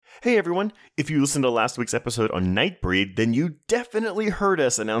Hey everyone, if you listened to last week's episode on Nightbreed, then you definitely heard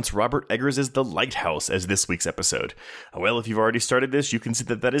us announce Robert Eggers' The Lighthouse as this week's episode. Well, if you've already started this, you can see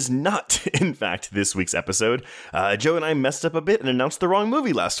that is not, in fact, this week's episode. Joe and I messed up a bit and announced the wrong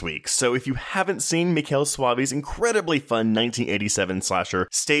movie last week, so if you haven't seen Mikhail Suave's incredibly fun 1987 slasher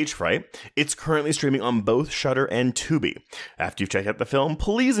Stage Fright, it's currently streaming on both Shudder and Tubi. After you've checked out the film,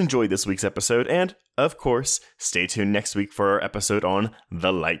 please enjoy this week's episode, and of course, stay tuned next week for our episode on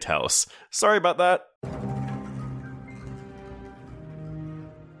The Lighthouse. Sorry about that.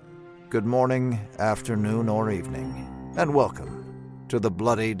 Good morning, afternoon, or evening, and welcome to the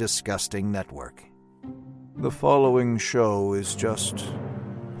Bloody Disgusting Network. The following show is just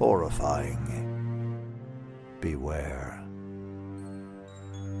horrifying. Beware.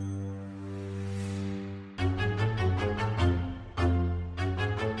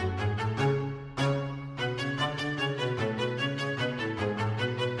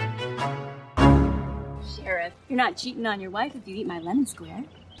 You're not cheating on your wife if you eat my lemon square.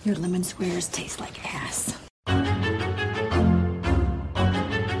 Your lemon squares taste like ass.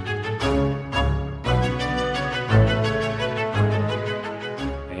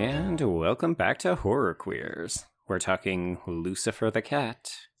 And welcome back to Horror Queers. We're talking Lucifer the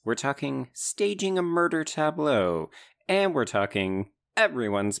Cat. We're talking Staging a Murder Tableau. And we're talking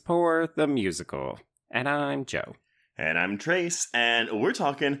Everyone's Poor the Musical. And I'm Joe. And I'm Trace, and we're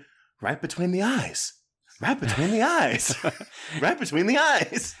talking Right Between the Eyes. Right between the eyes. Right between the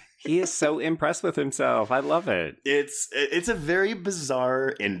eyes. He is so impressed with himself. I love it. It's a very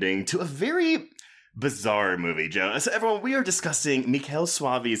bizarre ending to a very bizarre movie, Joe. So everyone, we are discussing Mikhail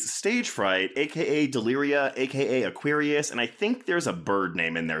Suave's Stage Fright, a.k.a. Deliria, a.k.a. Aquarius, and I think there's a bird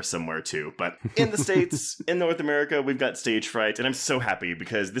name in there somewhere too. But in the States, in North America, we've got Stage Fright, and I'm so happy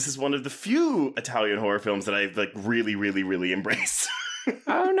because this is one of the few Italian horror films that I've really, really, really embraced.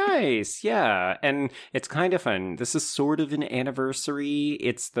 Oh, nice. Yeah. And it's kind of fun. This is sort of an anniversary.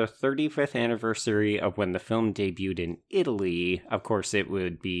 It's the 35th anniversary of when the film debuted in Italy. Of course, it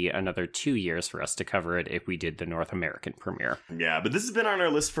would be another 2 years for us to cover it if we did the North American premiere. Yeah, but this has been on our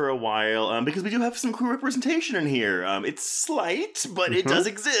list for a while because we do have some cool representation in here. It's slight, but it does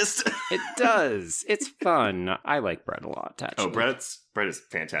exist. It does. It's fun. I like Brett a lot, actually. Oh, Brett is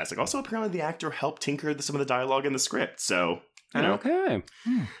fantastic. Also, apparently the actor helped tinker some of the dialogue in the script, so... You know. Okay.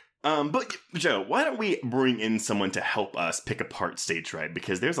 But, Joe, why don't we bring in someone to help us pick apart Stage Fright?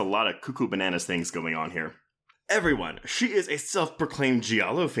 Because there's a lot of cuckoo bananas things going on here. Everyone, she is a self-proclaimed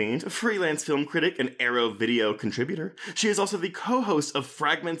giallo fiend, a freelance film critic, and Arrow video contributor. She is also the co-host of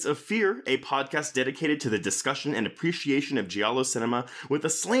Fragments of Fear, a podcast dedicated to the discussion and appreciation of giallo cinema with a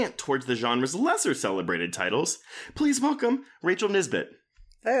slant towards the genre's lesser celebrated titles. Please welcome Rachael Nisbet.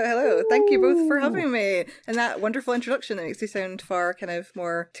 Oh, hello. Thank you both for having me. And that wonderful introduction that makes me sound far kind of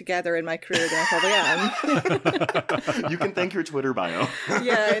more together in my career than I probably am. You can thank your Twitter bio.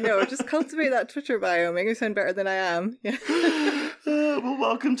 Yeah, I know. Just cultivate that Twitter bio. Make me sound better than I am. Yeah. Well,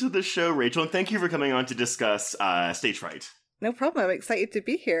 welcome to the show, Rachael, and thank you for coming on to discuss Stage Fright. No problem. I'm excited to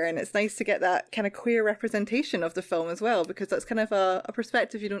be here, and it's nice to get that kind of queer representation of the film as well, because that's kind of a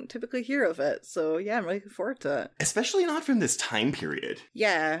perspective you don't typically hear of it. So yeah, I'm really looking forward to it. Especially not from this time period.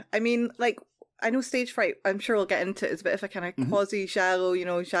 Yeah, I mean, like, I know Stage Fright, I'm sure we'll get into it, is a bit of a kind of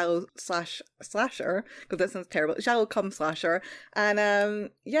quasi-shallow, shallow slasher, because that sounds terrible, shallow cum slasher.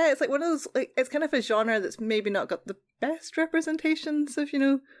 And yeah, it's like one of those, like, it's kind of a genre that's maybe not got the best representations of,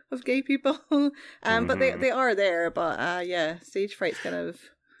 of gay people. But they are there. But yeah, Stage Fright's kind of,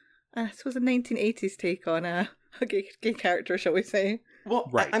 I suppose, a 1980s take on a gay character, shall we say. Well,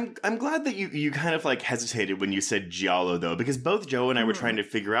 right. I'm glad that you kind of like hesitated when you said giallo, though, because both Joe and I were trying to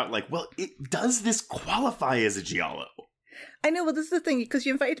figure out, like, well, does this qualify as a giallo? I know, well, this is the thing, because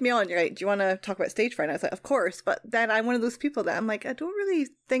you invited me on, you're like, do you want to talk about Stage Fright? And I was like, of course, but then I'm one of those people that I'm like, I don't really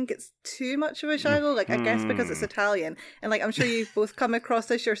think it's too much of a giallo, like, I guess because it's Italian, and like, I'm sure you've both come across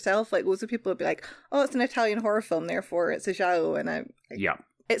this yourself, like, loads of people would be like, oh, it's an Italian horror film, therefore it's a giallo, and yeah.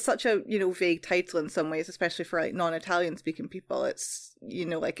 It's such a, vague title in some ways, especially for like non-Italian speaking people. It's,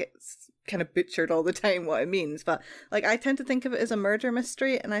 like it's kind of butchered all the time what it means. But like I tend to think of it as a murder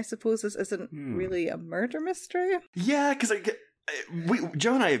mystery, and I suppose this isn't really a murder mystery. Yeah, because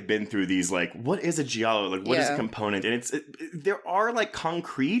Joe and I have been through these, like, what is a giallo? Like, what is a component? And there are like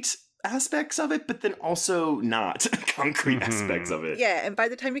concrete aspects of it, but then also not concrete aspects of it. Yeah, and by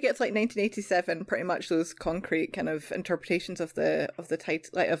the time we get to like 1987, pretty much those concrete kind of interpretations of the title,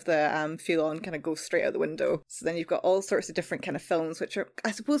 like of the feel-on, kind of go straight out the window. So then you've got all sorts of different kind of films, which are,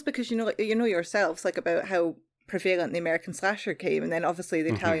 I suppose, because you know yourselves, like, about how prevalent the American slasher came, and then obviously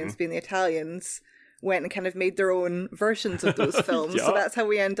the Italians being the Italians, went and kind of made their own versions of those films. So that's how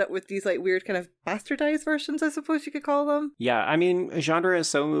we end up with these like weird kind of bastardized versions, I suppose you could call them. Yeah, I mean, genre is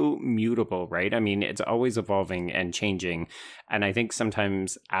so mutable, right? I mean, it's always evolving and changing. And I think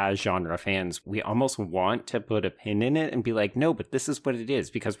sometimes as genre fans, we almost want to put a pin in it and be like, no, but this is what it is,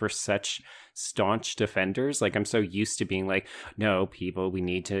 because we're such staunch defenders. Like, I'm so used to being like, no, people, we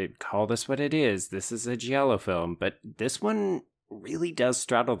need to call this what it is. This is a giallo film. But this one really does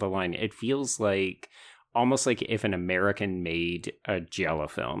straddle the line. It feels like almost like if an American made a giallo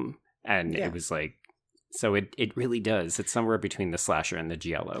film, and it was like, so it really does. It's somewhere between the slasher and the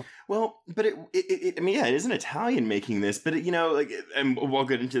giallo. Well, but I mean, yeah, it is an Italian making this, but and we'll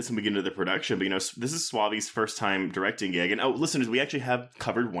get into this when we get into the production, but this is Suave's first time directing gig. And listeners, we actually have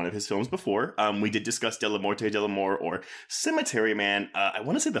covered one of his films before. We did discuss Della Morte dell'Amore, or Cemetery Man. I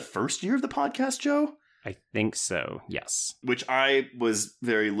want to say the first year of the podcast, Joe. I think so, yes. Which I was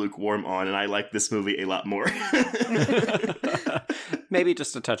very lukewarm on, and I like this movie a lot more. Maybe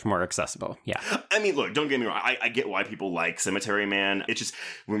just a touch more accessible, yeah. I mean, look, don't get me wrong. I get why people like Cemetery Man. It's just,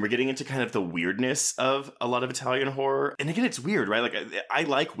 when we're getting into kind of the weirdness of a lot of Italian horror, and again, it's weird, right? Like, I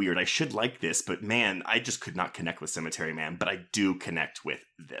like weird. I should like this, but man, I just could not connect with Cemetery Man, but I do connect with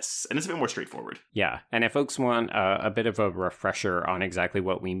this. And it's a bit more straightforward. Yeah, and if folks want a bit of a refresher on exactly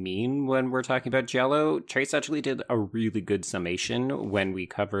what we mean when we're talking about giallo, Trace actually did a really good summation when we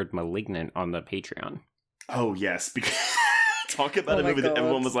covered Malignant on the Patreon. Oh, yes, because talk about a movie that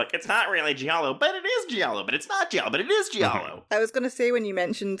everyone was like, it's not really giallo, but it is giallo, but it's not giallo, but it is giallo. I was going to say, when you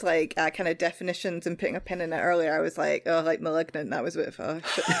mentioned like kind of definitions and putting a pin in it earlier, I was like, oh, like Malignant, that was a bit of a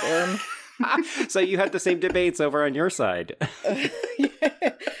shitstorm. So you had the same debates over on your side. Yeah.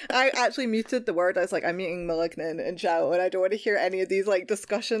 I actually muted the word. I was like, I'm muting Malignant and giallo, and I don't want to hear any of these like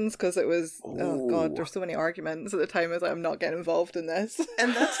discussions, because it was, oh god, there's so many arguments at the time. I was like, I'm not getting involved in this.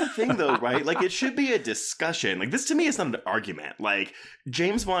 And that's the thing though, right? Like, it should be a discussion. Like, this to me is not an argument. Like,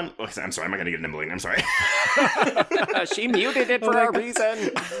 James Wan, I'm sorry, I'm not gonna get into Malignant, I'm sorry. She muted it for a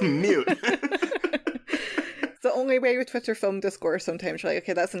reason. Mute. The only way with Twitter film discourse sometimes. You're like,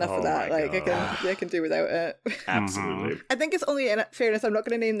 okay, that's enough of that. Like, I can do without it. Absolutely. I think it's only, in fairness, I'm not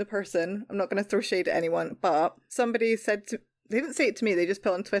going to name the person. I'm not going to throw shade at anyone. But somebody said they didn't say it to me. They just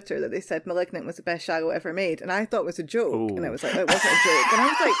put on Twitter that they said Malignant was the best giallo ever made, and I thought it was a joke. Ooh. And I was like, it wasn't a joke. And I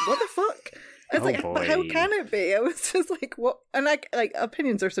was like, what the fuck? I was like, but how can it be? I was just like, what? And like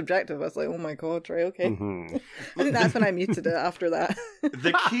opinions are subjective. I was like, oh my god, right, okay. Mm-hmm. I think that's when I muted it after that.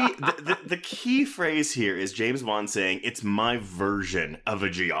 The key phrase here is James Wan saying, it's my version of a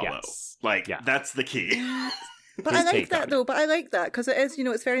giallo. Yes. Like, that's the key. But I like that though, because it is,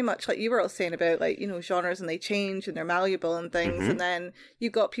 it's very much like you were all saying about, like, genres, and they change and they're malleable and things, and then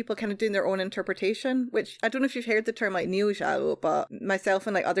you've got people kind of doing their own interpretation, which I don't know if you've heard the term like neo-giallo, but myself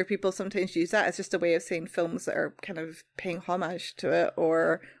and like other people sometimes use that as just a way of saying films that are kind of paying homage to it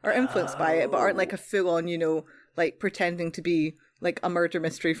or are influenced by it, but aren't like a full-on, like pretending to be like a murder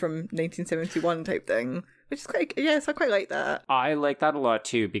mystery from 1971 type thing. Which is quite, yes, I quite like that. I like that a lot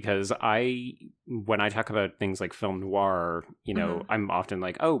too, because when I talk about things like film noir, I'm often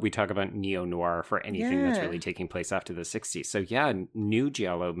like, oh, we talk about neo-noir for anything that's really taking place after the 60s. So yeah, new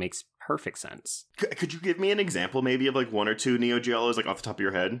giallo makes perfect sense. Could you give me an example maybe of like one or two neo-giallos, like off the top of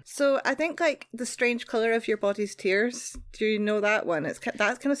your head? So I think like The Strange Colour of Your Body's Tears, do you know that one? That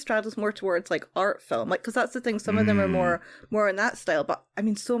kind of straddles more towards like art film, like, because that's the thing, some of them are more in that style, but I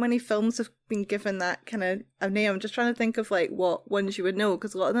mean, so many films have been given that kind of a name. I'm just trying to think of like what ones you would know,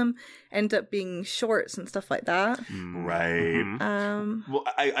 because a lot of them end up being shorts and stuff like that. Right. Well,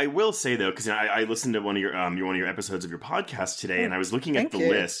 I will say though, because I listened to one of your episodes of your podcast today, and I was looking at the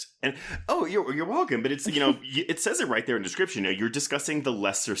list, and you're welcome. But it's it says it right there in the description. You're discussing the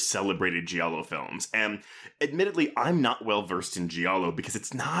lesser celebrated giallo films, and admittedly, I'm not well versed in giallo because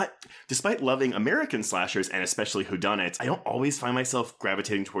it's not. Despite loving American slashers and especially whodunits, I don't always find myself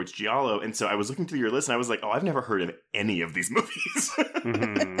gravitating towards giallo, and so I was looking through your list and I was like, oh, I've never heard of any of these movies.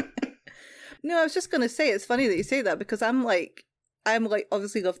 No, I was just gonna say, it's funny that you say that, because I'm like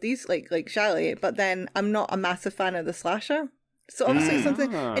obviously love these like giallo, but then I'm not a massive fan of the slasher. So obviously it's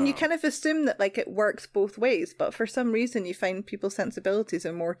something, and you kind of assume that like it works both ways, but for some reason you find people's sensibilities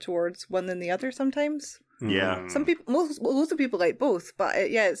are more towards one than the other sometimes. Yeah. Some people, most of people like both, but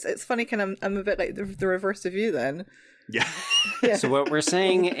it's funny. Kind of, I'm a bit like the reverse of you then. Yeah. So what we're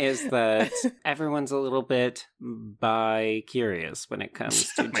saying is that everyone's a little bit bi-curious when it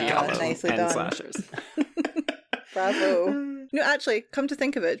comes to giallo and slashers. Bravo. No, actually, come to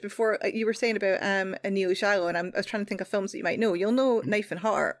think of it, before you were saying about a neo-giallo, and I was trying to think of films that you might know. You'll know Knife and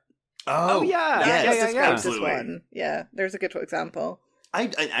Heart. Oh yeah. That yes, describes absolutely. this one. Yeah, there's a good example. I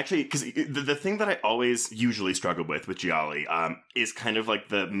actually, because the thing that I always usually struggle with Gialli is kind of like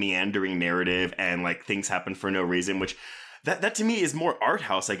the meandering narrative and like things happen for no reason, which that to me is more art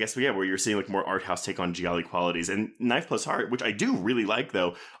house, I guess, where you're seeing like more art house take on Gialli qualities. And Knife Plus Heart, which I do really like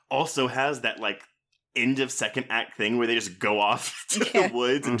though, also has that like end of second act thing where they just go off to the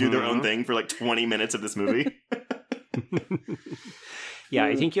woods and do their own thing for like 20 minutes of this movie. Yeah,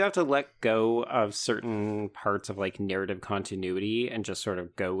 I think you have to let go of certain parts of like narrative continuity and just sort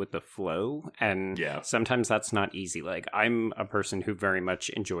of go with the flow. And sometimes that's not easy. Like I'm a person who very much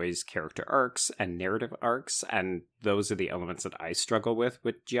enjoys character arcs and narrative arcs, and those are the elements that I struggle with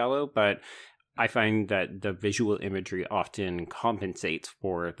Giallo. But I find that the visual imagery often compensates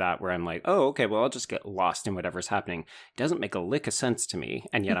for that, where I'm like, oh, okay, well, I'll just get lost in whatever's happening. It doesn't make a lick of sense to me,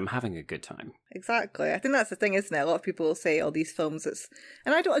 and yet I'm having a good time. Exactly. I think that's the thing, isn't it? A lot of people will say all these films,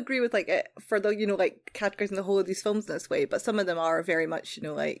 and I don't agree with like it for the, like categorizing the whole of these films in this way, but some of them are very much,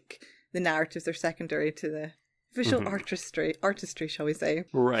 like the narratives are secondary to the visual artistry, shall we say.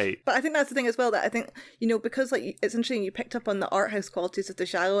 Right. But I think that's the thing as well, that I think, because like it's interesting you picked up on the art house qualities of the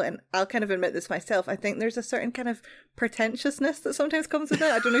giallo, and I'll kind of admit this myself, I think there's a certain kind of pretentiousness that sometimes comes with it.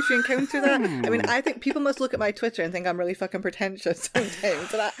 I don't know if you encounter that. I mean, I think people must look at my Twitter and think I'm really fucking pretentious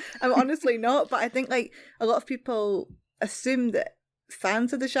sometimes, and I'm honestly not, but I think like a lot of people assume that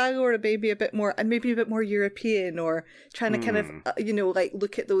fans of the giallo are maybe a bit more European, or trying to kind of like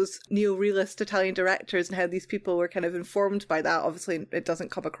look at those neo-realist Italian directors and how these people were kind of informed by that. Obviously it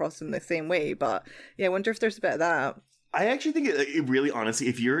doesn't come across in the same way, but yeah, I wonder if there's a bit of that. I actually think it really, honestly,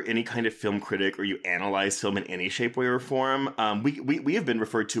 if you're any kind of film critic or you analyze film in any shape, way, or form, we have been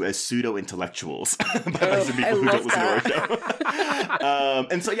referred to as pseudo-intellectuals by some people who don't listen to our show.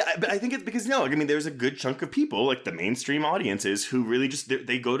 And so, yeah, but I think it's because, there's a good chunk of people, like the mainstream audiences, who really just,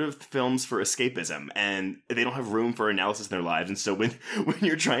 they go to films for escapism, and they don't have room for analysis in their lives. And so when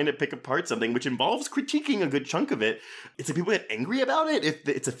you're trying to pick apart something, which involves critiquing a good chunk of it, it's like people get angry about it if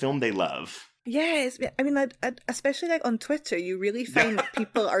it's a film they love. Yes, I mean, especially like on Twitter, you really find that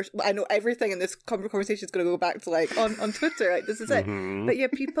people are. I know everything in this conversation is going to go back to like on Twitter. Like this is it, but yeah,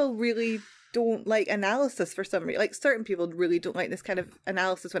 people really don't like analysis for some reason. Like certain people really don't like this kind of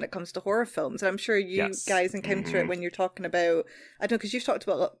analysis when it comes to horror films, and I'm sure you guys encounter it when you're talking about. I don't know, because you've talked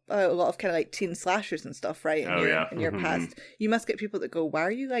about a lot of kind of like teen slashers and stuff, right? In your past, you must get people that go, "Why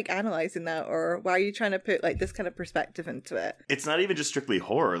are you like analyzing that?" or "Why are you trying to put like this kind of perspective into it?" It's not even just strictly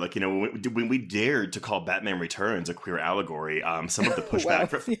horror. Like when we dared to call Batman Returns a queer allegory, some of the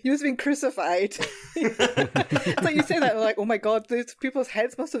pushback he was being crucified. It's like you say that, like, oh my god, these people's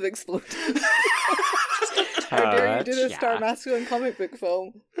heads must have exploded. How dare you do this Star masculine comic book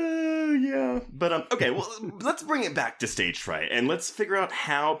film? Yeah. But, okay, well, let's bring it back to Stage Fright, and let's figure out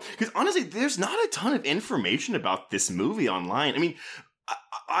how, because honestly, there's not a ton of information about this movie online. I mean,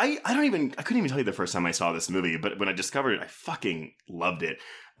 I couldn't even tell you the first time I saw this movie, but when I discovered it, I fucking loved it.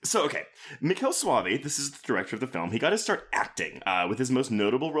 So, okay, Michele Soavi, this is the director of the film, he got to start acting, with his most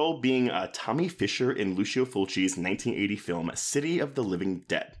notable role being Tommy Fisher in Lucio Fulci's 1980 film City of the Living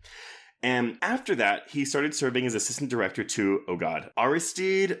Dead. And after that, he started serving as assistant director to,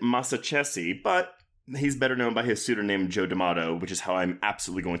 Aristide Massachesi, but he's better known by his pseudonym Joe D'Amato, which is how I'm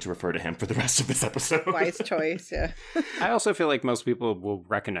absolutely going to refer to him for the rest of this episode. Wise choice, yeah. I also feel like most people will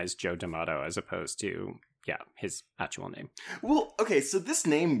recognize Joe D'Amato as opposed to, his actual name. Well, okay, so this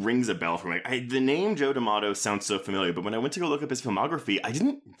name rings a bell for me. The name Joe D'Amato sounds so familiar, but when I went to go look up his filmography, I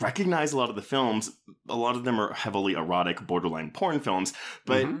didn't recognize a lot of the films. A lot of them are heavily erotic, borderline porn films,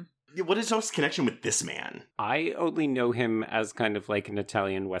 but... What is Joe's connection with this man? I only know him as kind of like an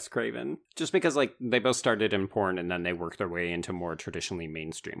Italian Wes Craven. Just because like they both started in porn and then they worked their way into more traditionally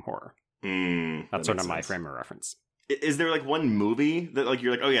mainstream horror. That's sort of my frame of reference. Is there like one movie that like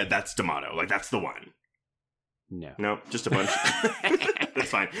you're like, oh yeah, that's D'Amato. Like that's the one. No, just a bunch. That's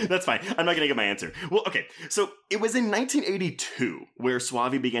fine. I'm not going to get my answer. Well, okay. So it was in 1982 where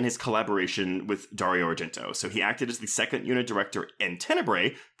Soavi began his collaboration with Dario Argento. So he acted as the second unit director in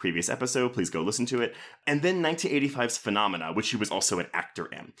Tenebrae, previous episode, please go listen to it. And then 1985's Phenomena, which he was also an actor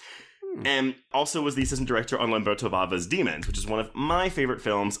in. And also was the assistant director on Lamberto Bava's Demons, which is one of my favorite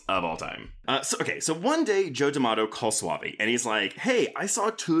films of all time. So one day, Joe D'Amato calls Soavi, and he's like, hey, I saw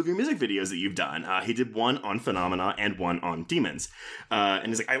 2 of your music videos that you've done. He did one on Phenomena and one on Demons. And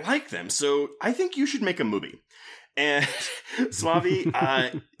he's like, I like them, so I think you should make a movie. And Suave,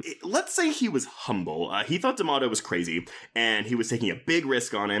 let's say he was humble. He thought D'Amato was crazy, and he was taking a big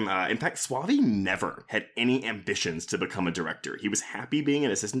risk on him. In fact, Suave never had any ambitions to become a director. He was happy being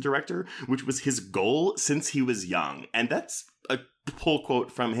an assistant director, which was his goal since he was young. And that's a pull quote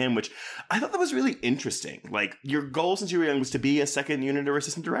from him, which I thought that was really interesting. Like, your goal since you were young was to be a second unit or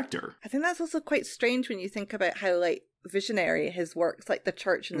assistant director. I think that's also quite strange when you think about how, like, visionary his works, like The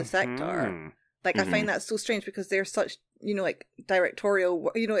Church and The Sector. Like, I find that so strange because they're such, you know, like,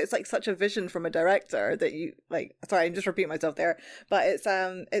 directorial, you know, it's like such a vision from a director that you, like, sorry, I'm just repeating myself there, but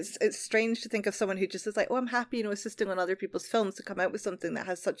it's strange to think of someone who just is like, oh, I'm happy, you know, assisting on other people's films, to come out with something that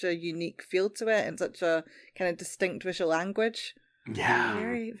has such a unique feel to it and such a kind of distinct visual language. Yeah.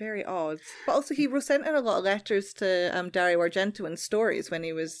 Very, very odd. But also he sent in a lot of letters to Dario Argento and stories when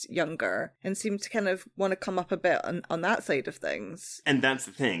he was younger and seemed to kind of want to come up a bit on that side of things. And that's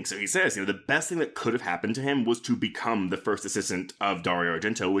the thing. So he says, you know, the best thing that could have happened to him was to become the first assistant of Dario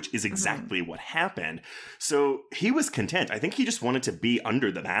Argento, which is exactly what happened. So he was content. I think he just wanted to be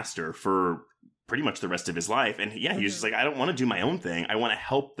under the master for pretty much the rest of his life. And yeah, he was just like, I don't want to do my own thing. I want to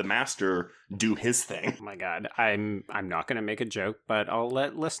help the master do his thing. Oh my God. I'm not going to make a joke, but I'll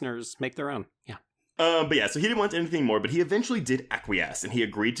let listeners make their own. Yeah. But yeah, so he didn't want anything more, but he eventually did acquiesce, and he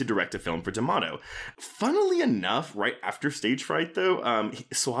agreed to direct a film for D'Amato. Funnily enough, right after Stage Fright, though,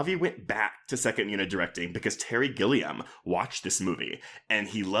 Suave went back to second unit directing because Terry Gilliam watched this movie, and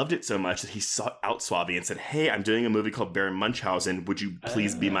he loved it so much that he sought out Suave and said, hey, I'm doing a movie called Baron Munchausen. Would you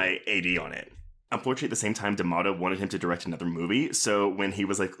please be my AD on it? Unfortunately, at the same time, D'Amato wanted him to direct another movie, so when he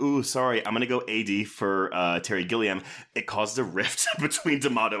was like, ooh, sorry, I'm going to go AD for Terry Gilliam, it caused a rift between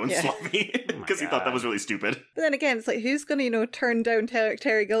D'Amato and Suave, because he thought that was really stupid. But then again, it's like, who's going to, you know, turn down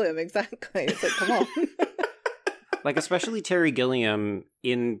Terry Gilliam? Exactly. It's like, come on. Like, especially Terry Gilliam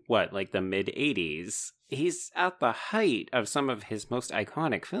in, like the mid-'80s. He's at the height of some of his most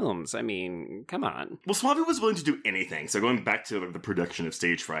iconic films. I mean, come on. Well, Suave was willing to do anything. So going back to the production of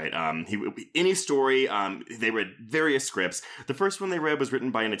Stage Fright, any story, they read various scripts. The first one they read was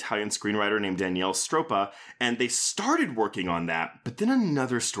written by an Italian screenwriter named Daniele Stroppa, and they started working on that, but then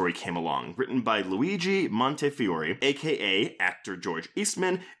another story came along, written by Luigi Montefiore, a.k.a. actor George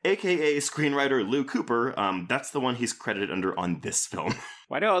Eastman, a.k.a. screenwriter Lou Cooper. That's the one he's credited under on this film.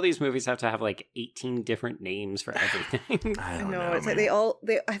 Why do all these movies have to have like 18 different names for everything? I don't know. It's like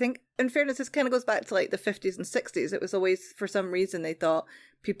I think, in fairness, this kind of goes back to like the 50s and 60s. It was always, for some reason, they thought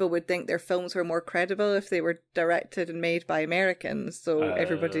people would think their films were more credible if they were directed and made by Americans. So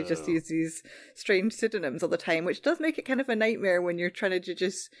everybody just used these strange pseudonyms all the time, which does make it kind of a nightmare when you're trying to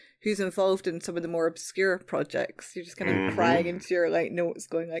deduce who's involved in some of the more obscure projects. You're just kind of crying into your like notes,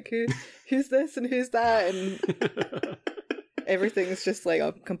 going like, who's this and who's that? And everything's just like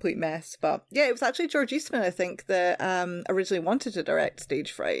a complete mess. But yeah, it was actually George Eastman, I think, that originally wanted to direct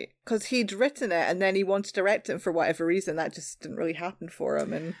Stage Fright, because he'd written it and then he wanted to direct it, and for whatever reason that just didn't really happen for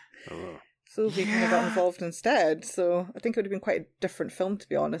him, and so he kind of got involved instead. So I think it would have been quite a different film, to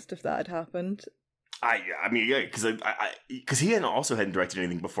be honest, if that had happened. I mean, yeah, because he hadn't directed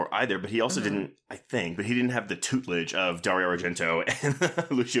anything before either, but he also didn't, I think, but he didn't have the tutelage of Dario Argento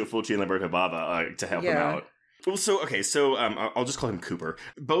and Lucio Fulci and Lamberto Bava to help him out. Well, so I'll just call him Cooper.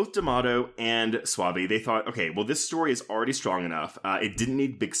 Both D'Amato and Suave, they thought, okay, well, this story is already strong enough. It didn't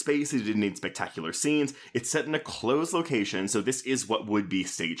need big space. It didn't need spectacular scenes. It's set in a closed location, so this is what would be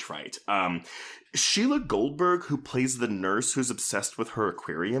Stage Fright. Sheila Goldberg, who plays the nurse who's obsessed with her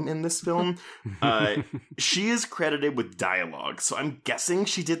aquarium in this film, she is credited with dialogue. So I'm guessing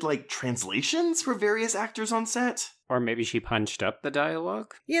she did like translations for various actors on set. Or maybe she punched up the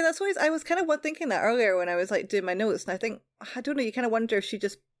dialogue? Yeah, that's why I was kind of thinking that earlier when I was like doing my notes. And I think, I don't know, you kind of wonder if she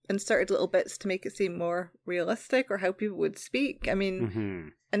just inserted little bits to make it seem more realistic or how people would speak. I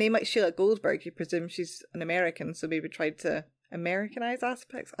mean, a name like Sheila Goldberg, you presume she's an American, so maybe tried to Americanize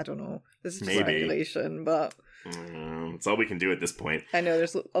aspects. I don't know. This is just speculation, but it's all we can do at this point. I know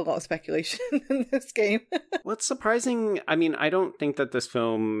there's a lot of speculation in this game. What's surprising, I mean, I don't think that this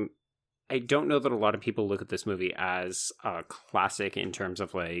film, I don't know that a lot of people look at this movie as a classic in terms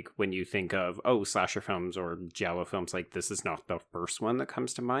of like when you think of, slasher films or giallo films, like this is not the first one that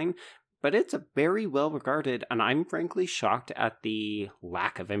comes to mind. But it's a very well regarded, and I'm frankly shocked at the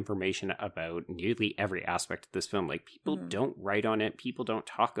lack of information about nearly every aspect of this film. Like, people don't write on it, people don't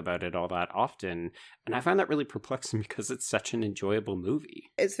talk about it all that often, and I find that really perplexing because it's such an enjoyable movie.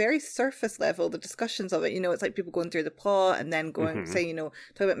 It's very surface level, the discussions of it. You know, it's like people going through the plot and then going, say, you know,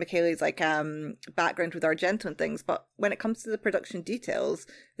 talk about Michele's like background with Argento and things, but when it comes to the production details,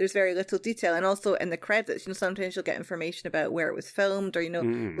 there's very little detail. And also in the credits, you know, sometimes you'll get information about where it was filmed or, you know,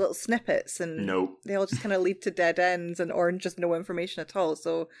 little snippets. snippets, and Nope. they all just kind of lead to dead ends or just no information at all.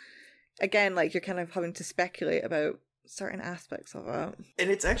 So again, like, you're kind of having to speculate about certain aspects of it. And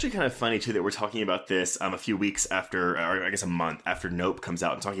it's actually kind of funny, too, that we're talking about this a few weeks after, or I guess a month after Nope comes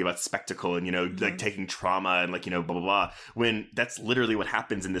out, and talking about spectacle and, like, taking trauma and, like, blah, blah, blah, when that's literally what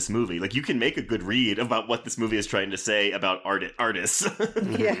happens in this movie. Like, you can make a good read about what this movie is trying to say about artists.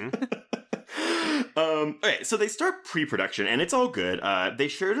 Yeah. Okay, so they start pre-production, and it's all good. They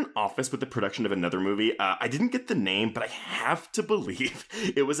shared an office with the production of another movie. I didn't get the name, but I have to believe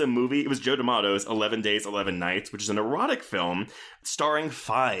it was a movie. It was Joe D'Amato's 11 Days, 11 Nights, which is an erotic film starring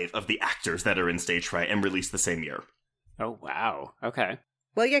 5 of the actors that are in Stage Fright and released the same year. Oh, wow. Okay.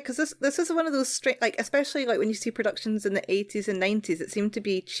 Well, yeah, because this is one of those like, especially like when you see productions in the 80s and 90s, it seemed to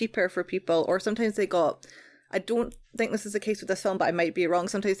be cheaper for people, or sometimes they got, I don't think this is the case with this film, but I might be wrong,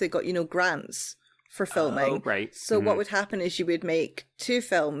 sometimes they got, grants for filming. Oh, right. So what would happen is you would make 2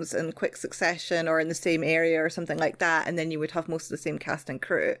 films in quick succession or in the same area or something like that, and then you would have most of the same cast and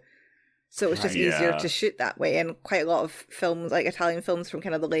crew. So it was just easier to shoot that way, and quite a lot of films, like Italian films from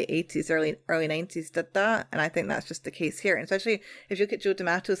kind of the late 80s, early 90s did that, and I think that's just the case here. And especially if you look at Joe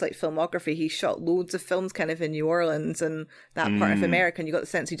D'Amato's like filmography, he shot loads of films kind of in New Orleans and that part of America, and you got the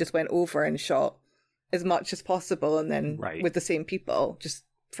sense he just went over and shot as much as possible, and then with the same people, just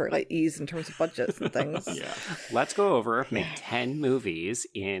for like ease in terms of budgets and things. Yeah. Let's go over, make 10 movies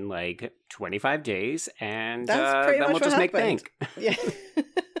in like 25 days, and That's pretty then much we'll just what make happened. bank. Yeah.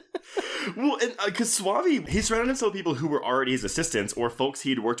 Well, and because Suave, he surrounded himself with people who were already his assistants or folks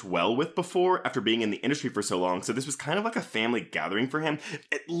he'd worked well with before after being in the industry for so long. So this was kind of like a family gathering for him,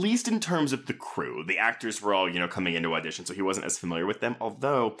 at least in terms of the crew. The actors were all, coming into audition, so he wasn't as familiar with them.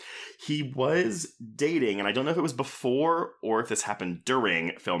 Although he was dating, and I don't know if it was before or if this happened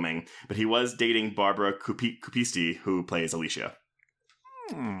during filming, but he was dating Barbara Cupisti, who plays Alicia.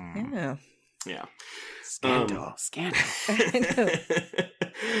 Yeah. Yeah. Scandal.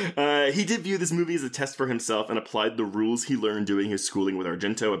 He did view this movie as a test for himself and applied the rules he learned doing his schooling with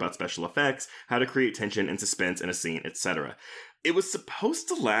Argento about special effects, how to create tension and suspense in a scene, etc. It was supposed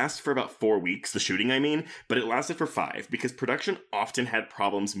to last for about 4 weeks, the shooting I mean, but it lasted for 5 because production often had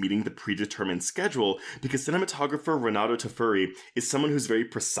problems meeting the predetermined schedule because cinematographer Renato Tafuri is someone who's very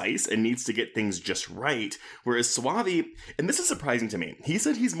precise and needs to get things just right, whereas Suave, and this is surprising to me, he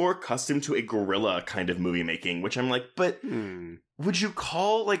said he's more accustomed to a guerrilla kind of movie making, which I'm like, but would you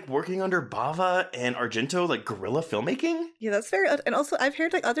call like working under Bava and Argento like guerrilla filmmaking? Yeah, that's very odd. And also, I've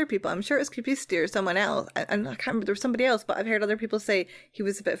heard like other people, I'm sure it's Cupisti or someone else, and I can't remember, there was somebody else, but I've heard other people say he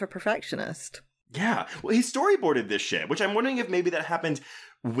was a bit of a perfectionist. Yeah, well, he storyboarded this shit, which I'm wondering if maybe that happened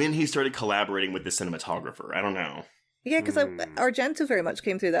when he started collaborating with the cinematographer. I don't know. Yeah, because Argento very much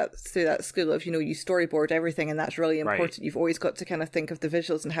came through that school of, you storyboard everything, and that's really important. Right. You've always got to kind of think of the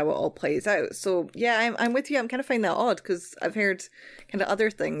visuals and how it all plays out. So yeah, I'm with you. I'm kind of finding that odd because I've heard kind of other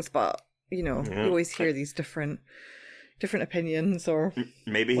things, but you always hear these different opinions, or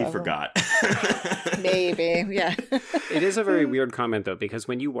maybe he forgot. Maybe, yeah. It is a very weird comment though, because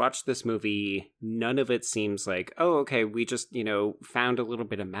when you watch this movie, none of it seems like, oh, okay, we just, found a little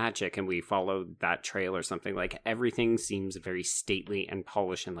bit of magic and we followed that trail or something. Like everything seems very stately and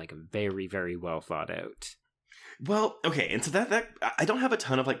polished and like very, very well thought out. Well, okay, and so that I don't have a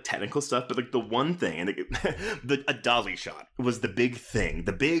ton of like technical stuff, but like the one thing, and a dolly shot was the big thing,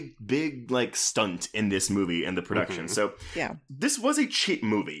 the big like stunt in this movie and the production. So yeah, this was a cheap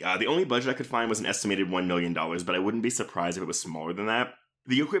movie. The only budget I could find was an estimated $1 million, but I wouldn't be surprised if it was smaller than that.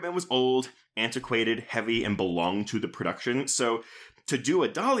 The equipment was old, antiquated, heavy, and belonged to the production. So to do a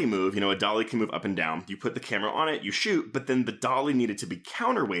dolly move, a dolly can move up and down. You put the camera on it, you shoot, but then the dolly needed to be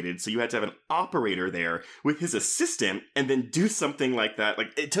counterweighted, so you had to have an operator there with his assistant and then do something like that.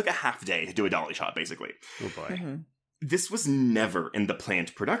 Like, it took a half day to do a dolly shot, basically. Oh, boy. Mm-hmm. This was never in the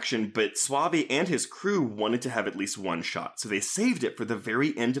planned production, but Suave and his crew wanted to have at least one shot, so they saved it for the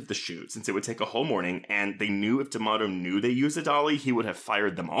very end of the shoot, since it would take a whole morning, and they knew if D'Amato knew they used a dolly, he would have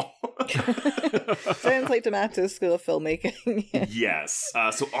fired them all. Sounds like D'Amato's school of filmmaking. Yes.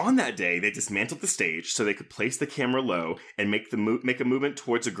 So on that day, they dismantled the stage so they could place the camera low and make a movement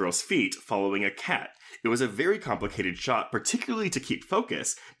towards a girl's feet following a cat. It was a very complicated shot, particularly to keep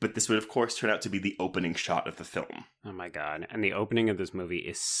focus, but this would of course turn out to be the opening shot of the film. Oh my god. And the opening of this movie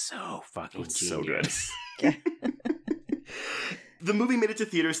is so fucking genius. So good. The movie made it to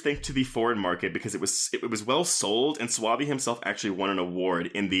theaters thanks to the foreign market because it was well sold, and Suavi himself actually won an award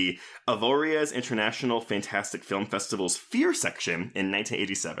in the Avoriaz International Fantastic Film Festival's Fear section in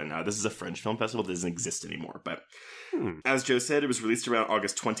 1987. Now, this is a French film festival that doesn't exist anymore, but as Joe said, it was released around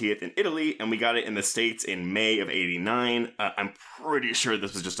August 20th in Italy, and we got it in the States in May of 89. I'm pretty sure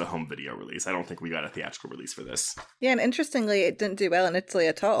this was just a home video release. I don't think we got a theatrical release for this. Yeah, and interestingly, it didn't do well in Italy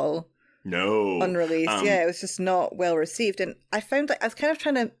at all. No. Unreleased. Yeah, it was just not well received. And I found like I was kind of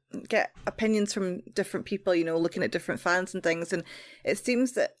trying to get opinions from different people, you know, looking at different fans and things. And it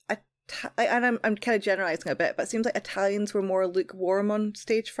seems that, and I'm kind of generalizing a bit, but it seems like Italians were more lukewarm on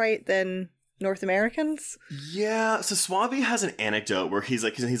Stage Fright than North Americans. Yeah, so Suavi has an anecdote where he's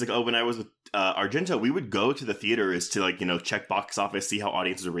like, oh, when I was with Argento, we would go to the theaters to like, you know, check box office, see how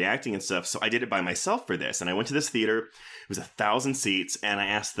audiences are reacting and stuff. So I did it by myself for this. And I went to this theater. It was 1,000 seats. And I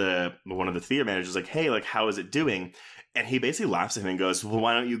asked one of the theater managers, like, hey, like, how is it doing? And he basically laughs at him and goes, well,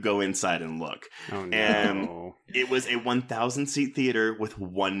 why don't you go inside and look? Oh, no. And it was a 1,000 seat theater with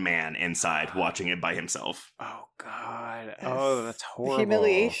one man inside watching it by himself. Oh, God. Oh, that's horrible.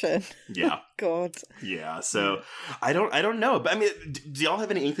 Humiliation. Yeah. God. Yeah. So I don't know. But I mean, do y'all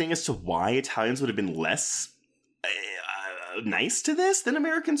have any inkling as to why Italians would have been less nice to this than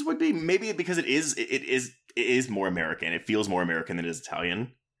Americans would be? Maybe because it is more American. It feels more American than it is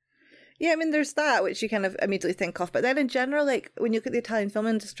Italian. Yeah, I mean, there's that, which you kind of immediately think of. But then in general, like, when you look at the Italian film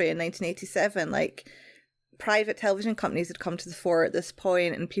industry in 1987, like, private television companies had come to the fore at this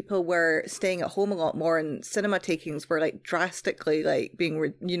point, and people were staying at home a lot more, and cinema takings were, like, drastically, like, being,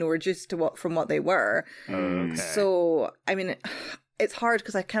 reduced to from what they were. Okay. So, I mean, it's hard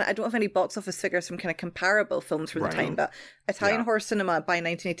because I don't have any box office figures from kind of comparable films from the time, but Italian horror cinema by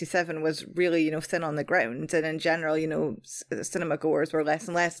 1987 was really, thin on the ground, and in general, cinema goers were less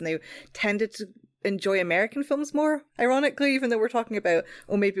and less, and they tended to enjoy American films more, ironically, even though we're talking about,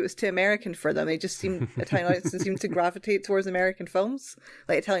 maybe it was too American for them. Italian audiences seemed to gravitate towards American films,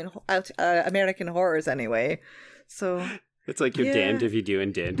 like American horrors anyway. So it's like you're damned if you do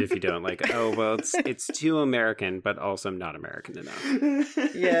and damned if you don't. Like, oh, well, it's too American, but also not American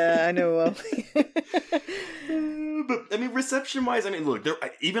enough. Yeah, I know. Well, but I mean, reception-wise, I mean, look,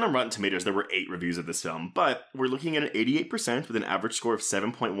 even on Rotten Tomatoes, there were 8 reviews of this film, but we're looking at an 88% with an average score of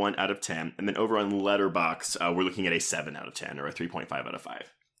 7.1 out of 10, and then over on Letterboxd, we're looking at a 7 out of 10 or a 3.5 out of 5.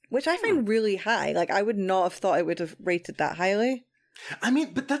 Which I find really high. Like, I would not have thought I would have rated that highly. I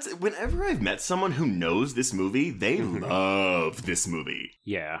mean, but that's whenever I've met someone who knows this movie, they love this movie.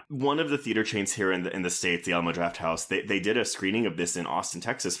 Yeah. One of the theater chains here in the States, the Alamo Drafthouse, they did a screening of this in Austin,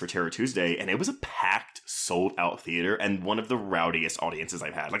 Texas for Terror Tuesday, and it was a packed, sold-out theater, and one of the rowdiest audiences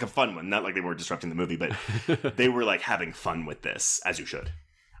I've had. Like a fun one, not like they were disrupting the movie, but they were like having fun with this, as you should.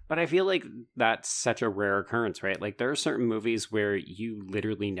 But I feel like that's such a rare occurrence, right? Like, there are certain movies where you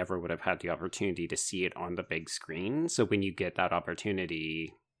literally never would have had the opportunity to see it on the big screen. So when you get that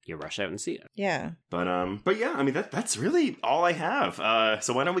opportunity, you rush out and see it. Yeah. But yeah, I mean, that's really all I have.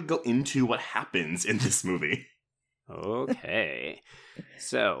 So why don't we go into what happens in this movie? Okay.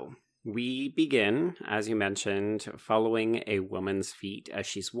 So we begin, as you mentioned, following a woman's feet as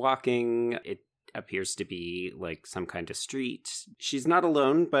she's walking. It appears to be like some kind of street. She's not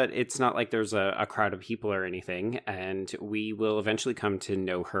alone, but it's not like there's a crowd of people or anything, and we will eventually come to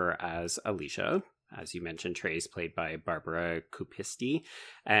know her as Alicia. As you mentioned, Trey's played by Barbara Cupisti,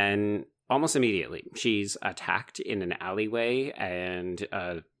 and almost immediately she's attacked in an alleyway, and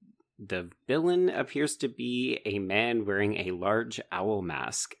the villain appears to be a man wearing a large owl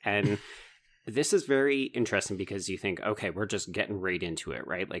mask, and this is very interesting because you think, okay, we're just getting right into it,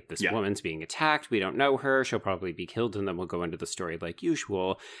 right? Like, this woman's being attacked. We don't know her. She'll probably be killed, and then we'll go into the story like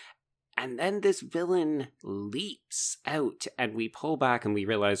usual. And then this villain leaps out, and we pull back, and we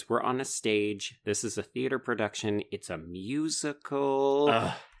realize we're on a stage. This is a theater production. It's a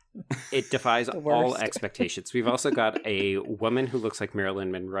musical. It defies all expectations. We've also got a woman who looks like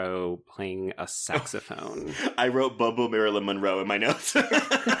Marilyn Monroe playing a saxophone. I wrote Bobo Marilyn Monroe in my notes.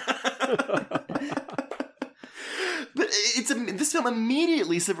 But this film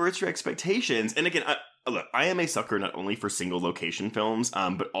immediately subverts your expectations. And again, look, I am a sucker not only for single location films,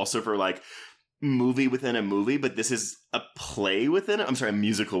 but also for like movie within a movie. But this is a play within it. I'm sorry, a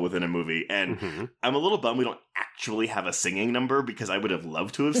musical within a movie. And I'm a little bummed we don't actually have a singing number because I would have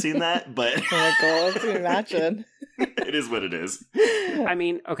loved to have seen that. But oh my god, can you imagine? It is what it is. I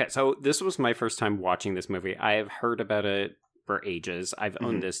mean, okay, so this was my first time watching this movie. I have heard about it for ages. I've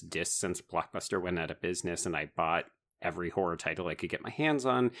owned this disc since Blockbuster went out of business, and I bought every horror title I could get my hands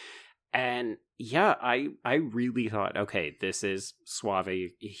on. And yeah, I really thought, okay, this is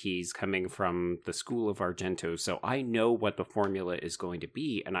Suave. He's coming from the school of Argento, so I know what the formula is going to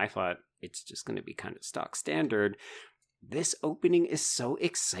be. And I thought it's just going to be kind of stock standard. This opening is so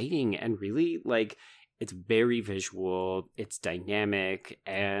exciting and really, like, it's very visual, it's dynamic,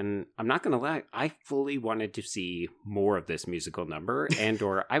 and I'm not going to lie, I fully wanted to see more of this musical number, and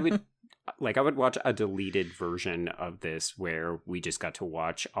or I would watch a deleted version of this where we just got to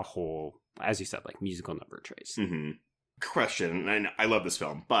watch a whole, as you said, like, musical number, Trace. Mm-hmm. Question, and I love this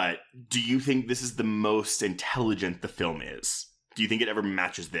film, but do you think this is the most intelligent the film is? Do you think it ever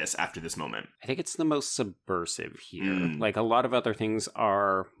matches this after this moment? I think it's the most subversive here. Like, a lot of other things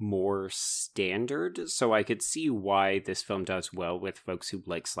are more standard, so I could see why this film does well with folks who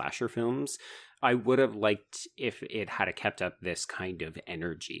like slasher films. I would have liked if it had kept up this kind of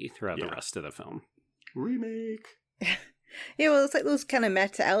energy throughout the rest of the film. Remake. Yeah, well, it's like those kind of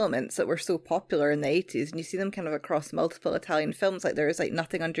meta elements that were so popular in the 80s, and you see them kind of across multiple Italian films. Like, there's like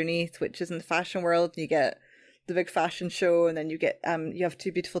Nothing Underneath, which is in the fashion world, and you get the big fashion show, and then you get you have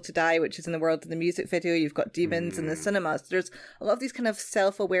Too Beautiful to Die, which is in the world of the music video. You've got Demons in the cinemas. There's a lot of these kind of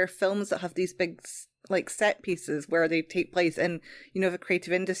self-aware films that have these big, like, set pieces where they take place in, you know, the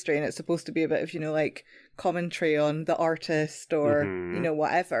creative industry, and it's supposed to be a bit of, you know, like, commentary on the artist or you know,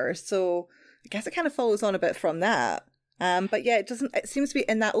 whatever. So I guess it kind of follows on a bit from that. But yeah, it seems to be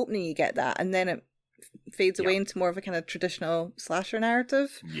in that opening you get that, and then it fades away into more of a kind of traditional slasher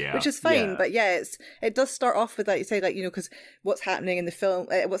narrative, which is fine. But yeah, it does start off with, like you say, like, you know, because what's happening in the film,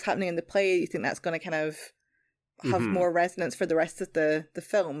 what's happening in the play, you think that's going to kind of have more resonance for the rest of the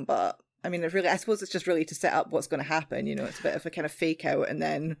film. But I mean, I suppose it's just really to set up what's going to happen. You know, it's a bit of a kind of fake out, and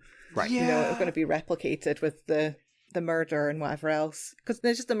then you know, it's going to be replicated with the murder and whatever else, because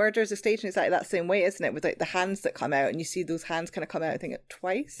there's just the murder is a staged in exactly that same way, isn't it, with like the hands that come out, and you see those hands kind of come out, I think,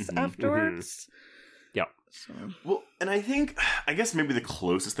 twice afterwards. Yeah. So. Well, and I guess maybe the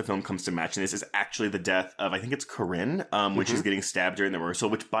closest the film comes to matching this is actually the death of, I think it's Corinne, when she's getting stabbed during the rehearsal,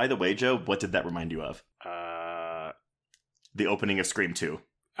 which, by the way, Joe, what did that remind you of? The opening of Scream 2.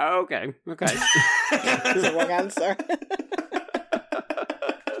 Oh, okay. That's the wrong answer.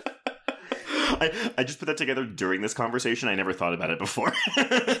 I just put that together during this conversation. I never thought about it before.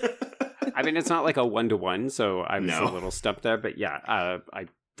 I mean, it's not like a 1-to-1, so I was a little stumped there, but yeah, I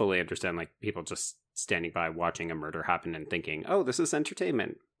fully understand, like, people just standing by watching a murder happen and thinking, oh, this is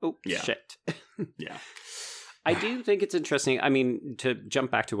entertainment. Oh, shit. Yeah. I do think it's interesting. I mean, to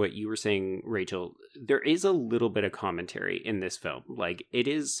jump back to what you were saying, Rachel, there is a little bit of commentary in this film. Like, it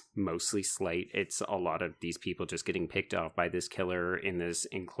is mostly slight. It's a lot of these people just getting picked off by this killer in this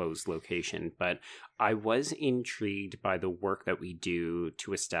enclosed location. But I was intrigued by the work that we do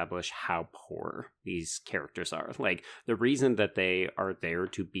to establish how poor these characters are. Like, the reason that they are there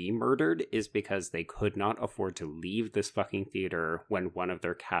to be murdered is because they could not afford to leave this fucking theater when one of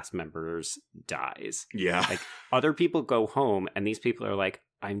their cast members dies. Yeah. Like, other people go home, and these people are like,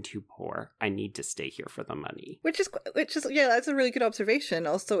 I'm too poor. I need to stay here for the money. Which is yeah, that's a really good observation.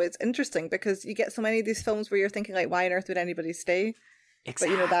 Also, it's interesting because you get so many of these films where you're thinking, like, why on earth would anybody stay? Exactly.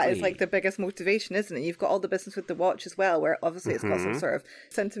 But, you know, that is like the biggest motivation, isn't it? You've got all the business with the watch as well, where obviously it's got some sort of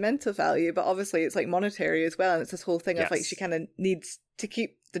sentimental value, but obviously it's like monetary as well. And it's this whole thing of like, she kind of needs to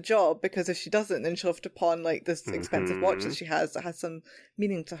keep the job, because if she doesn't, then she'll have to pawn like this expensive watch that she has that has some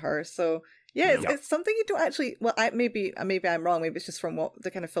meaning to her. So yeah, it's something you don't actually, well, maybe I'm wrong, maybe it's just from what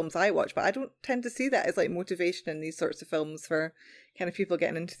the kind of films I watch, but I don't tend to see that as like motivation in these sorts of films for kind of people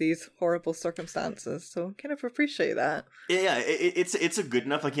getting into these horrible circumstances. So kind of appreciate that. Yeah, it's a good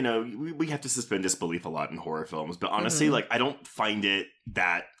enough, like, you know, we have to suspend disbelief a lot in horror films, but honestly, like, I don't find it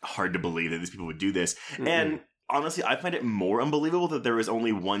that hard to believe that these people would do this. And honestly, I find it more unbelievable that there is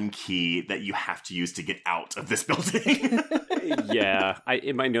only one key that you have to use to get out of this building. Yeah,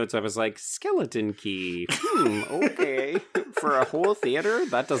 in my notes I was like, skeleton key. Okay. For a whole theater?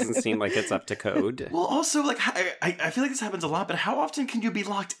 That doesn't seem like it's up to code. Well, also, like, I feel like this happens a lot, but how often can you be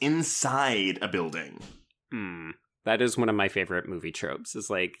locked inside a building? That is one of my favorite movie tropes, is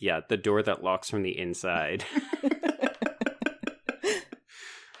like, yeah, the door that locks from the inside.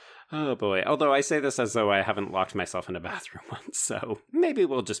 Oh boy. Although I say this as though I haven't locked myself in a bathroom once, so maybe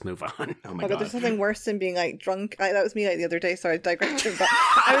we'll just move on. Oh my God. There's something worse than being like drunk. That was me like the other day, sorry, digression, but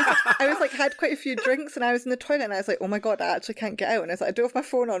I was like, had quite a few drinks and I was in the toilet and I was like, oh my God, I actually can't get out. And I was like, I don't have my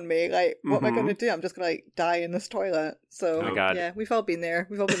phone on me. Like, what am I going to do? I'm just going to like die in this toilet. So, oh my God. Yeah, we've all been there.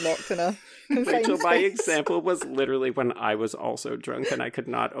 We've all been locked in a confined Rachel, space. my example was literally when I was also drunk and I could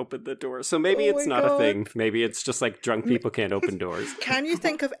not open the door. So maybe it's not a thing. Maybe it's just like drunk people can't open doors. Can you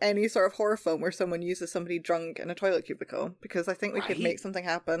think of any sort of horror film where someone uses somebody drunk in a toilet cubicle? Because I think we could make something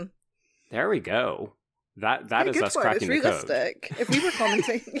happen. There we go. That Yeah, is good us one. cracking It's the code. realistic. If we were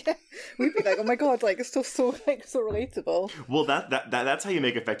commenting, yeah, we'd be like, "Oh my god, like it's still so relatable." Well, that's how you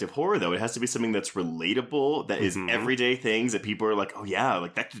make effective horror, though. It has to be something that's relatable, that is everyday things that people are like, "Oh yeah,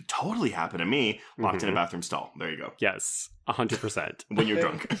 like that could totally happen to me." Locked in a bathroom stall. There you go. Yes, 100%. When you're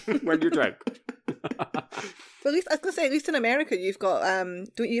drunk. When you're drunk. But at least I was gonna say, at least in America, you've got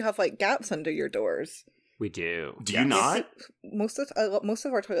don't you have like gaps under your doors? We do. Do you not? Most of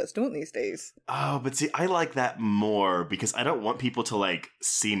our toilets don't these days. Oh, but see, I like that more because I don't want people to like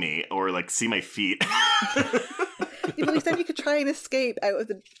see me or like see my feet. Yeah, but at least then you could try and escape outside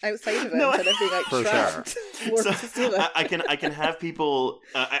of it instead of being like For trapped. Floor to ceiling. I can have people.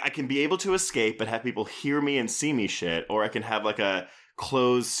 I can be able to escape, but have people hear me and see me shit, or I can have like a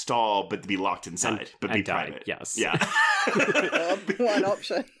closed stall, but be locked inside, but be die, private. yes. Yeah. One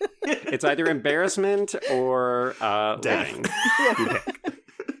option. It's either embarrassment or living. You pick.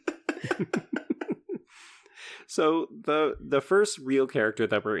 So the first real character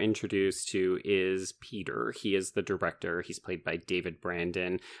that we're introduced to is Peter. He is the director. He's played by David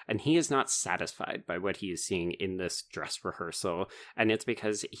Brandon, and he is not satisfied by what he is seeing in this dress rehearsal, and it's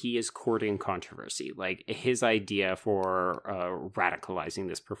because he is courting controversy. Like, his idea for radicalizing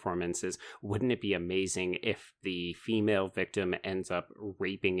this performance is, wouldn't it be amazing if the female victim ends up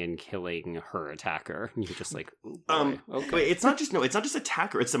raping and killing her attacker? And you're just like, ooh, boy, okay. Wait, it's not just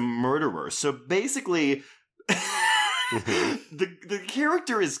attacker, it's a murderer. So basically the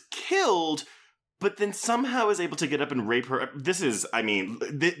character is killed, but then somehow is able to get up and rape her. This is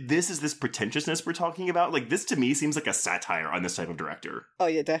this pretentiousness we're talking about. Like, this to me seems like a satire on this type of director. Oh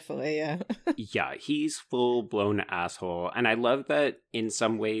yeah, definitely, yeah. Yeah, he's full-blown asshole. And I love that in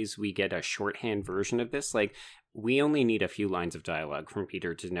some ways we get a shorthand version of this. Like, we only need a few lines of dialogue from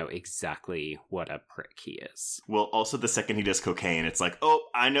Peter to know exactly what a prick he is. Well, also the second he does cocaine, it's like, oh,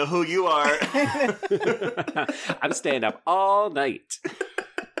 I know who you are. I'm staying up all night.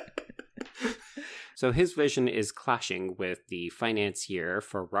 So his vision is clashing with the financier,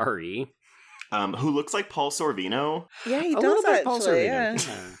 Ferrari. Who looks like Paul Sorvino. Yeah, he A does little bit Paul actually, Sorvino.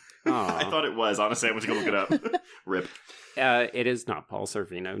 yeah. I thought it was, honestly. I went to go look it up. Rip. It is not Paul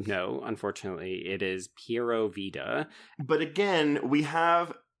Sorvino. No, unfortunately, it is Piero Vida. But again, we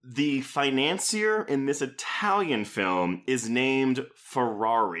have the financier in this Italian film is named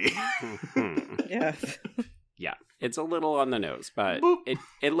Ferrari. Yeah. Yeah, it's a little on the nose, but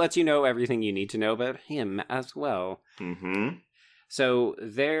it lets you know everything you need to know about him as well. Mm-hmm. So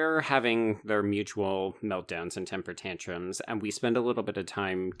they're having their mutual meltdowns and temper tantrums, and we spend a little bit of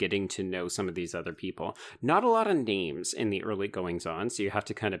time getting to know some of these other people. Not a lot of names in the early goings-on, so you have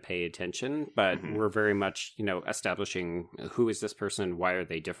to kind of pay attention, but we're very much, establishing who is this person, why are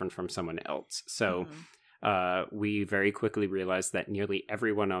they different from someone else. So we very quickly realize that nearly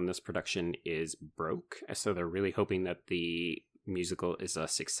everyone on this production is broke, so they're really hoping that the musical is a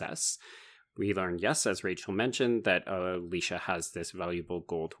success. We learn, yes, as Rachel mentioned, that Alicia has this valuable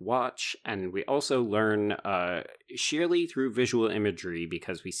gold watch, and we also learn, sheerly through visual imagery,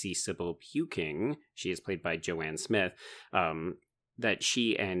 because we see Sybil puking, she is played by Joanne Smith, that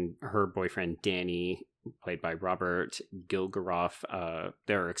she and her boyfriend Danny, played by Robert Gilgaroff,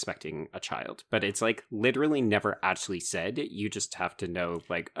 they're expecting a child. But it's like literally never actually said. You just have to know,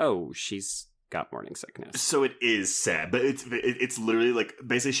 like, oh, she's got morning sickness. So it is sad, but it's literally like,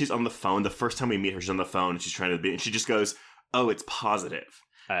 basically she's on the phone. The first time we meet her, she's on the phone and she's trying to be, and she just goes, oh, it's positive.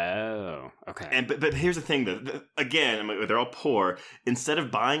 Oh, okay. And but here's the thing, though. Again, they're all poor. Instead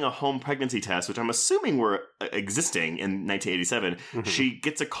of buying a home pregnancy test, which I'm assuming were existing in 1987, she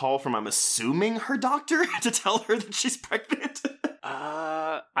gets a call from, I'm assuming, her doctor to tell her that she's pregnant.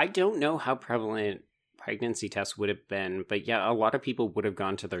 I don't know how prevalent pregnancy tests would have been, but yeah, a lot of people would have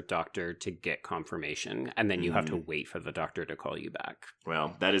gone to their doctor to get confirmation, and then you have to wait for the doctor to call you back.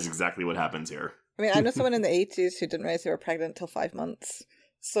 Well, that is exactly what happens here. I mean, I know someone in the 80s who didn't realize they were pregnant until 5 months.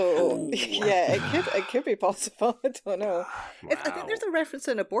 So, yeah, it could be possible. I don't know. Wow. I think there's a reference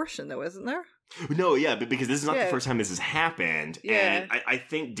to an abortion, though, isn't there? No, yeah, but because this is not the first time this has happened. Yeah. And I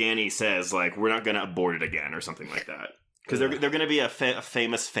think Danny says, like, we're not going to abort it again or something like that. Because they're going to be a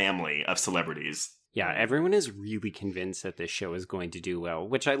famous family of celebrities. Yeah, everyone is really convinced that this show is going to do well,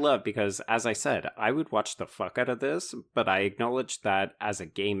 which I love because, as I said, I would watch the fuck out of this, but I acknowledge that as a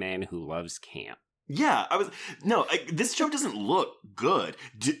gay man who loves camp. Yeah, this show doesn't look good.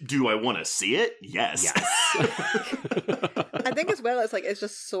 Do I want to see it? Yes. I think as well, it's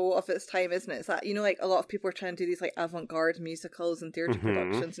just so of its time, isn't it? It's that, like, a lot of people are trying to do these, like, avant-garde musicals and theatre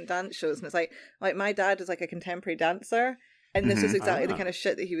productions and dance shows, and it's like my dad is, like, a contemporary dancer, And this was exactly the kind of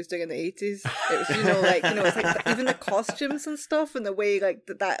shit that he was doing in the 80s. It was, it's like even the costumes and stuff and the way like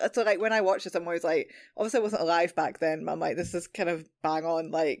that. So like when I watched this, I'm always like, obviously I wasn't alive back then, but I'm like, this is kind of bang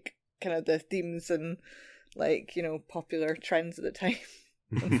on, like kind of the themes and like, popular trends at the time.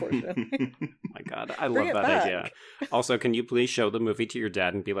 Unfortunately. My God, I love that idea. Also, can you please show the movie to your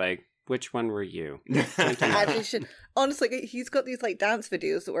dad and be like, which one were you? Actually, should honestly, he's got these like dance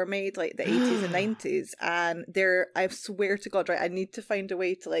videos that were made like the 80s and 90s, and I swear to God, right, I need to find a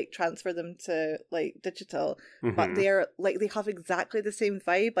way to like transfer them to like digital, but they're like they have exactly the same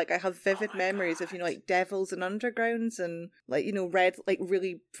vibe. Like I have vivid memories of like devils and undergrounds and like red, like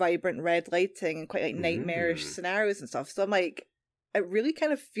really vibrant red lighting and quite like nightmarish scenarios and stuff. So I'm like, it really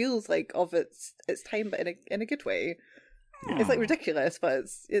kind of feels like of its time, but in a good way. It's like ridiculous, but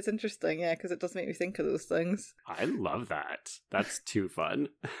it's interesting, yeah, because it does make me think of those things. I love that. That's too fun.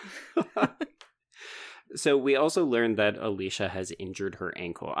 So we also learned that Alicia has injured her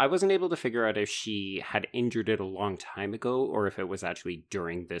ankle. I wasn't able to figure out if she had injured it a long time ago or if it was actually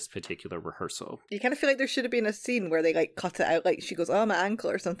during this particular rehearsal. You kind of feel like there should have been a scene where they like cut it out, like she goes, oh, my ankle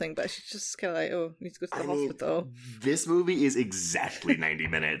or something, but she's just kind of like, oh, I need to go to the hospital. This movie is exactly 90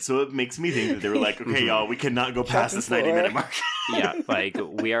 minutes, so it makes me think that they were like, okay, y'all, we cannot go past this 90-minute mark. Yeah, like,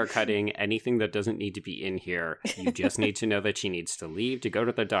 we are cutting anything that doesn't need to be in here. You just need to know that she needs to leave to go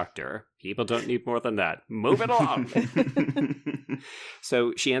to the doctor. People don't need more than that. Move it along.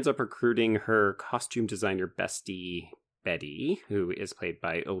 So she ends up recruiting her costume designer bestie, Betty, who is played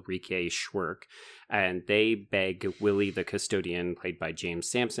by Ulrike Schwerk, and they beg Willie the custodian, played by James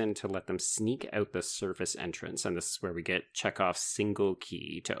Sampson, to let them sneak out the surface entrance. And this is where we get Chekhov's single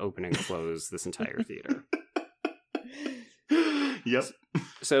key to open and close this entire theater. Yep.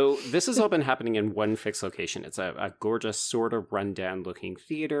 So this has all been happening in one fixed location. It's a gorgeous sort of rundown looking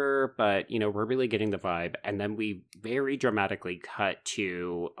theater, but we're really getting the vibe. And then we very dramatically cut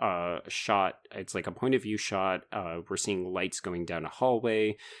to a shot. It's like a point of view shot. We're seeing lights going down a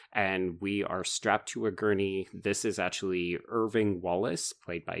hallway, and we are strapped to a gurney. This is actually Irving Wallace,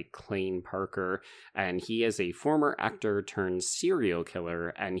 played by Clayne Parker, and he is a former actor turned serial killer,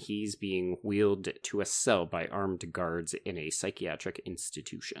 and he's being wheeled to a cell by armed guards in a psychiatric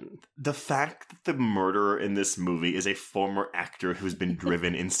institution. The fact that the murderer in this movie is a former actor who's been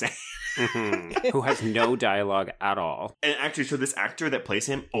driven insane. Who has no dialogue at all. And actually, so this actor that plays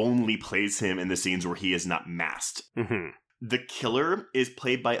him only plays him in the scenes where he is not masked. The killer is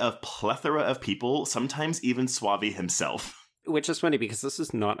played by a plethora of people, sometimes even Suave himself. Which is funny because this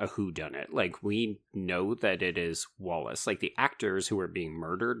is not a whodunit. Like, we know that it is Wallace. Like, the actors who are being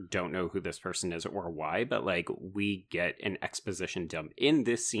murdered don't know who this person is or why, but, like, we get an exposition dump in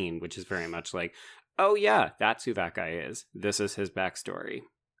this scene, which is very much like, oh yeah, that's who that guy is. This is his backstory.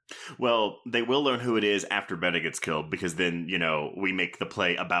 Well, they will learn who it is after Betty gets killed, because then, we make the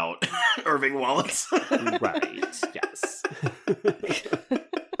play about Irving Wallace. Right, yes.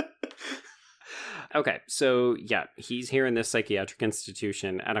 Okay, so yeah, he's here in this psychiatric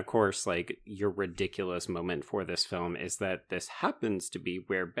institution, and of course, like, your ridiculous moment for this film is that this happens to be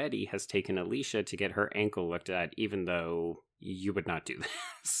where Betty has taken Alicia to get her ankle looked at, even though you would not do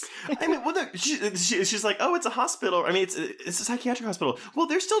this. I mean, well, she's like, oh, it's a hospital. I mean, it's a psychiatric hospital. Well,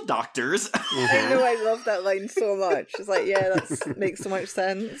 they're still doctors. I know, I love that line so much. It's like, yeah, that makes so much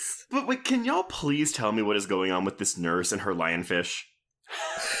sense. But wait, can y'all please tell me what is going on with this nurse and her lionfish?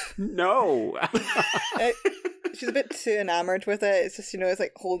 No. She's a bit too enamored with it. It's just, it's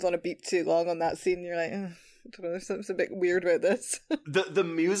like holds on a beat too long on that scene. You're like, I don't know, there's something a bit weird about this. The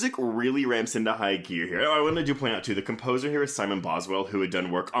music really ramps into high gear here. I want to point out, too, the composer here is Simon Boswell, who had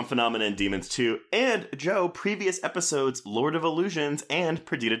done work on Phenomena and Demons 2, and Joe, previous episodes, Lord of Illusions, and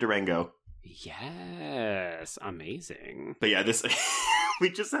Perdita Durango. Yes, amazing. But yeah, this we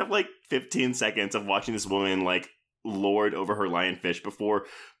just have like 15 seconds of watching this woman like lord over her lionfish before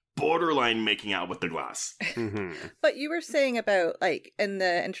borderline making out with the glass. But you were saying about, like, in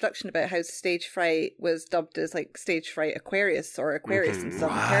the introduction about how Stage Fright was dubbed as, like, Stage Fright Aquarius or Aquarius in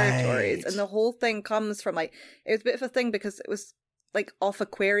some territories. And the whole thing comes from, like, it was a bit of a thing because it was, like, off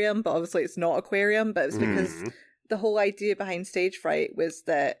aquarium, but obviously it's not aquarium, but it was because the whole idea behind Stage Fright was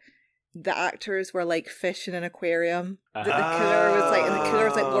that the actors were like fish in an aquarium. The killer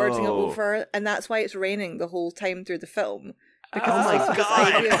was like lording it over, and that's why it's raining the whole time through the film. Because this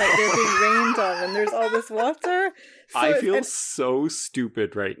idea of like they're being rained on and there's all this water. So I feel so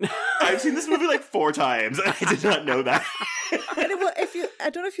stupid right now. I've seen this movie like 4 times. I did not know that. I don't know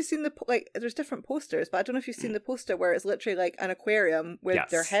if you've seen there's different posters, but I don't know if you've seen the poster where it's literally like an aquarium with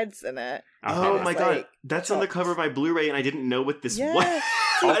their heads in it. Oh my god, that's on the cover of my Blu-ray, and I didn't know what this was.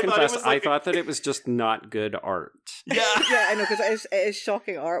 I'll confess, I thought that it was just not good art. Yeah, I know, because it is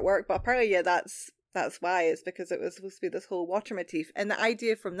shocking artwork, but apparently, yeah, that's why. It's because it was supposed to be this whole water motif. And the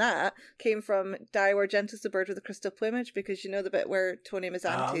idea from that came from Dario Argento's The Bird with the Crystal Plumage, because you know the bit where Tony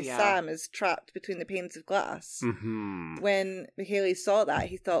Mazzante's Sam is trapped between the panes of glass. Mm-hmm. When Haley saw that,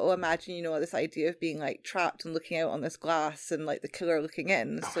 he thought, oh, imagine, you know, this idea of being like trapped and looking out on this glass and like the killer looking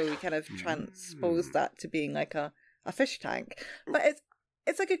in. So he kind of transposed that to being like a fish tank. But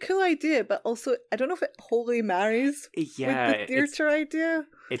it's like a cool idea, but also I don't know if it wholly marries with the theatre idea.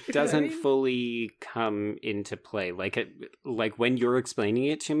 It doesn't fully come into play. Like when you're explaining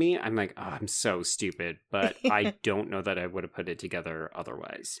it to me, I'm like, oh, I'm so stupid, but I don't know that I would have put it together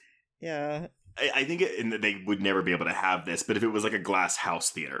otherwise. Yeah. I think they would never be able to have this, but if it was like a glass house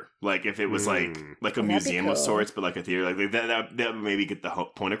theater, like if it was like a museum of sorts, but like a theater, like that would maybe get the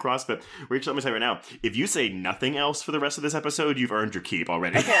point across. But Rachel, let me tell you right now, if you say nothing else for the rest of this episode, you've earned your keep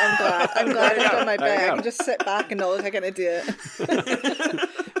already. Okay, I'm glad I've done my bit. I can just sit back and not look like an idiot.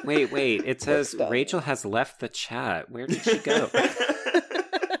 Wait, it says Rachel has left the chat. Where did she go?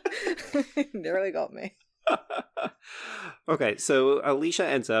 Nearly got me. Okay, so Alicia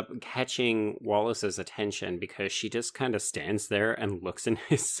ends up catching Wallace's attention because she just kind of stands there and looks in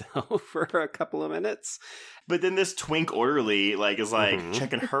his cell for a couple of minutes. But then this twink orderly is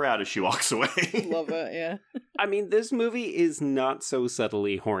checking her out as she walks away. Love it, yeah. I mean, this movie is not so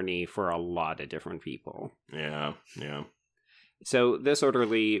subtly horny for a lot of different people. Yeah. So this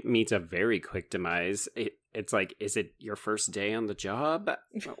orderly meets a very quick demise. It's like, is it your first day on the job?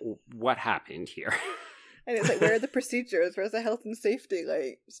 What happened here? And it's like, where are the procedures? Where's the health and safety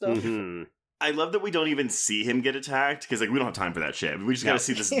stuff? Mm-hmm. I love that we don't even see him get attacked, because we don't have time for that shit. We just gotta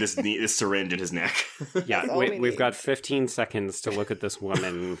see this syringe in his neck. Yeah, we've got 15 seconds to look at this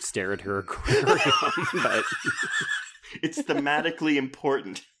woman stare at her aquarium, but it's thematically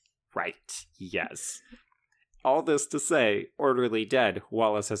important. Right, yes. All this to say, orderly dead.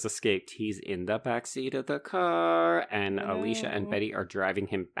 Wallace has escaped. He's in the backseat of the car, and Alicia and Betty are driving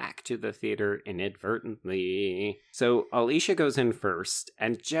him back to the theater inadvertently. So Alicia goes in first,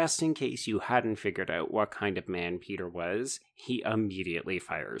 and just in case you hadn't figured out what kind of man Peter was, he immediately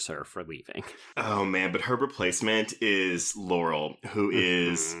fires her for leaving. Oh man, but her replacement is Laurel, who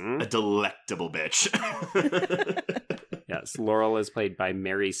is a delectable bitch. Yes, Laurel is played by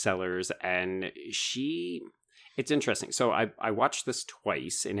Mary Sellers, and it's interesting. So I watched this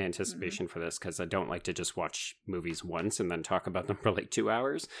twice in anticipation for this, because I don't like to just watch movies once and then talk about them for 2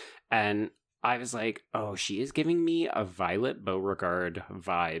 hours. And I was like, oh, she is giving me a Violet Beauregard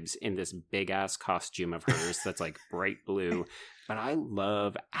vibes in this big-ass costume of hers that's bright blue. But I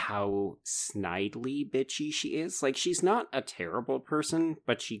love how snidely bitchy she is. She's not a terrible person,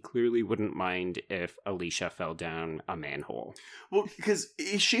 but she clearly wouldn't mind if Alicia fell down a manhole. Well, because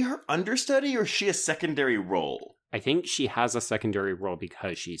is she her understudy, or is she a secondary role? I think she has a secondary role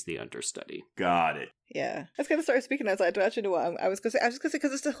because she's the understudy. Got it. Yeah. I was going to start speaking as I don't actually know what I was going to say. I was just going to say,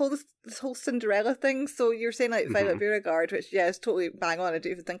 because it's this whole Cinderella thing. So you're saying Violet Beauregard, which, is totally bang on. I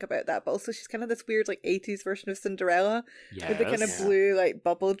don't even think about that. But also she's kind of this weird 80s version of Cinderella. Yes. With the kind of blue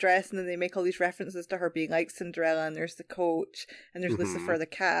bubble dress. And then they make all these references to her being like Cinderella. And there's the coach. And there's Lucifer the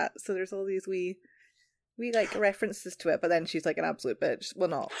cat. So there's all these wee references to it. But then she's an absolute bitch. Well,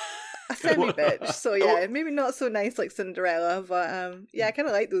 not a semi-bitch. So yeah, maybe not so nice like Cinderella. But I kind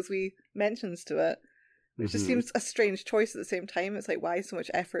of like those wee mentions to it. It just seems a strange choice at the same time. It's why so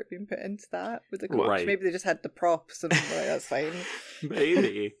much effort being put into that with the coach? Right. Maybe they just had the props and that's fine.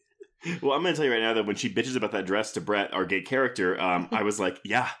 Maybe. Well, I'm going to tell you right now that when she bitches about that dress to Brett, our gay character, I was like,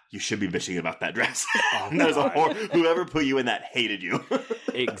 yeah, you should be bitching about that dress. That is whoever put you in that hated you.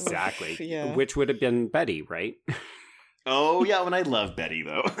 Exactly. Yeah. Which would have been Betty, right? Oh, yeah, and I love Betty,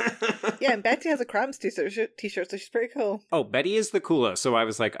 though. Yeah, and Betty has a Cramps t-shirt, so she's pretty cool. Oh, Betty is the coolest, so I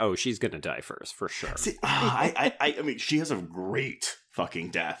was like, oh, she's gonna die first, for sure. See, I mean, she has a great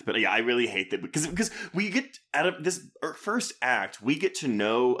fucking death, but yeah, I really hate that, because we get, out of this first act, we get to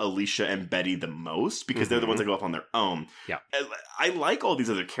know Alicia and Betty the most, because they're the ones that go off on their own. Yeah. I like all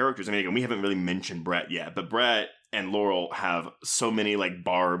these other characters. I mean, again, we haven't really mentioned Brett yet, but Brett and Laurel have so many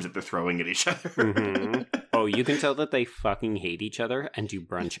barbs that they're throwing at each other. Oh, you can tell that they fucking hate each other and do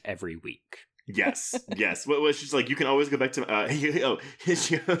brunch every week. Yes. Well, she's like, you can always go back to,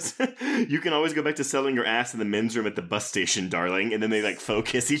 she goes, you can always go back to selling your ass in the men's room at the bus station, darling. And then they faux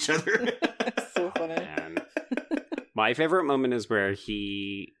kiss each other. So funny. And my favorite moment is where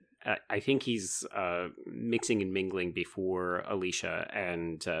I think he's mixing and mingling before Alicia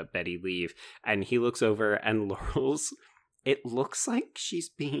and Betty leave. And he looks over and Laurel's, it looks like she's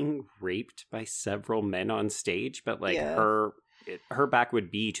being raped by several men on stage, but her her back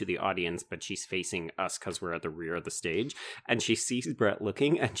would be to the audience, but she's facing us because we're at the rear of the stage. And she sees Brett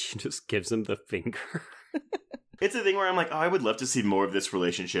looking, and she just gives him the finger. It's a thing where I'm like, oh, I would love to see more of this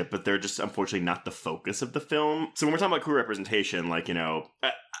relationship, but they're just unfortunately not the focus of the film. So when we're talking about queer representation, like, you know,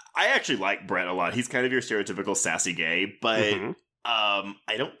 I actually like Brett a lot. He's kind of your stereotypical sassy gay, but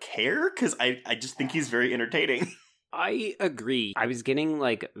I don't care because I just think he's very entertaining. I agree. I was getting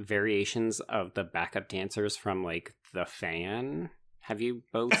like variations of the backup dancers from like The Fan. Have you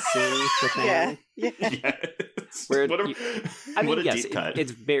both seen The Fan? Yeah. Yes. Where What a yes, deep cut.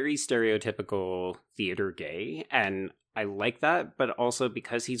 it's very stereotypical theater gay, and I like that, but also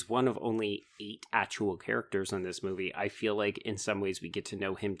because he's one of only 8 actual characters in this movie, I feel like in some ways we get to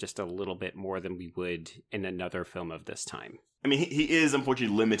know him just a little bit more than we would in another film of this time. I mean, he is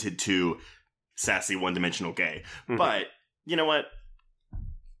unfortunately limited to sassy one-dimensional gay, but you know what?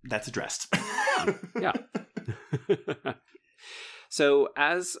 That's addressed. Yeah. So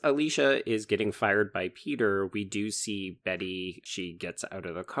as Alicia is getting fired by Peter, we do see Betty. She gets out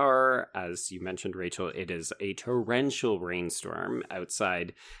of the car. As you mentioned, Rachel, it is a torrential rainstorm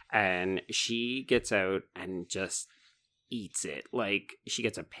outside, and she gets out and just eats it. Like, she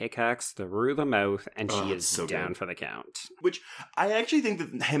gets a pickaxe through the mouth, and she is so down good. for the count. Which I actually think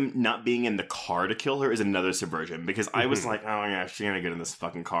that him not being in the car to kill her is another subversion, because I was like, oh yeah, she's gonna get in this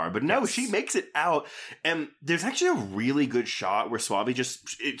fucking car. But no, she makes it out. And there's actually a really good shot where Swabi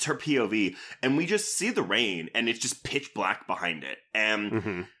it's her POV, and we just see the rain, and it's just pitch black behind it.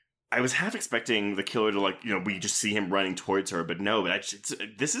 And I was half expecting the killer to, like, you know, we just see him running towards her, but no, but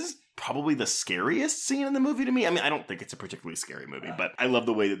this is probably the scariest scene in the movie to me. I mean, I don't think it's a particularly scary movie, but I love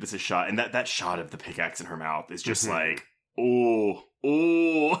the way that this is shot, and that shot of the pickaxe in her mouth is just like, oh.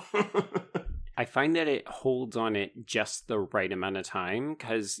 I find that it holds on it just the right amount of time,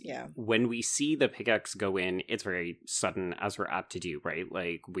 because when we see the pickaxe go in, it's very sudden, as we're apt to do, right?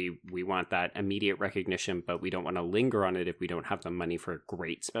 Like, we want that immediate recognition, but we don't want to linger on it if we don't have the money for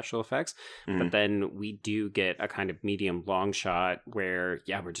great special effects. But then we do get a kind of medium long shot where,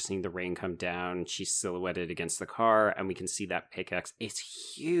 we're just seeing the rain come down, she's silhouetted against the car, and we can see that pickaxe. It's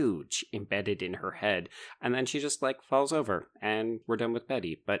huge, embedded in her head, and then she just, like, falls over, and we're done with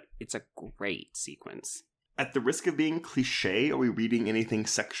Betty. But it's a great sequence. At the risk of being cliche, are we reading anything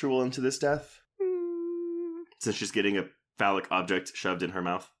sexual into this death? Since she's getting a phallic object shoved in her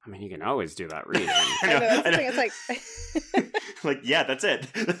mouth. I mean, you can always do that reading. I know, that's the thing, it's like... like, yeah, that's it.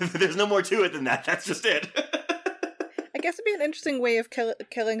 There's no more to it than that. That's just it. I guess it'd be an interesting way of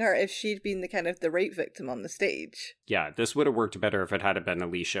killing her if she'd been the kind of the rape victim on the stage. Yeah, this would have worked better if it had been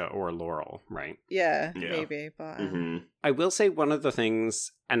Alicia or Laurel, right? Yeah. Maybe, but... I will say one of the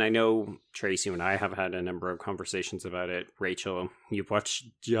things, and I know, Trace, you and I have had a number of conversations about it. Rachel, you've watched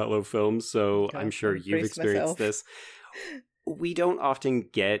Giallo films, so I'm sure you've experienced this. We don't often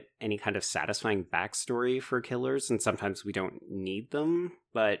get any kind of satisfying backstory for killers, and sometimes we don't need them,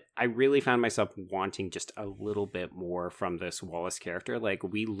 but I really found myself wanting just a little bit more from this Wallace character. Like,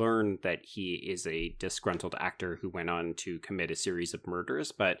 we learned that he is a disgruntled actor who went on to commit a series of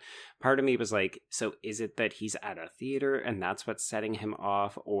murders, but part of me was like, so is it that he's at a theater and that's what's setting him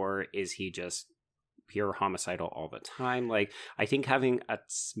off, or is he just pure homicidal all the time? Like, I think having a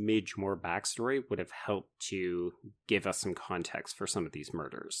smidge more backstory would have helped to give us some context for some of these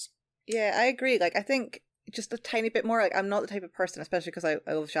murders. Yeah, I agree. Like, I think just a tiny bit more. Like, I'm not the type of person, especially because I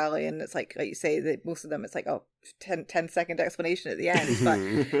love Charlie, and it's like you say, that most of them, it's like, 10-second explanation at the end. But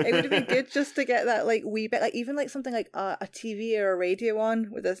it would have been good just to get that, like, wee bit, like, even like something like a TV or a radio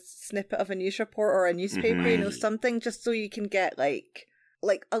on with a snippet of a news report or a newspaper, you know, something just so you can get like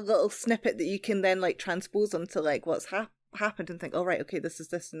a little snippet that you can then like transpose onto like what's happened and think, oh right, okay, this is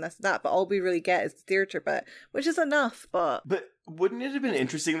this and this and that, but all we really get is the theater bit, which is enough. But wouldn't it have been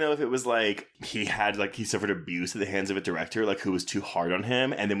interesting though if it was like he suffered abuse at the hands of a director like who was too hard on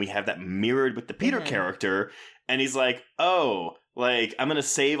him, and then we have that mirrored with the Peter character, and he's like, oh, like, I'm gonna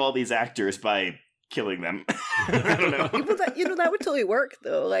save all these actors by killing them. I don't know. that would totally work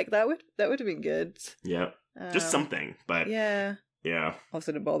though. Like, that would have been good. Yeah, just something. But yeah.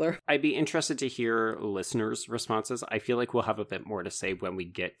 Also didn't bother. I'd be interested to hear listeners' responses. I feel like we'll have a bit more to say when we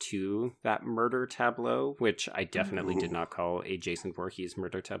get to that murder tableau, which I definitely did not call a Jason Voorhees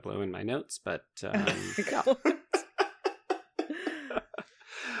murder tableau in my notes, but...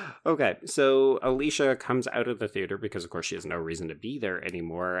 Okay, so Alicia comes out of the theater because, of course, she has no reason to be there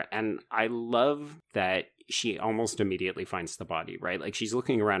anymore, and I love that she almost immediately finds the body, right? Like, she's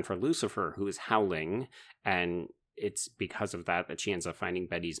looking around for Lucifer, who is howling, and it's because of that she ends up finding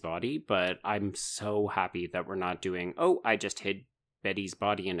Betty's body. But I'm so happy that we're not doing, I just hid Betty's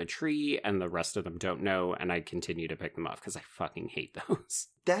body in a tree, and the rest of them don't know, and I continue to pick them off because I fucking hate those.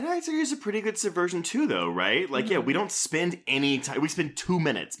 That actually is a pretty good subversion too, though, right? Like, yeah, we don't spend any time. We spend 2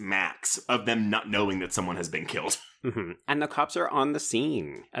 minutes max of them not knowing that someone has been killed. Mm-hmm. And the cops are on the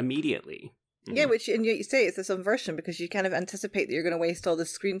scene immediately. Yeah, which, and yet you say it's a subversion because you kind of anticipate that you're going to waste all this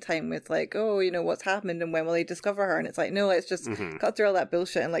screen time with like, oh, you know, what's happened and when will they discover her? And it's like, no, let's just cut through all that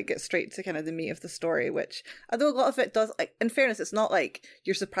bullshit and like get straight to kind of the meat of the story, which, although a lot of it does, like, in fairness, it's not like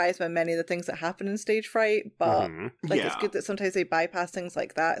you're surprised by many of the things that happen in Stage Fright, but like it's good that sometimes they bypass things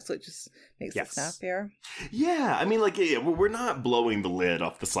like that, so it just makes it snappier. Yeah, I mean, like, we're not blowing the lid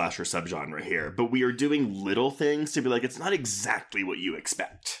off the slasher subgenre here, but we are doing little things to be like, it's not exactly what you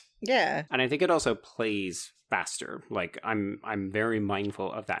expect. Yeah. And I think it also plays faster. Like, I'm very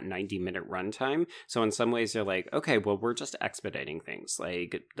mindful of that 90-minute runtime. So in some ways, you're like, okay, well, we're just expediting things.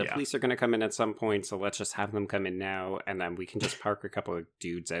 Like, the police are going to come in at some point, so let's just have them come in now, and then we can just park a couple of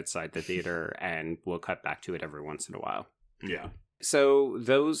dudes outside the theater, and we'll cut back to it every once in a while. Yeah. So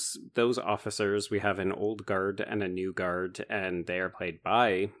those officers, we have an old guard and a new guard, and they are played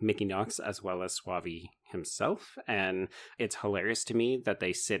by Mickey Knox as well as Suave himself. And it's hilarious to me that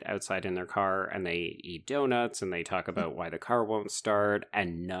they sit outside in their car and they eat donuts and they talk about why the car won't start,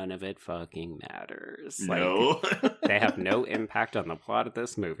 and none of it fucking matters. No. Like, they have no impact on the plot of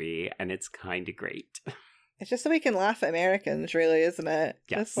this movie, and it's kind of great. It's just so we can laugh at Americans, really, isn't it?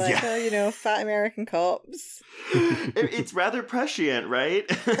 Yes. Just like, you know, fat American cops. It's rather prescient, right?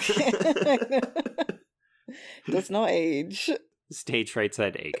 Does not age. Stage Fright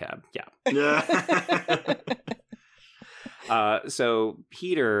said ACAB. Yeah. So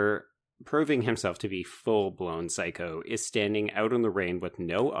Peter, proving himself to be full-blown psycho, is standing out in the rain with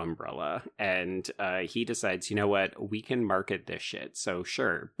no umbrella, and he decides, you know what, we can market this shit. So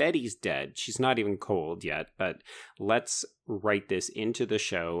sure, Betty's dead. She's not even cold yet, but let's write this into the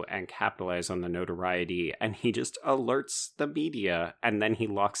show and capitalize on the notoriety. And he just alerts the media, and then he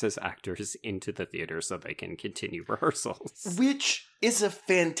locks his actors into the theater so they can continue rehearsals. Which is a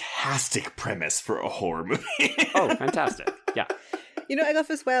fantastic premise for a horror movie. Oh, fantastic. Yeah. You know what I love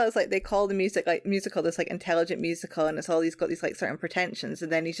as well is like they call the music like musical this like intelligent musical, and it's all he's got these like certain pretensions, and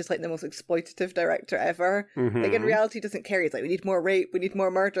then he's just like the most exploitative director ever. Like in reality he doesn't care. He's like, we need more rape, we need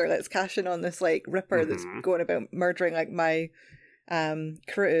more murder, let's cash in on this like ripper that's going about murdering like my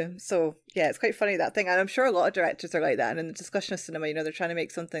crew. So yeah, it's quite funny, that thing. And I'm sure a lot of directors are like that, and in the discussion of cinema, you know, they're trying to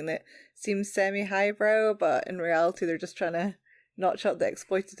make something that seems semi-highbrow, but in reality they're just trying to notch up the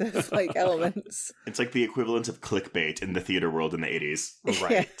exploitative like elements. It's like the equivalent of clickbait in the theater world in the 80s.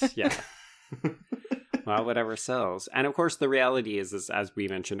 Right. Yeah. Well, whatever sells. And of course, the reality is, as we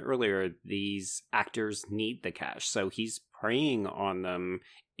mentioned earlier, these actors need the cash. So he's preying on them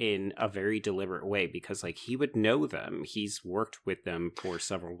in a very deliberate way because, like, he would know them. He's worked with them for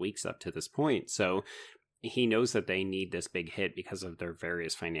several weeks up to this point. So he knows that they need this big hit because of their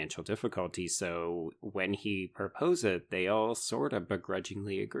various financial difficulties. So when he proposes, they all sort of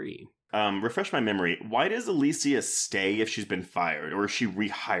begrudgingly agree. Refresh my memory. Why does Alicia stay if she's been fired, or is she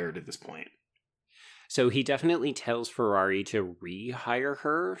rehired at this point? So he definitely tells Ferrari to rehire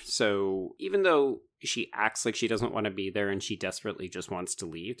her. So even though she acts like she doesn't want to be there and she desperately just wants to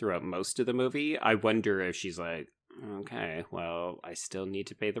leave throughout most of the movie, I wonder if she's like, okay, well, I still need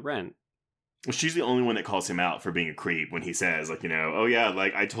to pay the rent. Well, she's the only one that calls him out for being a creep when he says, like, you know, oh yeah,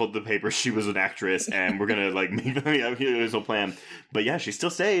 like, I told the paper she was an actress and we're gonna, like, make here's a plan. But yeah, she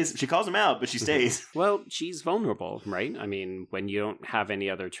still stays. She calls him out, but she stays. Well, she's vulnerable, right? I mean, when you don't have any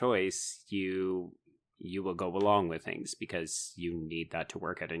other choice, you will go along with things because you need that to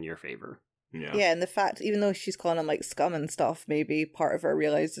work out in your favor. Yeah, and the fact, even though she's calling him like scum and stuff, maybe part of her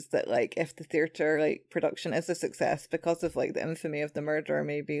realizes that like if the theater like production is a success because of like the infamy of the murder,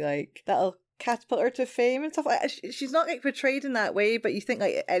 maybe like that'll catapult her to fame and stuff. Like, she's not like portrayed in that way, but you think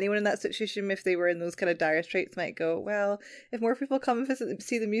like anyone in that situation, if they were in those kind of dire straits, might go, well, if more people come and visit,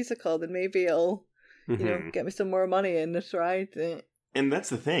 see the musical, then maybe it'll you know, get me some more money in this ride. And that's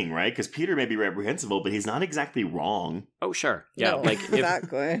the thing, right? Because Peter may be reprehensible, but he's not exactly wrong. Oh, sure. Yeah, no, like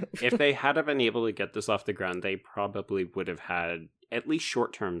exactly. If they had been able to get this off the ground, they probably would have had at least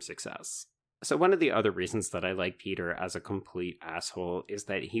short-term success. So one of the other reasons that I like Peter as a complete asshole is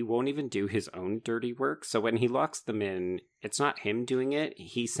that he won't even do his own dirty work. So when he locks them in, it's not him doing it.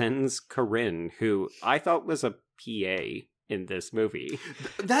 He sends Corinne, who I thought was a PA in this movie.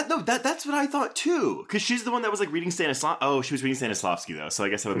 That's what I thought too, because she's the one that was like reading Stanislavski. Oh, she was reading Stanislavski though, so I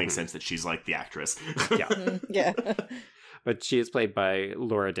guess that would make sense that she's like the actress. Yeah. Yeah. But she is played by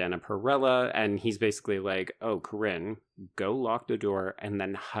Laura Dana Perella, and he's basically like, oh, Corinne, go lock the door and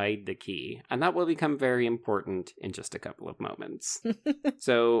then hide the key. And that will become very important in just a couple of moments.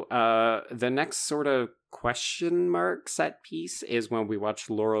 So the next sort of question mark set piece is when we watch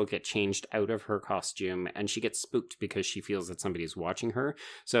Laurel get changed out of her costume and she gets spooked because she feels that somebody's watching her.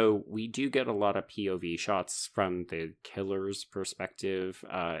 So we do get a lot of POV shots from the killer's perspective.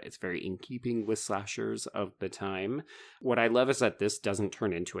 It's very in keeping with slashers of the time. What I love is that this doesn't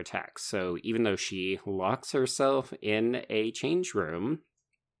turn into a text. So even though she locks herself in a change room,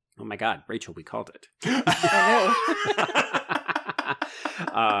 oh my god, Rachel, we called it. I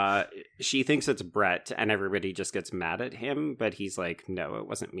know. She thinks it's Brett, and everybody just gets mad at him, but he's like, no, it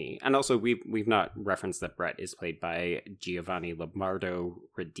wasn't me. And also, we've not referenced that Brett is played by Giovanni Lombardo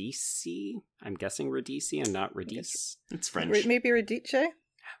Radice. I'm guessing Radice and not Radice. It's French. Maybe Radice?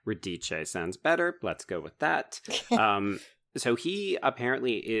 Radice sounds better. Let's go with that. So he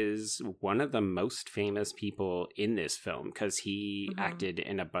apparently is one of the most famous people in this film because he acted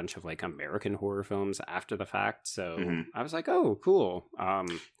in a bunch of like American horror films after the fact. So I was like, oh, cool.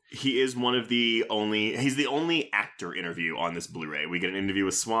 He is he's the only actor interview on this Blu-ray. We get an interview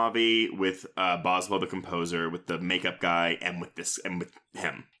with Suave, with Boswell the composer, with the makeup guy, and with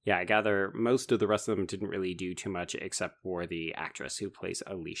him. Yeah, I gather most of the rest of them didn't really do too much except for the actress who plays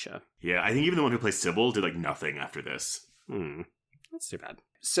Alicia. Yeah, I think even the one who plays Sybil did like nothing after this. That's too bad.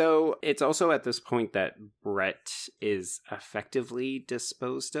 So it's also at this point that Brett is effectively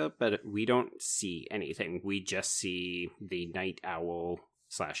disposed of, but we don't see anything. We just see the night owl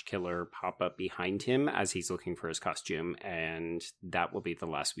 / killer pop up behind him as he's looking for his costume, and that will be the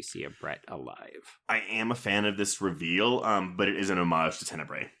last we see of Brett alive. I am a fan of this reveal, but it is an homage to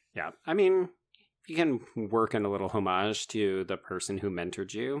Tenebrae. Yeah, I mean, if you can work in a little homage to the person who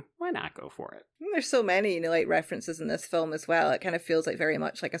mentored you, why not go for it? There's so many, like references in this film as well. It kind of feels like very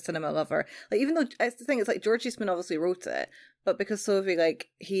much like a cinema lover. Like, even though the thing is, like, George Eastman obviously wrote it, but because Sophie, like,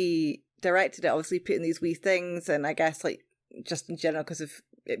 he directed it, obviously put in these wee things, and I guess like just in general because of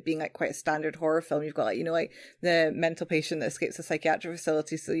it being like quite a standard horror film, you've got like, like the mental patient that escapes a psychiatric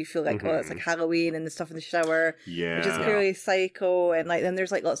facility, so you feel like, oh, it's like Halloween and the stuff in the shower, which is clearly Psycho, and like then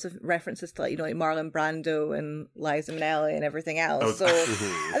there's like lots of references to like, like Marlon Brando and Liza Minnelli and everything else. So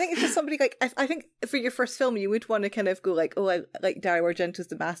I think it's just somebody like, I think for your first film you would want to kind of go like, oh, I like Dario Argento's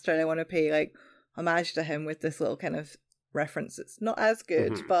The Master and I want to pay like homage to him with this little kind of reference. It's not as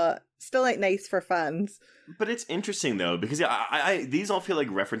good, but still like nice for fans. But it's interesting though, because I these all feel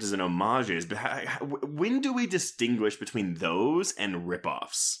like references and homages, but when do we distinguish between those and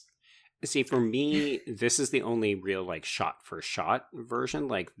ripoffs? See, for me, this is the only real like shot for shot version.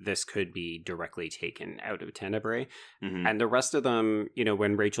 Like this could be directly taken out of Tenebrae, and the rest of them,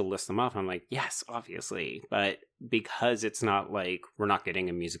 when Rachel lists them off, I'm like, yes, obviously, but because it's not like we're not getting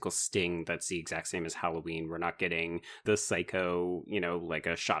a musical sting that's the exact same as Halloween, we're not getting the Psycho, like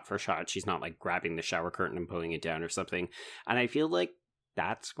a shot for shot. She's not like grabbing the shower curtain and pulling it down or something, and I feel like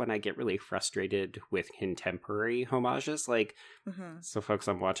that's when I get really frustrated with contemporary homages. Like, so folks,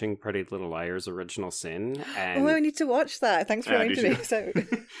 I'm watching Pretty Little Liars Original Sin. And I need to watch that. Thanks for mentioning it out.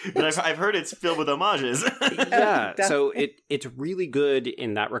 But I've heard it's filled with homages. Yeah, so it's really good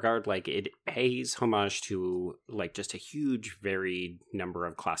in that regard. Like, it pays homage to, like, just a huge, varied number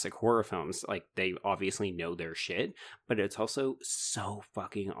of classic horror films. Like, they obviously know their shit, but it's also so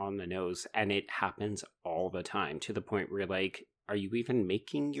fucking on the nose. And it happens all the time to the point where, like, are you even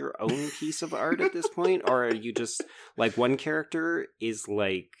making your own piece of art at this point? Or are you just, like, one character is,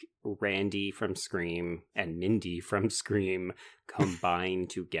 like, Randy from Scream and Mindy from Scream combined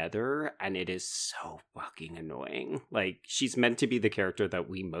together, and it is so fucking annoying. Like, she's meant to be the character that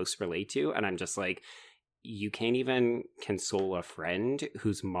we most relate to, and I'm just like, you can't even console a friend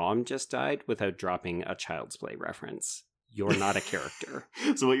whose mom just died without dropping a Child's Play reference. You're not a character.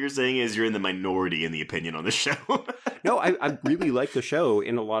 So what you're saying is you're in the minority in the opinion on the show. No, I really like the show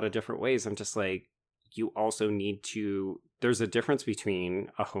in a lot of different ways. I'm just like, you also need to... There's a difference between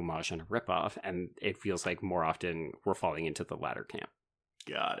a homage and a ripoff, and it feels like more often we're falling into the latter camp.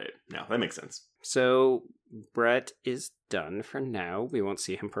 Got it. No, that makes sense. So Brett is done for now. We won't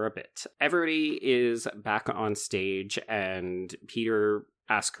see him for a bit. Everybody is back on stage, and Peter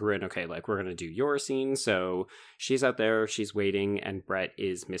asks Corinne, okay, like, we're going to do your scene. So she's out there, she's waiting, and Brett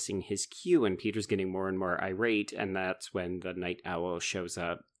is missing his cue, and Peter's getting more and more irate, and that's when the night owl shows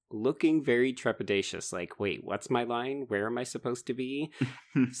up, looking very trepidatious, like, wait, what's my line? Where am I supposed to be?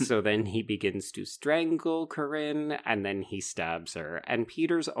 So then he begins to strangle Corinne, and then he stabs her. And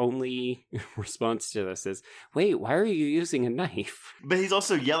Peter's only response to this is, wait, why are you using a knife? But he's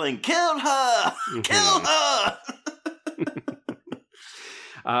also yelling, kill her! Kill her!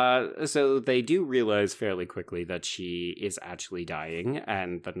 So they do realize fairly quickly that she is actually dying,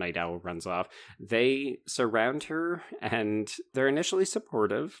 and the night owl runs off. They surround her, and they're initially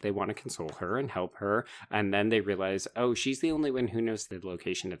supportive. They want to console her and help her, and then they realize, oh, she's the only one who knows the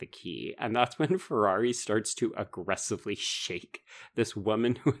location of the key. And that's when Ferrari starts to aggressively shake this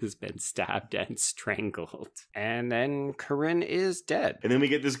woman who has been stabbed and strangled. And then Corinne is dead. And then we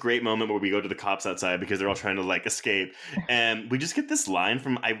get this great moment where we go to the cops outside because they're all trying to like escape. And we just get this line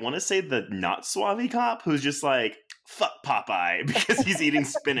from, I want to say, the not suave cop who's just like, fuck Popeye, because he's eating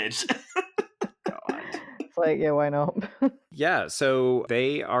spinach. It's like, yeah, why not? Yeah, so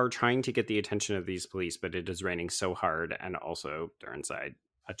they are trying to get the attention of these police, but it is raining so hard, and also they're inside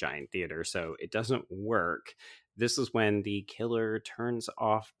a giant theater, so it doesn't work. This is when the killer turns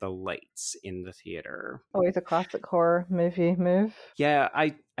off the lights in the theater. Always a classic horror movie move. Yeah,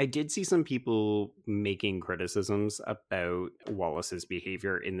 I did see some people making criticisms about Wallace's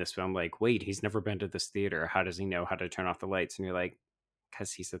behavior in this film, like, wait, he's never been to this theater. How does he know how to turn off the lights? And you're like,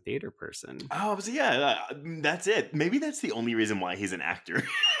 because he's a theater person. Oh, so yeah, that's it. Maybe that's the only reason why he's an actor.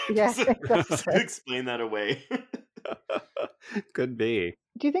 Yeah, to explain that away. Could be.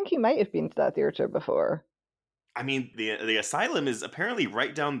 Do you think he might have been to that theater before? I mean, the asylum is apparently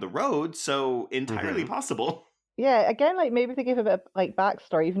right down the road, so entirely possible. Yeah, again, like maybe if they gave a bit of like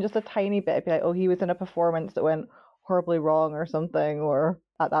backstory, even just a tiny bit, it'd be like, oh, he was in a performance that went horribly wrong or something, or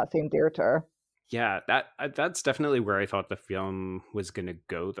at that same theater. Yeah, that's definitely where I thought the film was going to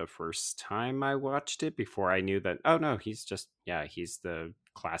go the first time I watched it, before I knew that, oh no, he's the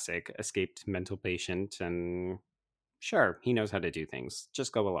classic escaped mental patient, and sure, he knows how to do things.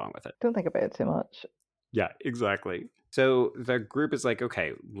 Just go along with it. Don't think about it too much. Yeah, exactly. So the group is like,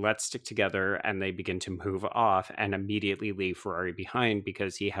 okay, let's stick together, and they begin to move off and immediately leave Ferrari behind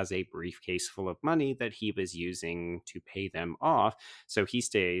because he has a briefcase full of money that he was using to pay them off. So he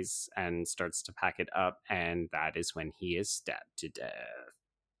stays and starts to pack it up, and that is when he is stabbed to death.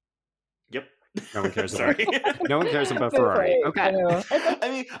 Yep. No one cares about no one cares about Ferrari. Okay. I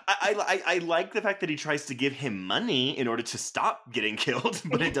mean, I like the fact that he tries to give him money in order to stop getting killed,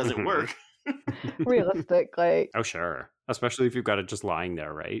 but it doesn't work. Realistic, like. Oh, sure. Especially if you've got it just lying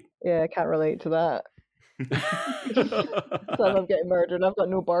there, right? Yeah, I can't relate to that. So I'm getting murdered. I've got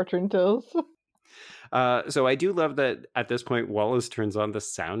no bartering tools. So I do love that at this point, Wallace turns on the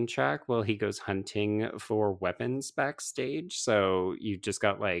soundtrack while he goes hunting for weapons backstage. So you just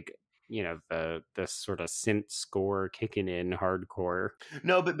got like, you know, the sort of synth score kicking in hardcore.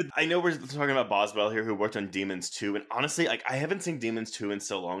 No, but I know we're talking about Boswell here, who worked on Demons 2, and honestly, like, I haven't seen Demons 2 in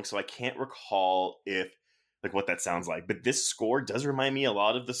so long, so I can't recall if like what that sounds like. But this score does remind me a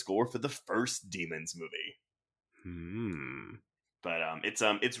lot of the score for the first Demons movie. But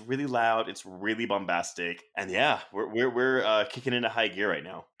it's really loud, it's really bombastic, and yeah, we're kicking into high gear right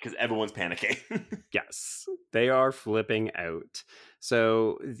now because everyone's panicking. Yes, they are flipping out.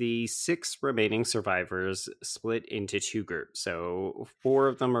 So the 6 remaining survivors split into 2 groups. So 4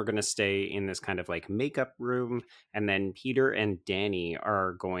 of them are going to stay in this kind of like makeup room, and then Peter and Danny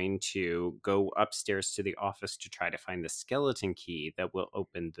are going to go upstairs to the office to try to find the skeleton key that will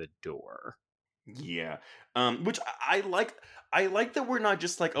open the door. Yeah, which I like. I like that we're not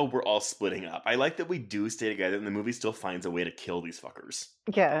just like, oh, we're all splitting up. I like that we do stay together, and the movie still finds a way to kill these fuckers.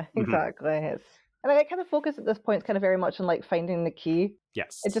 Yeah, exactly. And I kind of focus at this point, it's kind of very much on like finding the key.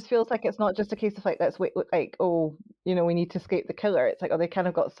 Yes. It just feels like it's not just a case of like, let's wait, like, oh, you know, we need to escape the killer. It's like, oh, they kind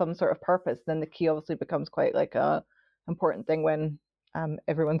of got some sort of purpose. Then the key obviously becomes quite like a important thing when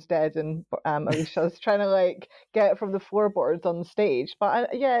everyone's dead and Alicia's trying to like get it from the floorboards on the stage. But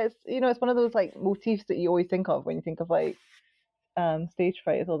it's, you know, it's one of those like motifs that you always think of when you think of like stage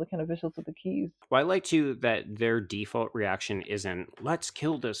fright, is all the kind of visuals of the keys. Well, I like too that their default reaction isn't let's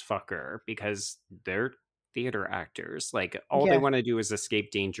kill this fucker, because they're theater actors. Like all they want to do is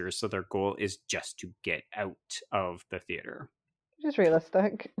escape danger, so their goal is just to get out of the theater. Just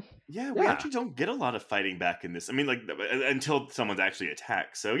realistic. Yeah, we actually don't get a lot of fighting back in this. I mean, like until someone's actually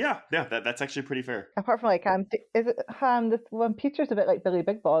attacked. So yeah, that's actually pretty fair. Apart from like is it this one Peter's a bit like Billy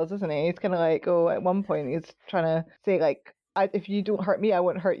Big Balls, isn't he? He's kind of like, oh, at one point he's trying to say like, if you don't hurt me, I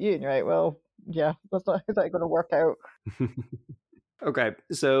won't hurt you. And you're like, well, yeah, that's not going to work out. Okay,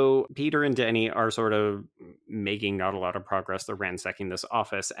 so Peter and Danny are sort of making not a lot of progress. They're ransacking this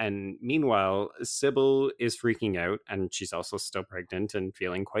office. And meanwhile, Sybil is freaking out, and she's also still pregnant and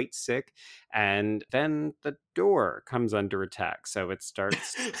feeling quite sick. And then the door comes under attack. So it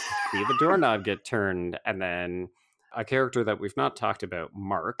starts to see the doorknob get turned. And then a character that we've not talked about,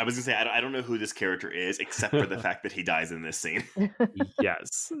 Mark. I was going to say, I don't know who this character is, except for the fact that he dies in this scene.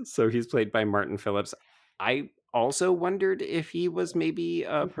 Yes. So he's played by Martin Phillips. I also wondered if he was maybe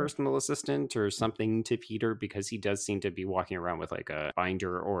a personal assistant or something to Peter, because he does seem to be walking around with like a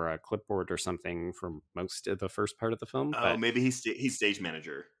binder or a clipboard or something for most of the first part of the film. Oh, maybe he's stage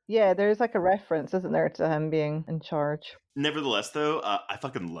manager. Yeah, there's like a reference, isn't there, to him being in charge. Nevertheless, though, I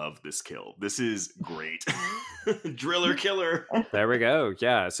fucking love this kill. This is great. Driller killer. There we go.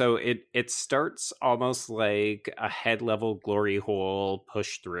 Yeah. So it starts almost like a head level glory hole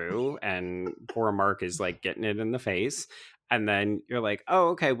push through, and poor Mark is like getting it in the face. And then you're like, oh,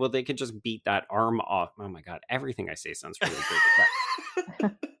 okay, well, they could just beat that arm off. Oh my God, everything I say sounds really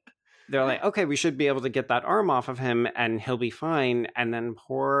good. They're like, okay, we should be able to get that arm off of him and he'll be fine. And then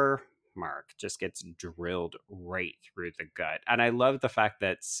poor Mark just gets drilled right through the gut. And I love the fact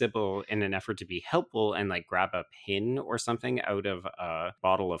that Sybil, in an effort to be helpful and like grab a pin or something out of a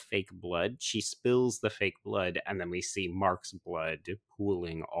bottle of fake blood, she spills the fake blood, and then we see Mark's blood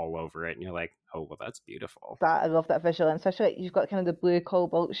pooling all over it. And you're like, oh, well, that's beautiful. I love that visual, and especially like, you've got kind of the blue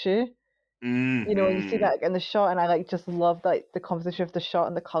cobalt shoe. Mm-hmm. You know, you see that in the shot, and I like just love like the composition of the shot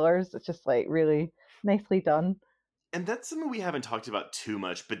and the colors. It's just like really nicely done. And that's something we haven't talked about too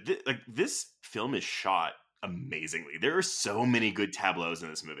much, but this film is shot amazingly. There are so many good tableaus in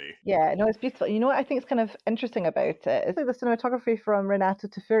this movie. Yeah, no, it's beautiful. You know what I think is kind of interesting about it? It's like the cinematography from Renato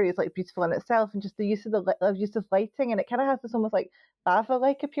Tafuri is like beautiful in itself, and just the use of use of lighting, and it kind of has this almost like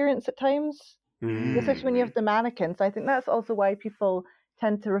Bava-like appearance at times, especially when you have the mannequins. I think that's also why people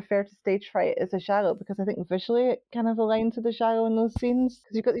tend to refer to Stage Fright as a giallo, because I think visually it kind of aligns with the giallo in those scenes,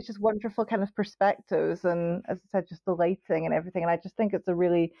 because you've got these just wonderful kind of perspectives, and as I said, just the lighting and everything. And I just think it's a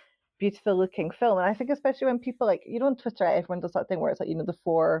really beautiful looking film. And I think especially when people like, you know, on Twitter, everyone does that thing where it's like, you know, the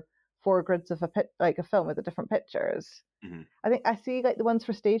four grids of a film with the different pictures. Mm-hmm. I think I see like the ones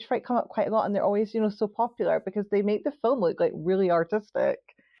for Stage Fright come up quite a lot, and they're always, you know, so popular because they make the film look like really artistic.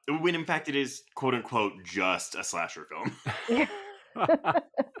 When in fact it is quote unquote just a slasher film. Yeah.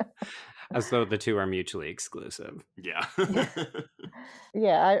 As though the two are mutually exclusive. Yeah.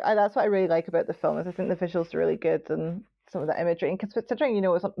 Yeah, I that's what I really like about the film, is I think the visuals are really good, and some of the imagery, and considering, you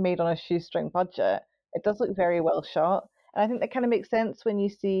know, it's made on a shoestring budget, it does look very well shot. And I think that kind of makes sense when you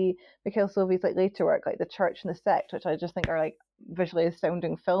see Mikhail Sylvia's like later work, like The Church and the Sect, which I just think are like visually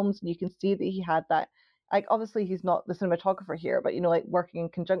astounding films, and you can see that he had that. Like, obviously he's not the cinematographer here, but, you know, like working in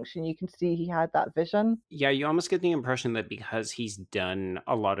conjunction, you can see he had that vision. Yeah, you almost get the impression that because he's done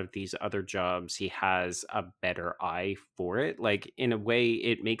a lot of these other jobs, he has a better eye for it. Like, in a way,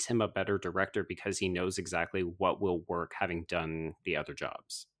 it makes him a better director because he knows exactly what will work, having done the other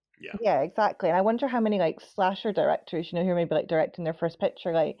jobs. Yeah, exactly. And I wonder how many like slasher directors, you know, who are maybe like directing their first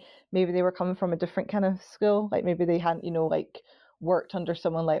picture, like maybe they were coming from a different kind of school, like maybe they hadn't, you know, like worked under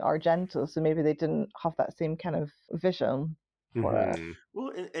someone like Argento, so maybe they didn't have that same kind of vision for it.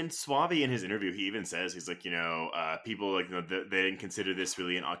 Well, and Suave in his interview, he even says, he's like, you know, people like, you know, they didn't consider this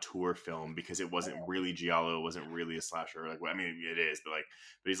really an auteur film because it wasn't really giallo, it wasn't really a slasher. Like, well, I mean, it is, but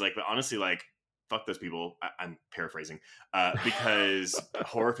he's like, but honestly, like, fuck those people. I'm paraphrasing, because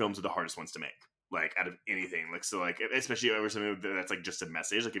horror films are the hardest ones to make. Like, out of anything, like, so, like, especially over something that's like just a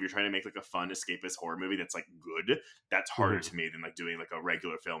message. Like, if you're trying to make like a fun escapist horror movie that's like good, that's harder to me than like doing like a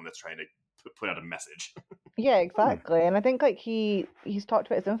regular film that's trying to put out a message. Yeah, exactly. And I think like he's talked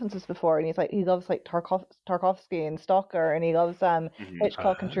about his influences before, and he's like, he loves like Tarkovsky and Stalker, and he loves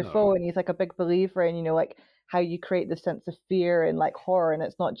Hitchcock and Truffaut, and he's like a big believer in, you know, like how you create the sense of fear and like horror, and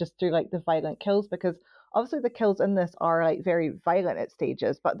it's not just through like the violent kills, because obviously the kills in this are like very violent at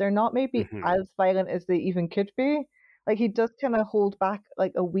stages, but they're not maybe as violent as they even could be. Like, he does kind of hold back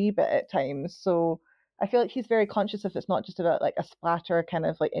like a wee bit at times. So I feel like he's very conscious if it's not just about like a splatter kind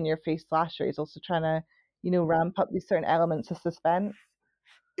of like in your face slasher. He's also trying to, you know, ramp up these certain elements of suspense.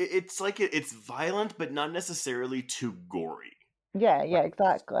 It's like it's violent, but not necessarily too gory. Yeah,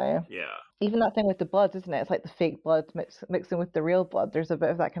 exactly. Yeah. Even that thing with the blood, isn't it? It's like the fake blood mixing with the real blood. There's a bit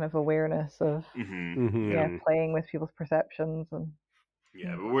of that kind of awareness of playing with people's perceptions. And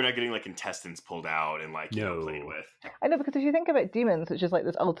yeah, but we're not getting like intestines pulled out and like, you know, played with. I know, because if you think about Demons, which is like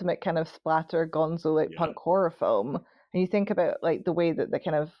this ultimate kind of splatter gonzo like punk horror film, and you think about like the way that the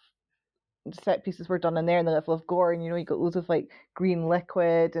kind of set pieces were done in there and the level of gore, and, you know, you got loads of like green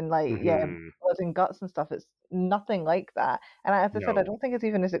liquid and like blood and guts and stuff. It's nothing like that. And as I said, I don't think it's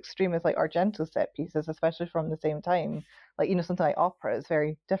even as extreme as like Argento's set pieces, especially from the same time. Like, you know, something like Opera is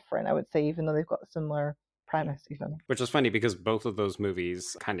very different, I would say, even though they've got a similar premise even. Which is funny because both of those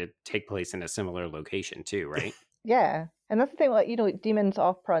movies kind of take place in a similar location too, right? Yeah. And that's the thing, like, you know, Demons,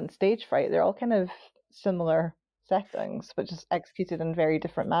 Opera and Stage Fright, they're all kind of similar settings, but just executed in very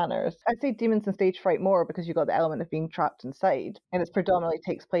different manners. I'd say Demons and Stage Fright more because you got the element of being trapped inside, and it predominantly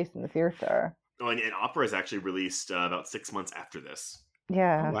takes place in the theatre. Oh, and Opera is actually released about 6 months after this.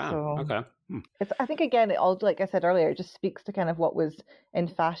 Yeah, Oh, wow. so Okay. it's, I think again, it all, like I said earlier, it just speaks to kind of what was in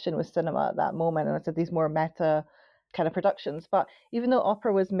fashion with cinema at that moment, and it's these more meta kind of productions. But even though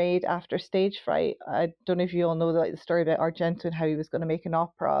Opera was made after Stage Fright, I don't know if you all know the story about Argento and how he was going to make an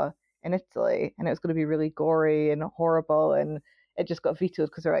opera in Italy, and it was going to be really gory and horrible, and it just got vetoed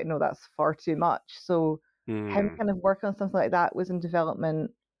because they're like, no, that's far too much. So him kind of working on something like that was in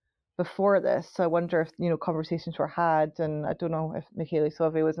development before this. So I wonder if, conversations were had, and I don't know if Michele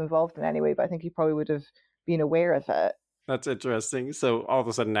Soavi was involved in any way, but I think he probably would have been aware of it. That's interesting. So all of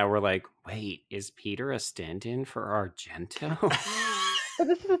a sudden now we're like, wait, is Peter a stand-in for Argento? But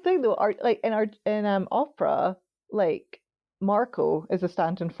this is the thing though, in Opera, like Marco is a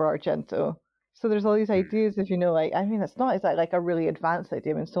stand-in for Argento. So there's all these ideas of, it's not exactly like a really advanced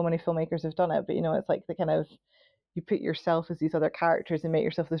idea. I mean, so many filmmakers have done it, but it's like the kind of, you put yourself as these other characters and make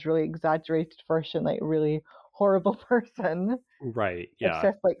yourself this really exaggerated version, like really horrible person. Right, yeah.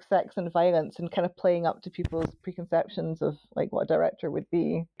 Obsessed like sex and violence and kind of playing up to people's preconceptions of like what a director would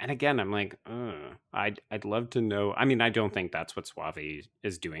be. And again, I'm like, I'd love to know. I mean, I don't think that's what Suave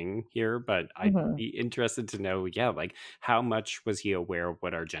is doing here, but I'd be interested to know, like how much was he aware of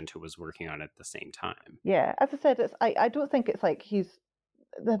what Argento was working on at the same time? Yeah, as I said, I don't think it's like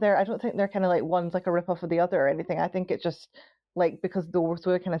I don't think they're kind of like one's like a rip-off of the other or anything. I think it's just like because those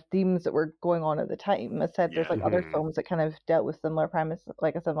were the kind of themes that were going on at the time. As I said, there's like other films that kind of dealt with similar premise.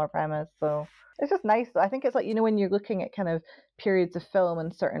 So it's just nice. I think it's like, when you're looking at kind of periods of film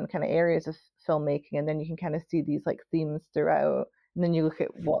and certain kind of areas of filmmaking, and then you can kind of see these like themes throughout. And then you look at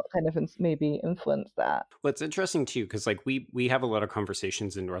what kind of maybe influenced that. Well, it's interesting too, because like we have a lot of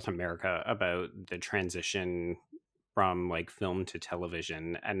conversations in North America about the transition from like film to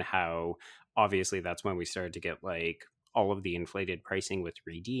television, and how obviously that's when we started to get like all of the inflated pricing with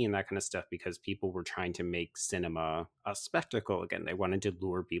 3D and that kind of stuff, because people were trying to make cinema a spectacle again. They wanted to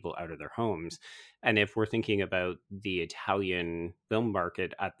lure people out of their homes. And if we're thinking about the Italian film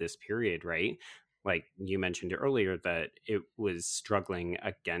market at this period, right? Like you mentioned earlier that it was struggling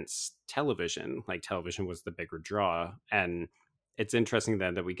against television. Like television was the bigger draw. And it's interesting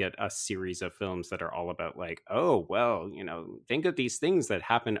then that we get a series of films that are all about like, oh, well, think of these things that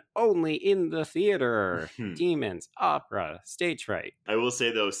happen only in the theater. Demons, opera, stage fright. I will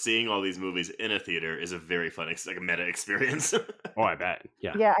say, though, seeing all these movies in a theater is a very fun, like a meta experience. Oh, I bet.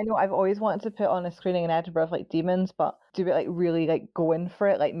 Yeah. Yeah, I know. I've always wanted to put on a screening in Edinburgh of like Demons, but do it like really like go in for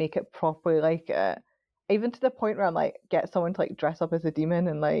it, like make it properly like it. Even to the point where I'm like, get someone to like dress up as a demon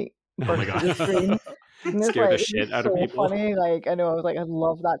and like burst through the screen. Scare the shit out of people. Funny. Like, I know, I was like, I'd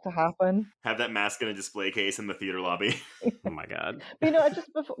love that to happen. Have that mask in a display case in the theater lobby. Oh my god. But,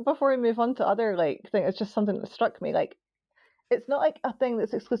 just before we move on to other like things, it's just something that struck me. Like, it's not like a thing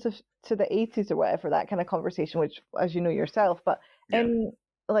that's exclusive to the 80s or whatever, that kind of conversation, which, as you know yourself, but in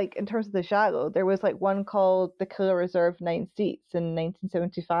terms of the giallo, there was like one called The Killer Reserved 9 Seats in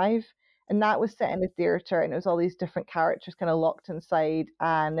 1975. And that was set in a theater, and it was all these different characters kind of locked inside.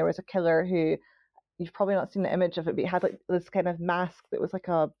 And there was a killer who, you've probably not seen the image of it, but he had like this kind of mask that was like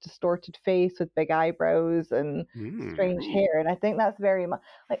a distorted face with big eyebrows and strange hair. And I think that's very much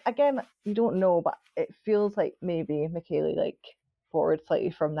like, again, you don't know, but it feels like maybe Michele like borrowed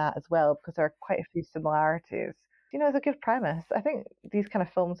slightly from that as well, because there are quite a few similarities. It's a good premise. I think these kind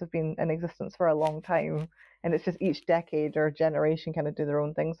of films have been in existence for a long time, and it's just each decade or generation kind of do their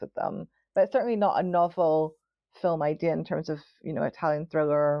own things with them. But it's certainly not a novel film idea in terms of, Italian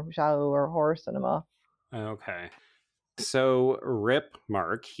thriller, giallo, or horror cinema. Okay. So rip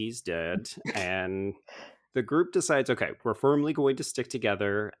Mark, he's dead. And the group decides, okay, we're firmly going to stick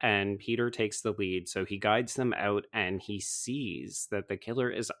together. And Peter takes the lead. So he guides them out, and he sees that the killer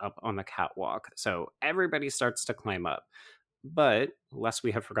is up on the catwalk. So everybody starts to climb up. But lest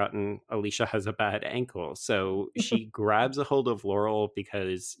we have forgotten, Alicia has a bad ankle. So she grabs a hold of Laurel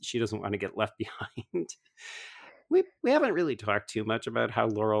because she doesn't want to get left behind. We haven't really talked too much about how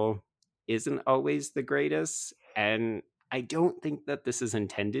Laurel isn't always the greatest. And I don't think that this is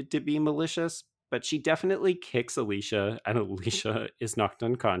intended to be malicious, but she definitely kicks Alicia, and Alicia is knocked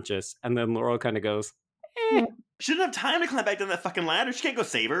unconscious. And then Laurel kind of goes, She didn't have time to climb back down that fucking ladder. She can't go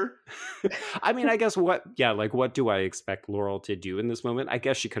save her. I mean, I guess what do I expect Laurel to do in this moment? I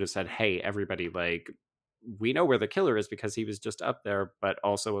guess she could have said, hey, everybody, like, we know where the killer is because he was just up there, but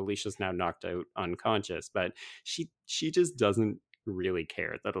also Alicia's now knocked out unconscious. But she just doesn't really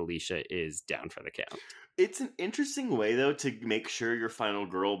care that Alicia is down for the count. It's an interesting way, though, to make sure your final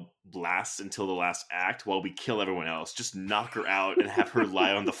girl lasts until the last act while we kill everyone else. Just knock her out and have her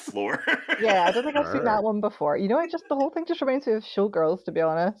lie on the floor. Yeah, I don't think I've seen that one before. You know, the whole thing just reminds me of Showgirls, to be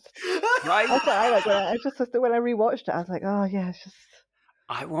honest. Right? That's what I like. When I rewatched it, I was like, oh yeah, it's just...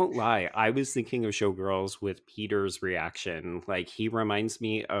 I won't lie. I was thinking of Showgirls with Peter's reaction. Like, he reminds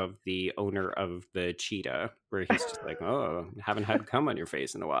me of the owner of the cheetah, where he's just like, oh, haven't had cum on your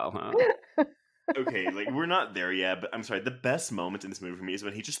face in a while, huh? Okay, like, we're not there yet, but I'm sorry. The best moment in this movie for me is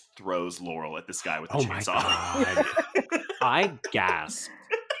when he just throws Laurel at this guy with the chainsaw. My God. I gasped.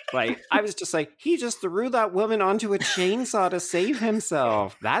 Like, I was just like, he just threw that woman onto a chainsaw to save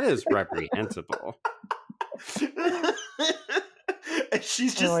himself. That is reprehensible. And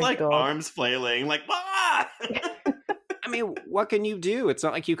she's just God. arms flailing, like, ah! I mean, what can you do? It's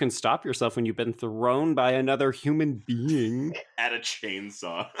not like you can stop yourself when you've been thrown by another human being. At a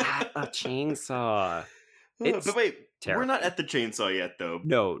chainsaw. At a chainsaw. But wait, terrifying. We're not at the chainsaw yet, though.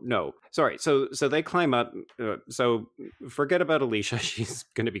 No. Sorry. So they climb up. So forget about Alicia. She's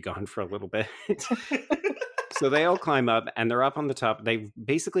going to be gone for a little bit. So they all climb up and they're up on the top. They've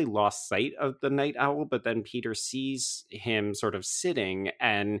basically lost sight of the night owl, but then Peter sees him sort of sitting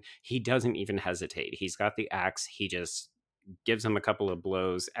and he doesn't even hesitate. He's got the axe. He just gives him a couple of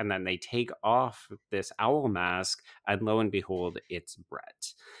blows and then they take off this owl mask and lo and behold, it's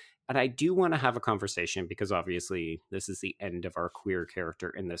Brett. And I do want to have a conversation because obviously this is the end of our queer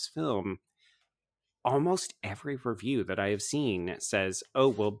character in this film. Almost every review that I have seen says, oh,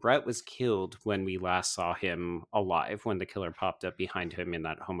 well, Brett was killed when we last saw him alive, when the killer popped up behind him in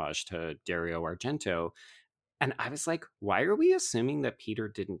that homage to Dario Argento. And I was like, why are we assuming that Peter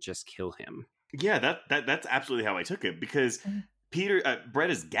didn't just kill him? Yeah, that's absolutely how I took it, because Brett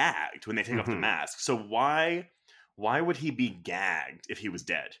is gagged when they take off the mask. So why would he be gagged if he was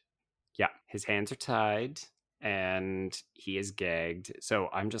dead? Yeah, his hands are tied. And he is gagged. So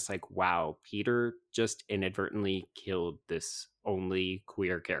I'm just like, wow, Peter just inadvertently killed this only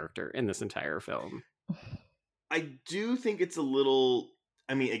queer character in this entire film. I do think it's a little...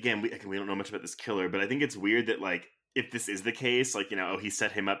 I mean, again, we don't know much about this killer, but I think it's weird that, like, if this is the case, like, you know, he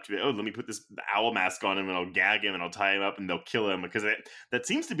set him up to be, let me put this owl mask on him and I'll gag him and I'll tie him up and they'll kill him, because that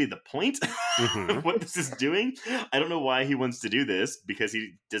seems to be the point of what this is doing. I don't know why he wants to do this, because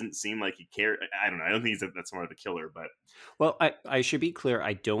he doesn't seem like he cares. I don't know. I don't think he's that smart of a killer, but... Well, I should be clear.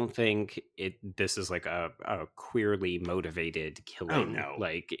 I don't think this is like a queerly motivated killing. Oh, no.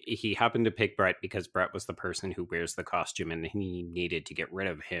 Like, he happened to pick Brett because Brett was the person who wears the costume and he needed to get rid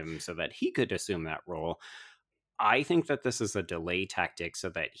of him so that he could assume that role. I think that this is a delay tactic so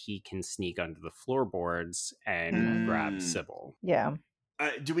that he can sneak under the floorboards and grab Sybil. Yeah.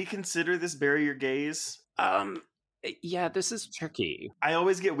 Do we consider this bury your gaze? Yeah, this is tricky. I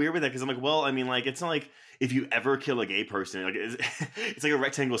always get weird with that because I'm like, well, I mean, like, it's not like if you ever kill a gay person, like it's like a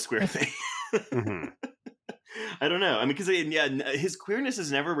rectangle square thing. I don't know. I mean, because his queerness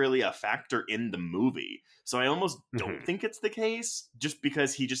is never really a factor in the movie, so I almost don't think it's the case, just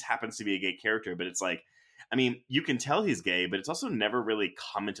because he just happens to be a gay character. But it's like, I mean, you can tell he's gay, but it's also never really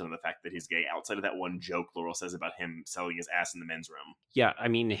commented on the fact that he's gay outside of that one joke Laurel says about him selling his ass in the men's room. Yeah, I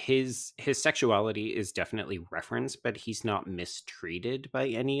mean, his sexuality is definitely referenced, but he's not mistreated by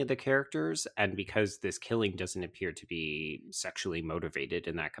any of the characters. And because this killing doesn't appear to be sexually motivated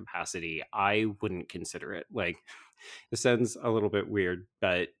in that capacity, I wouldn't consider it. Like, it sounds a little bit weird,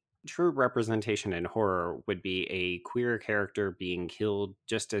 but true representation in horror would be a queer character being killed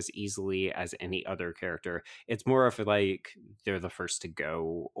just as easily as any other character. It's more of like they're the first to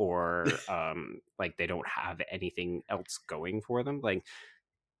go, or like they don't have anything else going for them. Like,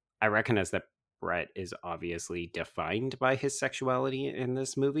 I recognize that Brett is obviously defined by his sexuality in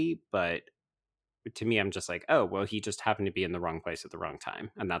this movie, but to me, I'm just like, oh, well, he just happened to be in the wrong place at the wrong time,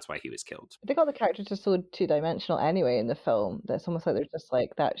 and that's why he was killed. They got the characters just so two-dimensional anyway in the film that it's almost like they're just like,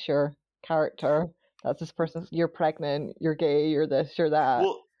 that's your character, that's this person, you're pregnant, you're gay, you're this, you're that.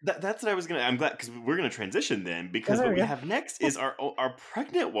 Well, that's what I was gonna... I'm glad, because we're gonna transition then, because what we have next is our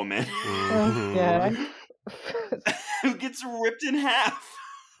pregnant woman. Yeah. Who gets ripped in half.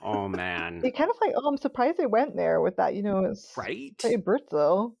 Oh, man. They kind of like, I'm surprised they went there with that, it's right? pretty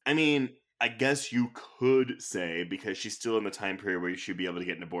brutal. I mean, I guess you could say, because she's still in the time period where you should be able to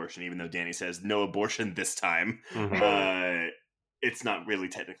get an abortion, even though Danny says no abortion this time. It's not really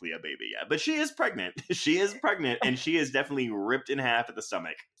technically a baby yet. But she is pregnant. She is pregnant, and she is definitely ripped in half at the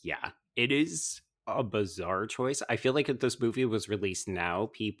stomach. Yeah, it is a bizarre choice. I feel like if this movie was released now,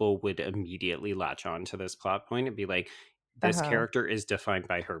 people would immediately latch on to this plot point and be like, this character is defined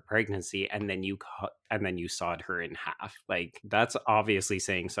by her pregnancy, and then you sawed her in half. Like, that's obviously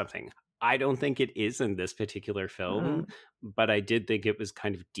saying something. I don't think it is in this particular film, but I did think it was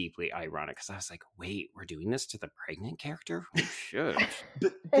kind of deeply ironic because I was like, wait, we're doing this to the pregnant character? We should.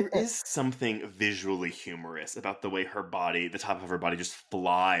 But there is something visually humorous about the way her body, the top of her body, just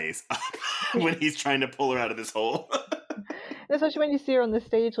flies up when he's trying to pull her out of this hole. Especially when you see her on the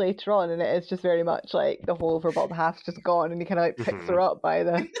stage later on, and it is just very much like the whole of her bottom half's just gone, and he kind of like picks her up by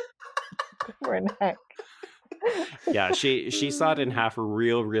the her neck. Yeah, she sawed in half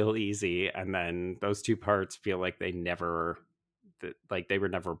real easy, and then those two parts feel like they were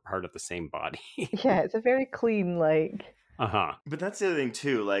never part of the same body. Yeah, it's a very clean, like... But that's the other thing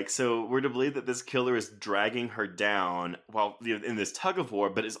too, like, so we're to believe that this killer is dragging her down while in this tug of war,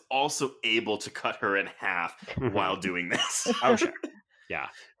 but is also able to cut her in half while doing this. Oh, sure. Yeah.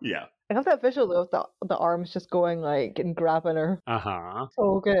 I love that visual of the arms just going like and grabbing her.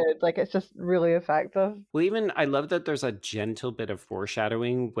 So good. Like, it's just really effective. Well, even I love that there's a gentle bit of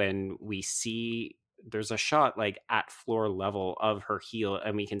foreshadowing when we see there's a shot like at floor level of her heel,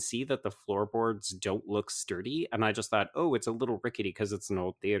 and we can see that the floorboards don't look sturdy. And I just thought, oh, it's a little rickety because it's an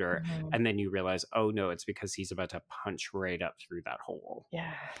old theater. And then you realize, oh no, it's because he's about to punch right up through that hole.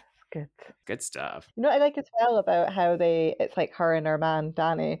 Yeah. Good stuff. You know what I like as well about how it's like her and her man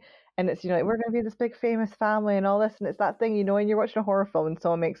Danny, and it's, you know, like, we're going to be this big famous family and all this, and it's that thing, you know, when you're watching a horror film and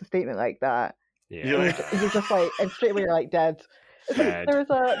someone makes a statement like that, you're just like, and straight away you're like dead. Like, there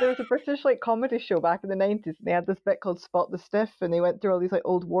was a British like comedy show back in the 90s, and they had this bit called Spot the Stiff, and they went through all these like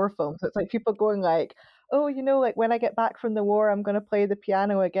old war films. So it's like people going like, oh, you know, like when I get back from the war, I'm going to play the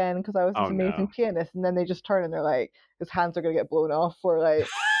piano again because I was this amazing pianist. And then they just turn and they're like, his hands are going to get blown off, or like,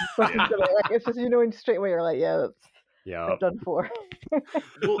 like it's just, you know, and straight away you're like, yeah, that's done for.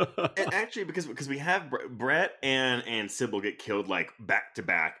 Well, and actually, because we have Brett and Sybil get killed like back to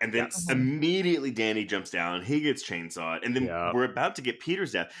back, and then immediately Danny jumps down, he gets chainsawed, and then we're about to get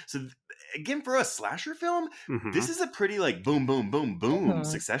Peter's death. So again, for a slasher film, this is a pretty like boom, boom, boom, boom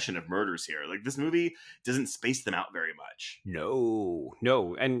succession of murders here. Like, this movie doesn't space them out very much. No,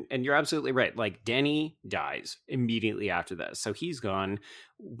 and you're absolutely right. Like, Danny dies immediately after this, so he's gone.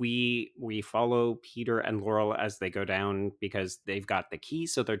 We follow Peter and Laurel as they go down because they've got the key,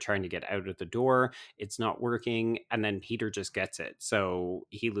 so they're trying to get out of the door. It's not working, and then Peter just gets it, so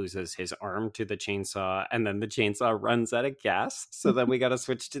he loses his arm to the chainsaw, and then the chainsaw runs out of gas, so then we got to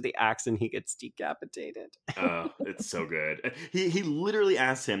switch to the axe and he gets decapitated. Oh, it's so good. He literally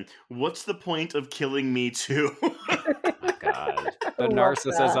asks him, what's the point of killing me too? Oh my God, the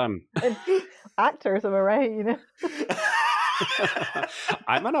narcissism. Actors, am I right? You know.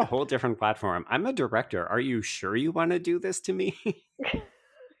 I'm on a whole different platform. I'm a director. Are you sure you want to do this to me?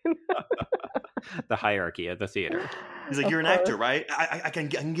 The hierarchy of the theater. He's like, you're an actor, right? I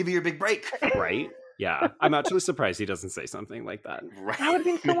can give you your big break. Right? Yeah. I'm actually surprised he doesn't say something like that. Right. That would have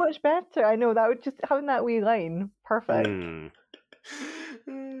been so much better. I know, that would just, having that wee line. Perfect.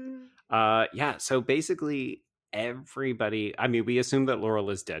 Yeah, so basically everybody, I mean, we assume that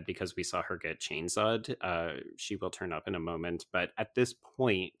Laurel is dead because we saw her get chainsawed. She will turn up in a moment, but at this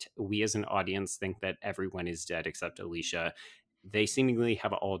point, we as an audience think that everyone is dead except Alicia. They seemingly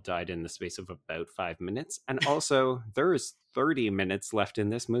have all died in the space of about 5 minutes, and also there is 30 minutes left in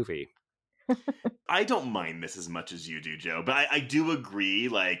this movie. I don't mind this as much as you do, Joe, but I do agree,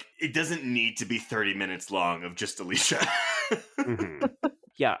 like, it doesn't need to be 30 minutes long of just Alicia.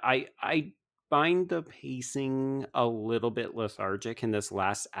 Yeah, I find the pacing a little bit lethargic in this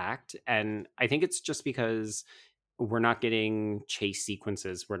last act, and I think it's just because we're not getting chase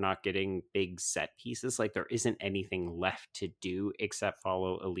sequences, we're not getting big set pieces, like there isn't anything left to do except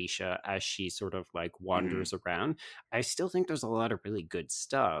follow Alicia as she sort of like wanders around. I still think there's a lot of really good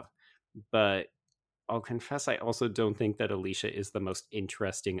stuff, but I'll confess I also don't think that Alicia is the most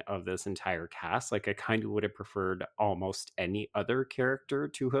interesting of this entire cast. Like, I kind of would have preferred almost any other character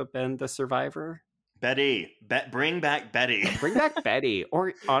to have been the survivor. Betty. Bring back Betty. Bring back Betty.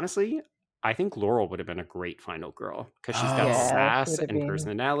 Or honestly, I think Laurel would have been a great final girl because she's got sass and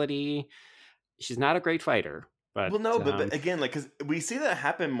personality. She's not a great fighter. But, well, no, but again, like, because we see that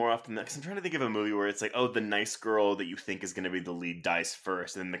happen more often. Because I'm trying to think of a movie where it's like, oh, the nice girl that you think is going to be the lead dies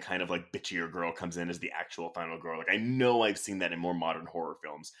first, and then the kind of like bitchier girl comes in as the actual final girl. Like, I know I've seen that in more modern horror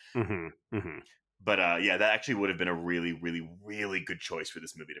films. But yeah, that actually would have been a really, really, really good choice for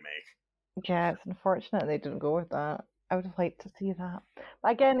this movie to make. Yeah, it's unfortunate they didn't go with that. I would have liked to see that.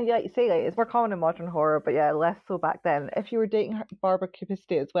 But again, like you say, like, it's more common in modern horror, but yeah, less so back then. If you were dating Barbara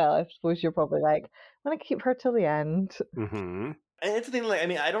Cupidity as well, I suppose you're probably like, I'm going to keep her till the end. And it's the thing, like, I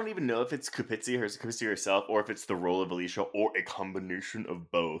mean, I don't even know if it's Kupitzi herself, or if it's the role of Alicia, or a combination of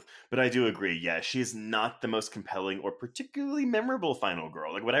both. But I do agree, yeah, she is not the most compelling or particularly memorable final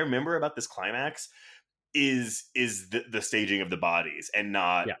girl. Like, what I remember about this climax is the staging of the bodies, and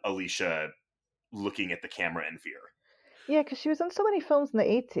not Alicia looking at the camera in fear. Yeah, because she was in so many films in the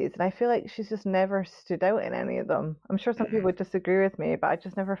 80s, and I feel like she's just never stood out in any of them. I'm sure some people would disagree with me, but I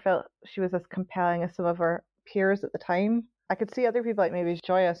just never felt she was as compelling as some of her peers at the time. I could see other people like maybe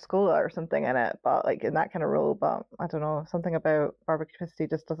Joya Scola or something in it, but like in that kind of role, but I don't know, something about Barbara Christie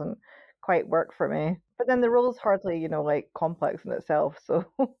just doesn't quite work for me. But then the role's hardly, like complex in itself, so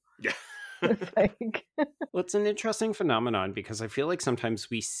yeah. It's like well, it's an interesting phenomenon because I feel like sometimes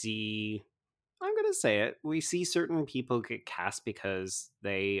we see, I'm going to say it, we see certain people get cast because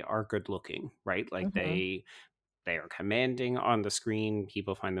they are good looking, right? Like they are commanding on the screen,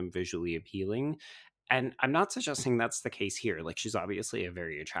 people find them visually appealing. And I'm not suggesting that's the case here. Like, she's obviously a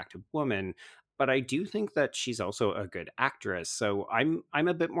very attractive woman, but I do think that she's also a good actress. So I'm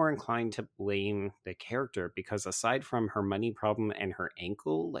a bit more inclined to blame the character, because aside from her money problem and her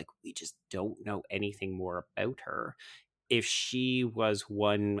ankle, like, we just don't know anything more about her. If she was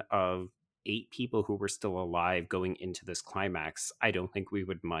one of 8 people who were still alive going into this climax, I don't think we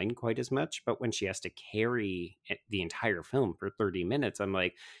would mind quite as much. But when she has to carry the entire film for 30 minutes, I'm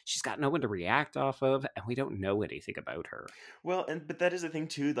like, she's got no one to react off of, and we don't know anything about her. Well, but that is the thing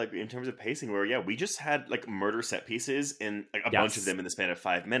too, like in terms of pacing, where we just had like murder set pieces and like a bunch of them in the span of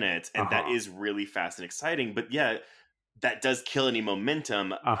 5 minutes, and that is really fast and exciting. But yeah, that does kill any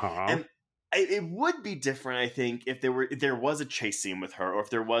momentum. And it would be different, I think, if there was a chase scene with her, or if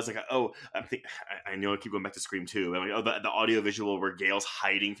there was like I know I keep going back to Scream 2, but like, the audio visual where Gail's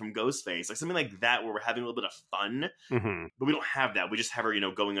hiding from Ghostface, like something like that, where we're having a little bit of fun, but we don't have that. We just have her,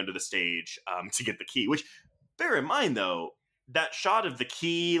 going under the stage to get the key. Which, bear in mind though, that shot of the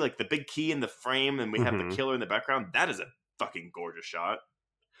key, like the big key in the frame, and we have the killer in the background. That is a fucking gorgeous shot.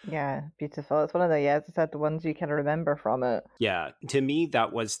 Yeah, beautiful. It's one of the, as I said, the ones you can remember from it. Yeah, to me,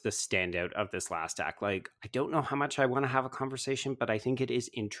 that was the standout of this last act. Like, I don't know how much I want to have a conversation, but I think it is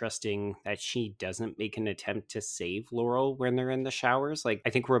interesting that she doesn't make an attempt to save Laurel when they're in the showers. Like,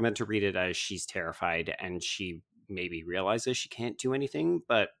 I think we're meant to read it as she's terrified and she maybe realizes she can't do anything.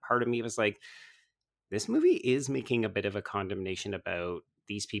 But part of me was like, this movie is making a bit of a condemnation about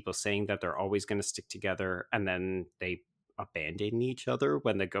these people saying that they're always going to stick together, and then they abandon each other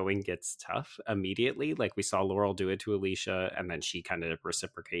when the going gets tough immediately. Like, we saw Laurel do it to Alicia, and then she kind of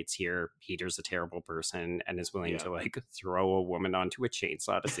reciprocates here. Peter's a terrible person and is willing to like throw a woman onto a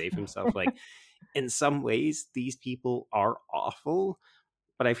chainsaw to save himself. Like, in some ways, these people are awful,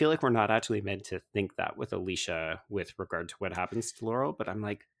 but I feel like we're not actually meant to think that with Alicia with regard to what happens to Laurel. But I'm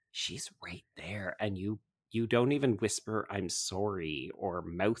like, she's right there, and you don't even whisper "I'm sorry" or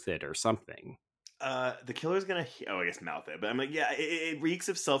mouth it or something. The killer's gonna, I guess mouth it, but I'm like, yeah, it reeks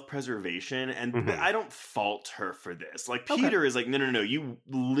of self-preservation, and I don't fault her for this. Like, Peter is like, no, you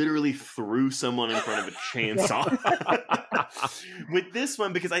literally threw someone in front of a chainsaw. With this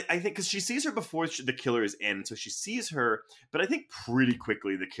one, because I think, because she sees her before the killer is in, so she sees her, but I think pretty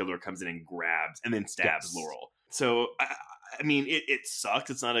quickly the killer comes in and grabs and then stabs Laurel. So, I mean, it sucks.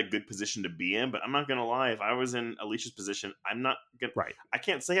 It's not a good position to be in, but I'm not going to lie. If I was in Alicia's position, I'm not going to... Right. I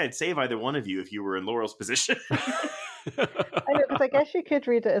can't say I'd save either one of you if you were in Laurel's position. I know, because I guess you could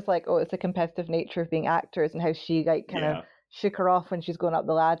read it as like, oh, it's the competitive nature of being actors and how she like kind of shook her off when she's going up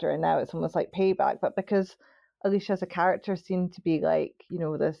the ladder, and now it's almost like payback. But because Alicia as a character seemed to be like,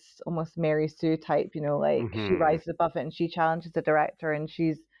 this almost Mary Sue type, like she rises above it and she challenges the director and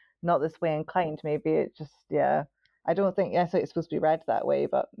she's not this way inclined. Maybe it just, I don't think it's supposed to be read that way,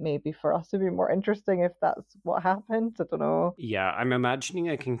 but maybe for us it'd be more interesting if that's what happened. I don't know. Yeah, I'm imagining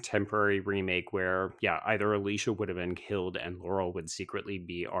a contemporary remake where, either Alicia would have been killed and Laurel would secretly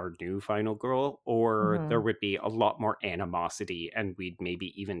be our new final girl, or there would be a lot more animosity and we'd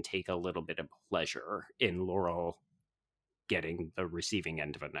maybe even take a little bit of pleasure in Laurel getting the receiving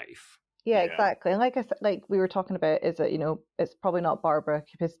end of a knife. Yeah, exactly. And like I said, like we were talking about, is that, it's probably not Barbara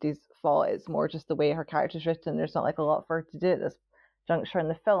Kupitski's fault. It's more just the way her character's written. There's not like a lot for her to do at this juncture in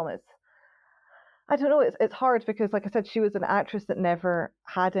the film. I don't know, it's hard because, like I said, she was an actress that never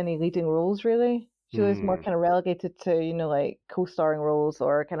had any leading roles, really. She was more kind of relegated to, like co-starring roles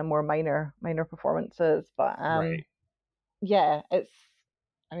or kind of more minor performances. But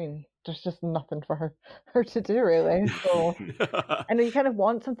there's just nothing for her to do, really. So I know you kind of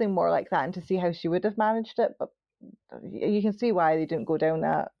want something more like that and to see how she would have managed it, but you can see why they didn't go down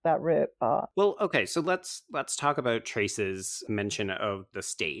that route. But well, okay, so let's talk about Trace's mention of the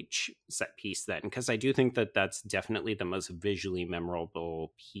stage set piece then, because I do think that that's definitely the most visually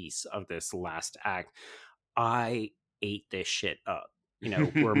memorable piece of this last act. I ate this shit up.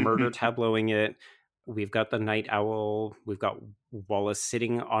 We're murder tableauing it. We've got the night owl. We've got Wallace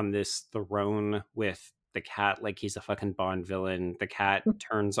sitting on this throne with the cat like he's a fucking Bond villain. The cat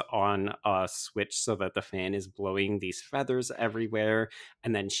turns on a switch so that the fan is blowing these feathers everywhere.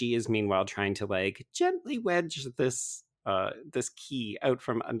 And then she is meanwhile trying to like gently wedge this key out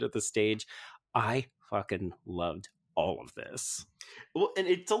from under the stage. I fucking loved all of this. Well, and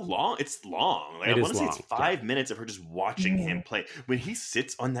it's long. Like, I want to say it's 5 minutes of her just watching him play. When he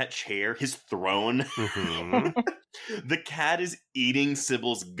sits on that chair, his throne, the cat is eating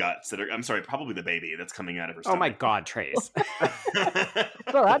Sybil's guts probably the baby that's coming out of her stomach. Oh my God, Trace.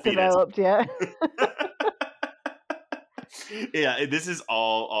 Well, that developed, yeah. Yeah, this is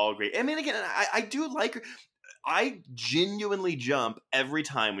all great. I mean, again, I do like her. I genuinely jump every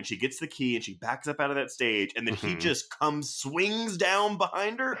time when she gets the key and she backs up out of that stage, and then he just swings down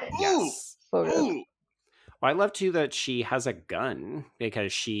behind her. Ooh, yes. Ooh. Well, I love too that she has a gun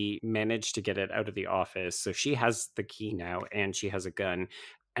because she managed to get it out of the office. So she has the key now and she has a gun.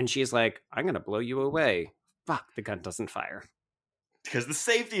 And she's like, I'm going to blow you away. Fuck, the gun doesn't fire. Because the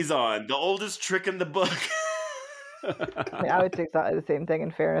safety's on. The oldest trick in the book. I mean, I would do exactly the same thing.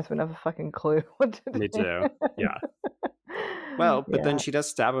 In fairness, we have a fucking clue what to do. Me too. Yeah. Well, but then she does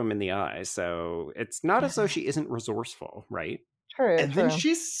stab him in the eye, so it's not as though she isn't resourceful, right? True. And then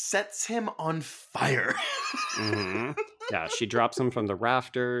she sets him on fire. Yeah, she drops him from the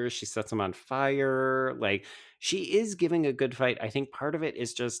rafters. She sets him on fire. Like, she is giving a good fight. I think part of it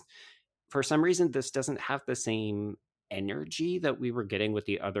is just, for some reason, this doesn't have the same energy that we were getting with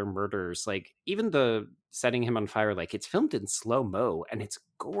the other murders. Like, even the setting him on fire, like, it's filmed in slow-mo and it's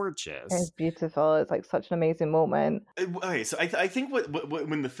gorgeous. It's beautiful. It's like such an amazing moment. Okay, so I think what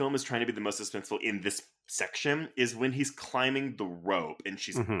when the film is trying to be the most suspenseful in this section is when he's climbing the rope and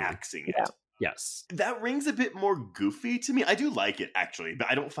she's axing it. Yes. That rings a bit more goofy to me. I do like it, actually, but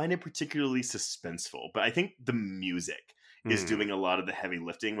I don't find it particularly suspenseful. But I think the music is doing a lot of the heavy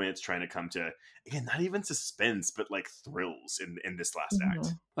lifting when it's trying to come to, again, not even suspense, but like thrills in this last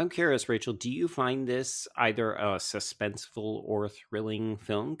act. I'm curious, Rachel, do you find this either a suspenseful or thrilling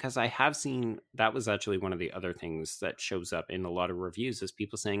film? Because I have seen, that was actually one of the other things that shows up in a lot of reviews is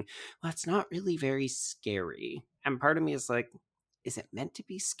people saying, well, it's not really very scary. And part of me is like, is it meant to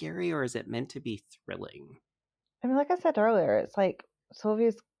be scary or is it meant to be thrilling? I mean, like I said earlier, it's like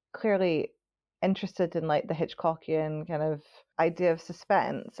Sylvia's clearly interested in like the Hitchcockian kind of idea of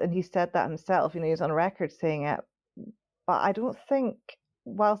suspense, and he said that himself. He's on record saying it. But I don't think,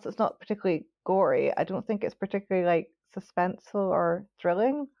 whilst it's not particularly gory, I don't think it's particularly like suspenseful or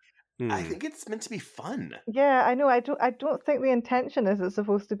thrilling. I think it's meant to be fun. Yeah, I know. I don't think the intention is it's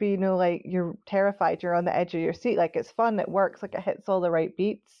supposed to be, like you're terrified, you're on the edge of your seat. Like, it's fun, it works, like it hits all the right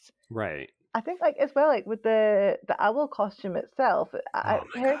beats. Right. I think like as well, like with the owl costume itself. Oh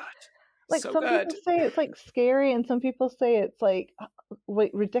my God. Like, so some good. people say it's like scary and some people say it's like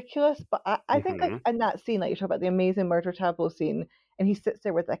ridiculous, but I think like in that scene, like you talk about the amazing murder tableau scene and he sits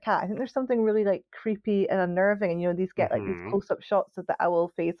there with the cat, I think there's something really like creepy and unnerving, and these get like these close-up shots of the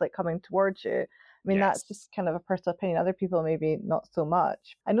owl face like coming towards you. I mean, that's just kind of a personal opinion. Other people maybe not so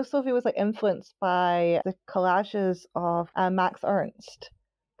much. I know Sophie was like influenced by the collages of Max Ernst.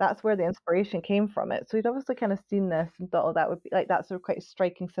 That's where the inspiration came from it. So he'd obviously kind of seen this and thought, oh, that would be like that sort of quite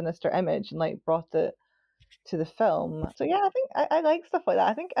striking, sinister image, and like brought it to the film. So yeah, I think I like stuff like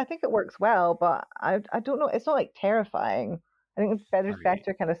that. I think it works well, but I don't know. It's not like terrifying. I think there's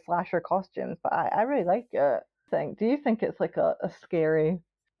better kind of slasher costumes, but I really like it. Do you think it's like a scary?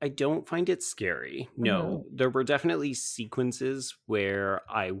 I don't find it scary. No, there were definitely sequences where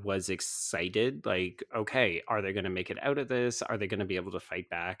I was excited. Like, okay, are they going to make it out of this? Are they going to be able to fight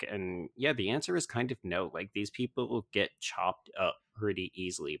back? And yeah, the answer is kind of no. Like, these people will get chopped up pretty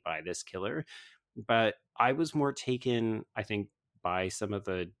easily by this killer. But I was more taken, I think, by some of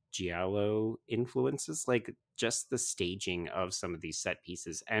the giallo influences, like just the staging of some of these set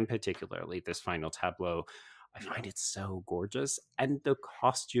pieces, and particularly this final tableau. I find it so gorgeous. And the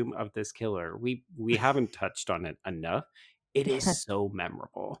costume of this killer, we haven't touched on it enough. It is so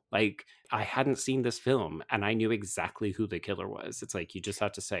memorable. Like, I hadn't seen this film and I knew exactly who the killer was. It's like, you just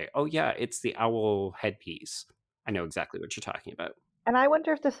have to say, oh yeah, it's the owl headpiece. I know exactly what you're talking about. And I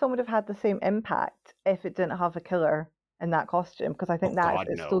wonder if this film would have had the same impact if it didn't have a killer in that costume, because I think God,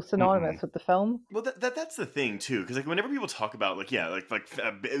 it's no. so synonymous with the film. Well, that's the thing too, because like whenever people talk about like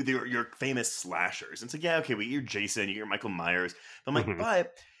your famous slashers, it's like okay, we you're Jason, you're Michael Myers. I'm like,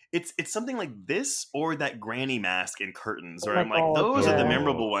 but it's something like this or that granny mask and curtains, or I'm like, those are the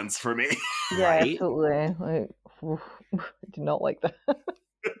memorable ones for me. Yeah, right? Totally. Like, I do not like that.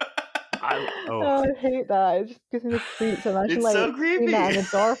 I hate that. It just gives me the creeps. Imagine It's like so creepy. seeing that in the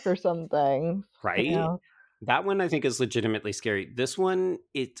dark or something. Right? Yeah. That one I think is legitimately scary. This one,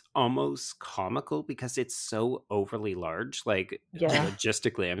 it's almost comical because it's so overly large. Like,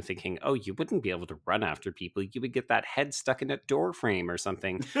 logistically, I'm thinking, oh, you wouldn't be able to run after people. You would get that head stuck in a door frame or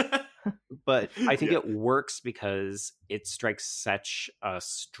something. But I think it works because it strikes such a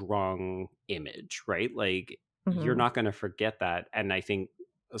strong image, right? Like, you're not going to forget that. And I think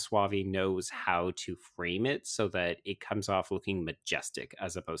Suave knows how to frame it so that it comes off looking majestic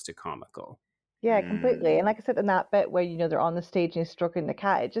as opposed to comical. Yeah, completely. And like I said, in that bit where, they're on the stage and he's stroking the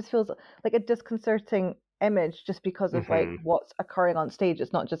cat, it just feels like a disconcerting image just because of like what's occurring on stage.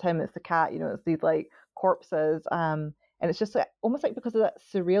 It's not just him, it's the cat, it's these like corpses. And it's just like, almost like because of that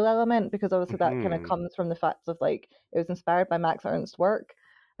surreal element, because obviously that kind of comes from the fact of like it was inspired by Max Ernst's work.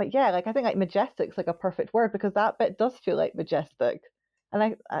 But yeah, like I think like majestic's like a perfect word, because that bit does feel like majestic.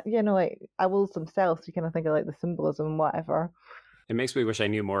 And like owls themselves, you kind of think of like the symbolism and whatever. It makes me wish I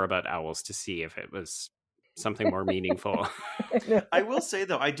knew more about owls to see if it was something more meaningful. I will say,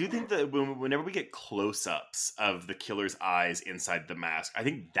 though, I do think that whenever we get close-ups of the killer's eyes inside the mask, I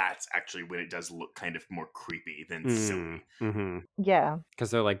think that's actually when it does look kind of more creepy than silly. Yeah.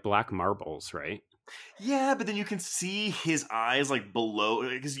 Because they're like black marbles, right? Yeah, but then you can see his eyes like below,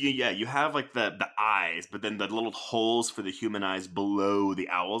 because you have like the eyes, but then the little holes for the human eyes below the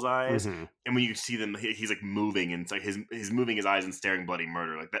owl's eyes, and when you see them, he's like moving, and it's like he's moving his eyes and staring bloody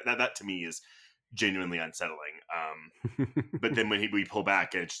murder. Like that to me is genuinely unsettling. But then when we pull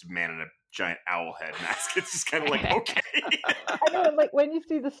back and it's just a man in a giant owl head mask, it's just kind of like, okay. I know, like when you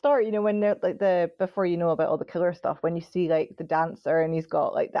see the start, when they're like before you know about all the killer stuff, when you see like the dancer and he's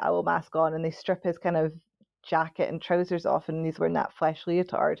got like the owl mask on and they strip his kind of jacket and trousers off and he's wearing that flesh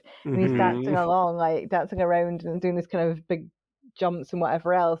leotard and he's dancing along, like dancing around and doing this kind of big jumps and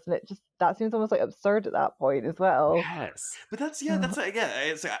whatever else, and that seems almost like absurd at that point as well. Yes, but that's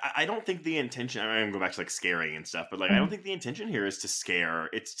it's I don't think the intention, I'm gonna go back to like scaring and stuff, but like I don't think the intention here is to scare.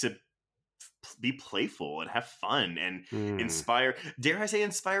 It's to be playful and have fun and inspire, dare I say,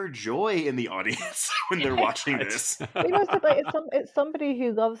 inspire joy in the audience when they're watching this. It's somebody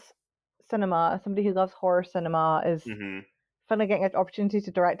who loves cinema, somebody who loves horror cinema is finally getting an opportunity to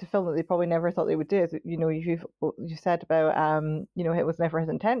direct a film that they probably never thought they would do. As you said about it was never his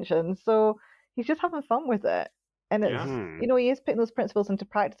intention, so he's just having fun with it, and it's he is putting those principles into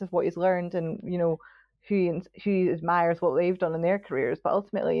practice of what he's learned, and who admires what they've done in their careers, but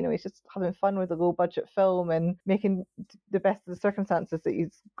ultimately he's just having fun with a low budget film and making the best of the circumstances that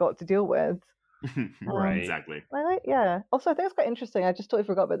he's got to deal with. Right, exactly. Also, I think it's quite interesting, I just totally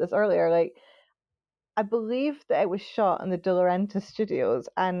forgot about this earlier, like I believe that it was shot in the De Laurentiis studios,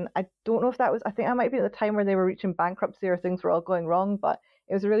 and I don't know if that was, I think that might be at the time where they were reaching bankruptcy or things were all going wrong, but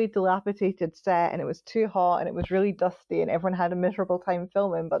it was a really dilapidated set and it was too hot and it was really dusty and everyone had a miserable time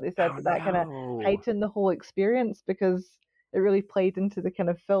filming, but they said that kind of heightened the whole experience because it really played into the kind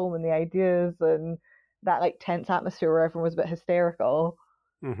of film and the ideas and that like tense atmosphere where everyone was a bit hysterical.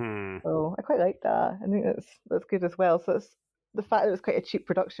 So I quite like that. I think that's good as well. So it's the fact that it was quite a cheap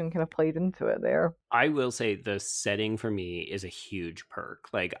production kind of played into it there. I will say the setting for me is a huge perk.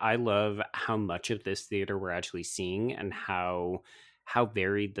 Like I love how much of this theater we're actually seeing and how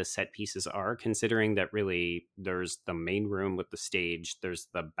varied the set pieces are, considering that really there's the main room with the stage, there's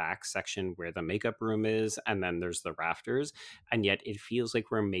the back section where the makeup room is, and then there's the rafters. And yet it feels like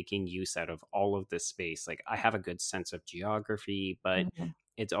we're making use out of all of this space. Like I have a good sense of geography, but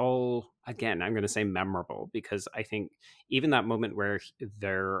it's all, again, I'm going to say memorable, because I think even that moment where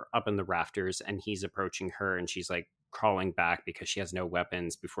they're up in the rafters and he's approaching her and she's like crawling back because she has no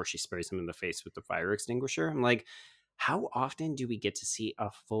weapons before she sprays him in the face with the fire extinguisher. I'm like, how often do we get to see a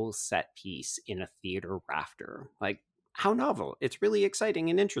full set piece in a theater rafter? Like, how novel. It's really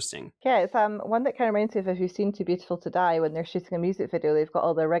exciting and interesting. Yeah, it's one that kind of reminds me of, if you've seen Too Beautiful to Die, when they're shooting a music video, they've got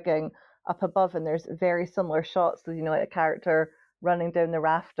all the rigging up above and there's very similar shots. So, like a character running down the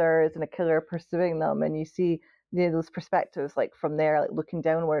rafters and a killer pursuing them, and you see those perspectives like from there, like looking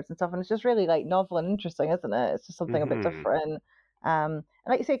downwards and stuff, and it's just really like novel and interesting, isn't it? It's just something a bit different. And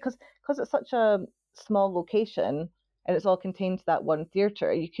like you say, because it's such a small location and it's all contained to that one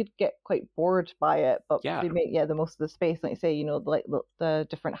theater, you could get quite bored by it, but they make the most of the space, like you say, like the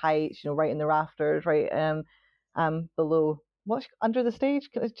different heights, right in the rafters, right, below. What's under the stage?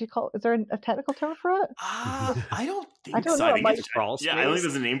 Is there a technical term for it? I don't think I don't so. know. I think it's crawl space. I don't think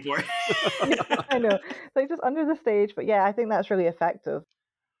there's a name for it. I know. Like just under the stage, but yeah, I think that's really effective.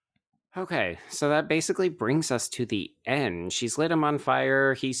 Okay, so that basically brings us to the end. She's lit him on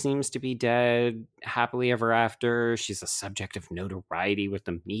fire. He seems to be dead, happily ever after. She's a subject of notoriety with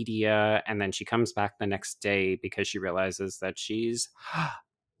the media. And then she comes back the next day because she realizes that she's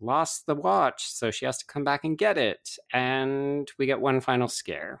lost the watch. So she has to come back and get it. And we get one final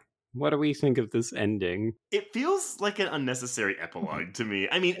scare. What do we think of this ending? It feels like an unnecessary epilogue to me.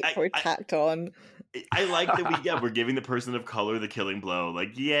 I mean, We're tacked on. I like that we're giving the person of color the killing blow.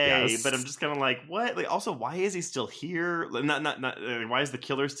 Like, yay! Yes. But I'm just kind of like, what? Like, also, why is he still here? Not. Why is the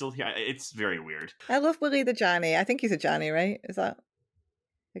killer still here? It's very weird. I love Willie the Janny. I think he's a Janny, right? Is that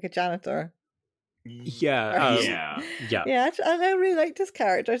like a janitor? Yeah. Yeah, I really liked his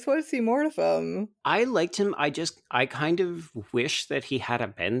character. I just want to see more of him. I liked him. I kind of wish that he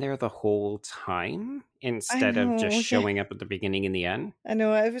had been there the whole time instead of just showing up at the beginning and the end. I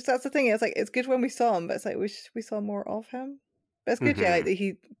know. That's the thing. It's like, it's good when we saw him, but it's like, we saw more of him. But it's good, yeah, like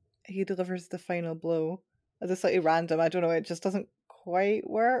that he delivers the final blow as a slightly random. I don't know. It just doesn't quite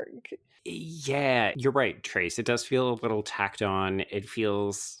work. Yeah, you're right, Trace. It does feel a little tacked on. It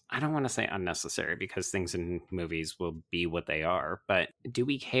feels, I don't want to say unnecessary because things in movies will be what they are, but do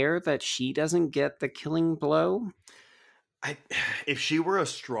we care that she doesn't get the killing blow? If she were a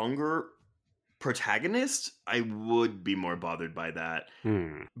stronger protagonist, I would be more bothered by that.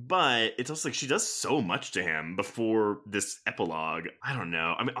 But it's also like she does so much to him before this epilogue. I don't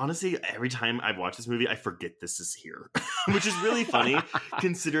know. I mean, honestly, every time I've watched this movie, I forget this is here, which is really funny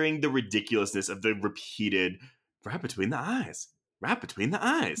considering the ridiculousness of the repeated right between the eyes, right between the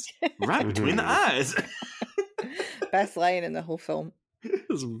eyes, right between the eyes. Best line in the whole film.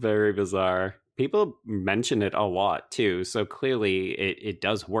 It's very bizarre. People mention it a lot too, so clearly it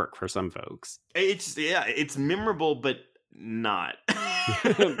does work for some folks. It's memorable, but not.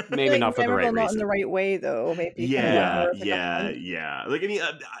 Maybe like, not for the right reason. Not in the right way, though. Maybe. Yeah. Like, I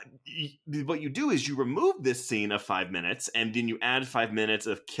mean, what you do is you remove this scene of 5 minutes, and then you add 5 minutes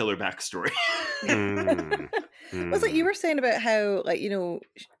of killer backstory. Was like you were saying about how, like, you know,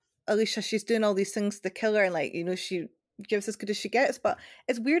 Alicia, she's doing all these things to the killer, and like, you know, she gives as good as she gets, but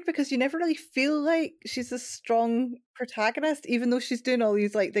it's weird because you never really feel like she's a strong protagonist, even though she's doing all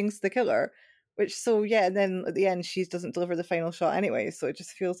these like things to the killer. Which, so yeah, and then at the end she doesn't deliver the final shot anyway, so it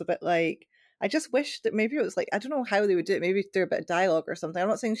just feels a bit like, I just wish that maybe it was like, I don't know how they would do it, maybe do a bit of dialogue or something. I'm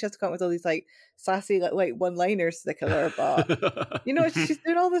not saying she has to come up with all these like sassy like one-liners to the killer, but you know, she's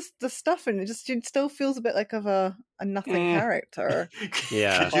doing all this stuff and she still feels a bit like of a nothing character.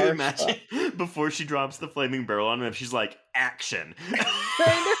 Yeah. Could you imagine before she drops the flaming barrel on him, she's like, action.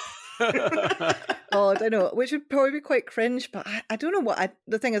 God, I know, which would probably be quite cringe, but I don't know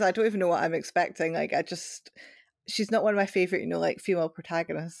the thing is, I don't even know what I'm expecting. Like, she's not one of my favorite, you know, like female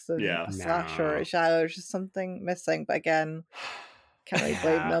protagonists of a slasher or a genre. There's just something missing, but again, can't really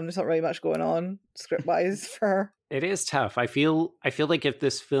blame them. There's not really much going on script wise for her. It is tough. I feel like if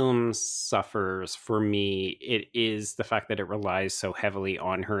this film suffers for me, it is the fact that it relies so heavily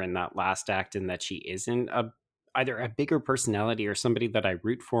on her in that last act, and that she isn't either a bigger personality or somebody that I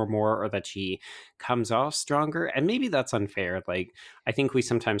root for more, or that she comes off stronger. And maybe that's unfair. Like, I think we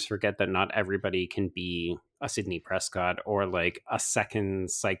sometimes forget that not everybody can be a Sidney Prescott or like a second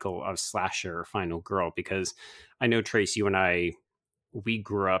cycle of slasher final girl, because I know, Trace, you and I, we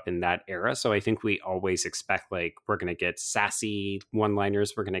grew up in that era. So I think we always expect like, we're going to get sassy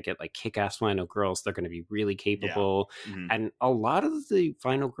one-liners. We're going to get like kick-ass final girls. They're going to be really capable. Yeah. Mm-hmm. And a lot of the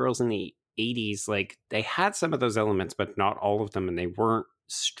final girls in the 80s, like, they had some of those elements, but not all of them, and they weren't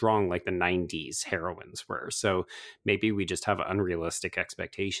strong like the 90s heroines were. So maybe we just have unrealistic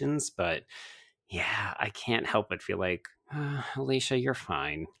expectations, but yeah, I can't help but feel like, Alicia, you're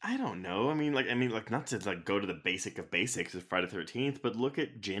fine. I don't know. I mean, not to like go to the basic of basics of Friday the 13th, but look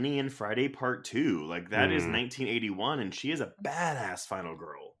at Jenny in Friday Part 2. Like, that is 1981, and she is a badass final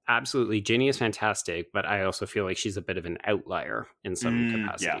girl. Absolutely. Jenny is fantastic, but I also feel like she's a bit of an outlier in some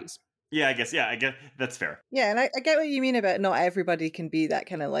capacities. Yeah, I guess that's fair. Yeah, and I get what you mean about not everybody can be that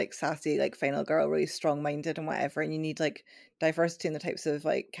kind of like sassy, like final girl, really strong-minded and whatever, and you need like diversity in the types of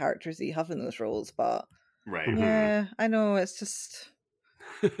like characters that you have in those roles, but right. Yeah, I know, it's just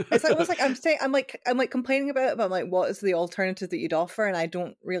it's almost like I'm like complaining about it, but I'm like, what is the alternative that you'd offer? And I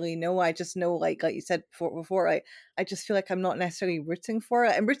don't really know. I just know, like you said before, I just feel like I'm not necessarily rooting for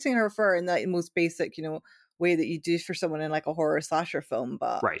it. I'm rooting her for in the most basic, you know, way that you do for someone in like a horror slasher film.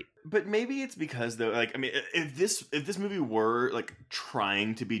 But Right. But maybe it's because though, like, I mean, if this movie were like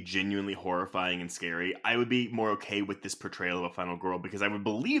trying to be genuinely horrifying and scary, I would be more okay with this portrayal of a final girl, because I would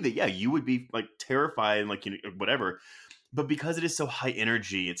believe that, yeah, you would be like terrified and like, you know, whatever. But because it is so high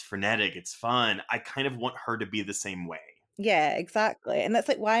energy, it's frenetic, it's fun, I kind of want her to be the same way. yeah, exactly. And that's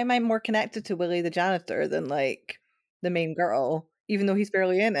like, why am I more connected to Willie the janitor than like the main girl, even though he's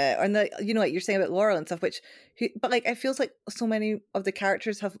barely in it? And the, you know, like you're saying about Laurel and stuff, but like it feels like so many of the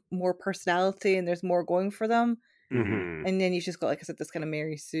characters have more personality and there's more going for them. Mm-hmm. And then you've just got, like I said, this kind of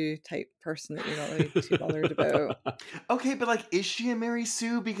Mary Sue type person that you're not really too bothered about. Okay, but like, is she a Mary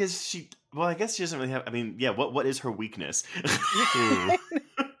Sue? Because well, I guess she doesn't really have, I mean, yeah, what is her weakness?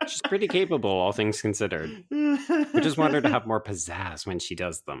 She's pretty capable, all things considered. We just want her to have more pizzazz when she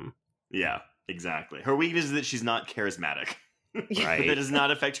does them. Yeah, exactly. Her weakness is that she's not charismatic. Right. But that does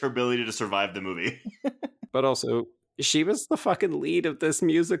not affect her ability to survive the movie. But also, she was the fucking lead of this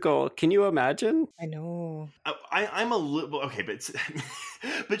musical. Can you imagine? I know. I'm a little okay,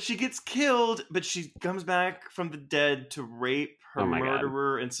 but she gets killed, but she comes back from the dead to rape her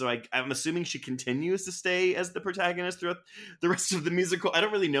murderer, and so I'm assuming she continues to stay as the protagonist throughout the rest of the musical. I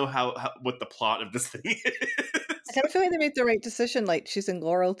don't really know how what the plot of this thing is. I kind of feel like they made the right decision, like choosing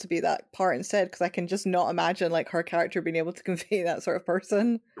Laurel to be that part instead, because I can just not imagine like her character being able to convey that sort of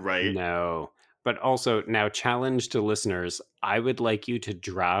person. Right. No. But also, now challenge to listeners, I would like you to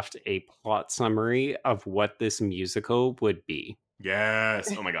draft a plot summary of what this musical would be.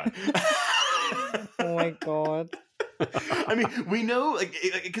 Yes. Oh my god. Oh my god. I mean, we know, like,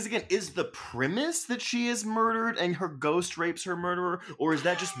 because again, is the premise that she is murdered and her ghost rapes her murderer, or is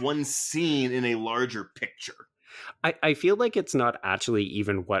that just one scene in a larger picture? I feel like it's not actually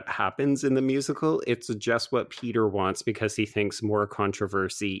even what happens in the musical. It's just what Peter wants because he thinks more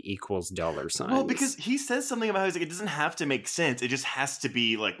controversy equals dollar signs. Well, because he says something about how he's like, it doesn't have to make sense. It just has to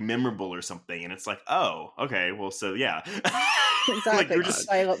be like memorable or something. And it's like, oh, okay, well, so yeah. Exactly. Like, you're just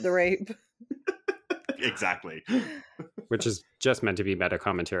style up the rape. Exactly. Which is just meant to be meta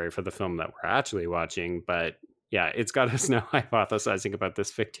commentary for the film that we're actually watching. But yeah, it's got us now hypothesizing about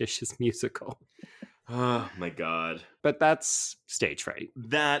this fictitious musical. Oh my god. But that's stage fright.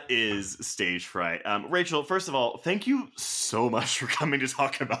 That is stage fright. Rachel, first of all, thank you so much for coming to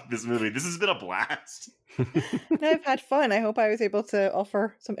talk about this movie. This has been a blast. No, I've had fun. I hope I was able to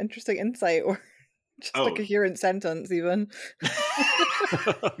offer some interesting insight or just a coherent sentence even.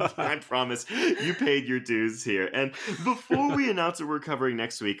 I promise you paid your dues here. And before we announce what we're covering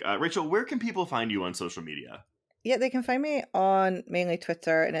next week, Rachel, where can people find you on social media? Yeah, they can find me on mainly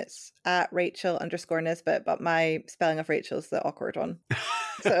Twitter, and it's at Rachael_Nisbet, but my spelling of Rachel is the awkward one.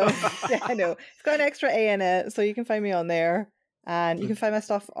 So, yeah, I know. It's got an extra A in it, so you can find me on there. And you can find my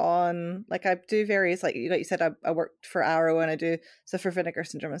stuff on, like, I do various, like you said, I worked for Arrow, and I do stuff for Vinegar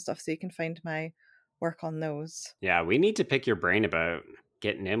Syndrome and stuff, so you can find my work on those. Yeah, we need to pick your brain about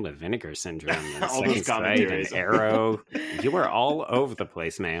getting in with Vinegar Syndrome and all Second those Sight commentaries. and Arrow. You are all over the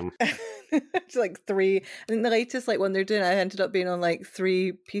place, ma'am. It's like 3. I think the latest like one they're doing, I ended up being on like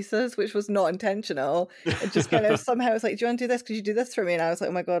 3 pieces, which was not intentional. It just kind of somehow was like, do you want to do this? Could you do this for me? And I was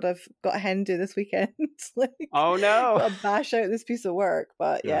like, oh my god, I've got a hen do this weekend. Like, oh no, gotta bash out this piece of work.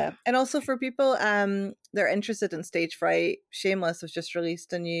 But yeah. And also for people they're interested in stage fright, Shameless has just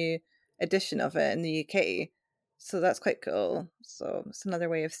released a new edition of it in the UK. So that's quite cool. So it's another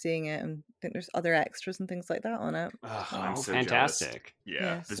way of seeing it, and I think there's other extras and things like that on it. Oh, I'm so fantastic. Jealous.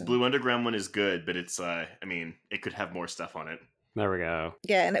 Yeah, this Blue Underground one is good, but it's, I mean, it could have more stuff on it. There we go.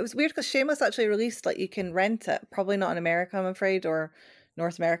 Yeah, and it was weird because Shameless actually released, like, you can rent it. Probably not in America, I'm afraid, or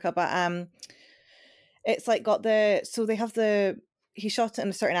North America, but it's like got so they have he shot it in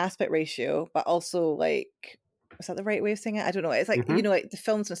a certain aspect ratio, but also like, is that the right way of saying it? I don't know. It's like, you know, like the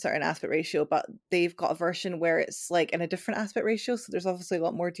film's in a certain aspect ratio, but they've got a version where it's like in a different aspect ratio. So there's obviously a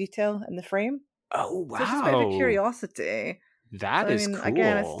lot more detail in the frame. Oh, wow. So it's just a bit of a curiosity. That is cool.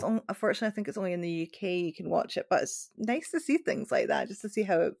 Again, unfortunately, I think it's only in the UK you can watch it, but it's nice to see things like that, just to see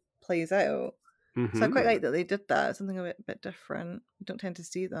how it plays out. So I quite like that they did that. Something a bit different. You don't tend to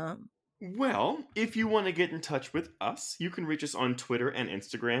see that. Well, if you want to get in touch with us, you can reach us on Twitter and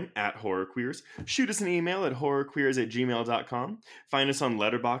Instagram at HorrorQueers. Shoot us an email at horrorqueers@gmail.com. Find us on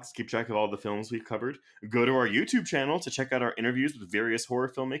Letterboxd, keep track of all the films we've covered. Go to our YouTube channel to check out our interviews with various horror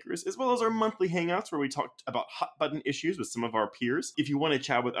filmmakers, as well as our monthly hangouts where we talked about hot button issues with some of our peers. If you want to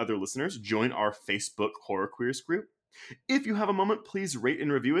chat with other listeners, join our Facebook HorrorQueers group. If you have a moment, please rate and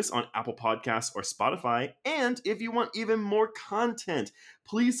review us on Apple Podcasts or Spotify. And if you want even more content,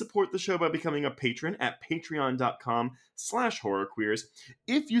 please support the show by becoming a patron at patreon.com/horrorqueers.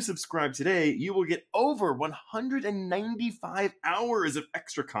 If you subscribe today, you will get over 195 hours of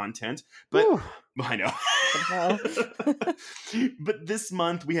extra content, but I know. But this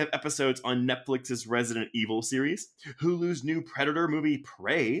month we have episodes on Netflix's Resident Evil series, Hulu's new Predator movie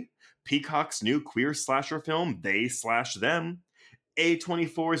Prey, Peacock's new queer slasher film They Slash Them,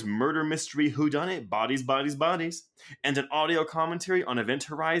 A24's murder mystery Whodunit Bodies, Bodies, Bodies, and an audio commentary on Event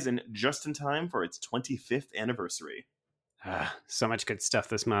Horizon just in time for its 25th anniversary. So much good stuff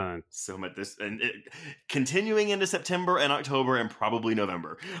this month. So much continuing into September and October and probably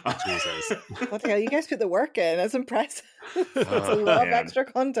November. Jesus. What the hell? You guys put the work in. That's impressive. That's a lot of extra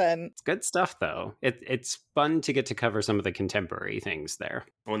content. It's good stuff, though. It's fun to get to cover some of the contemporary things there.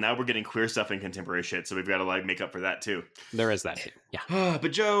 Well, now we're getting queer stuff and contemporary shit, so we've got to make up for that too. There is that too. Yeah.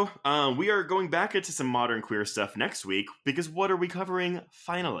 But Joe, we are going back into some modern queer stuff next week because what are we covering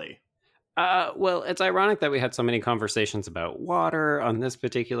finally? Well, it's ironic that we had so many conversations about water on this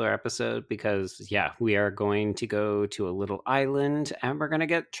particular episode because, we are going to go to a little island and we're going to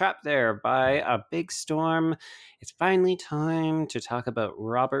get trapped there by a big storm. It's finally time to talk about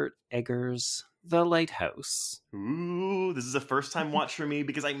Robert Eggers' The Lighthouse. Ooh, this is a first time watch for me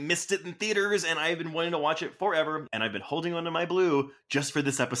because I missed it in theaters and I've been wanting to watch it forever and I've been holding onto my blue just for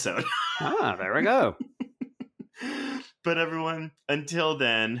this episode. There we go. But everyone, until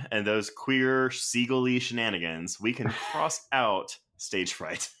then, and those queer seagull-y shenanigans, we can cross out stage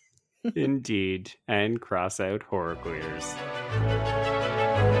fright. Indeed, and cross out horror queers.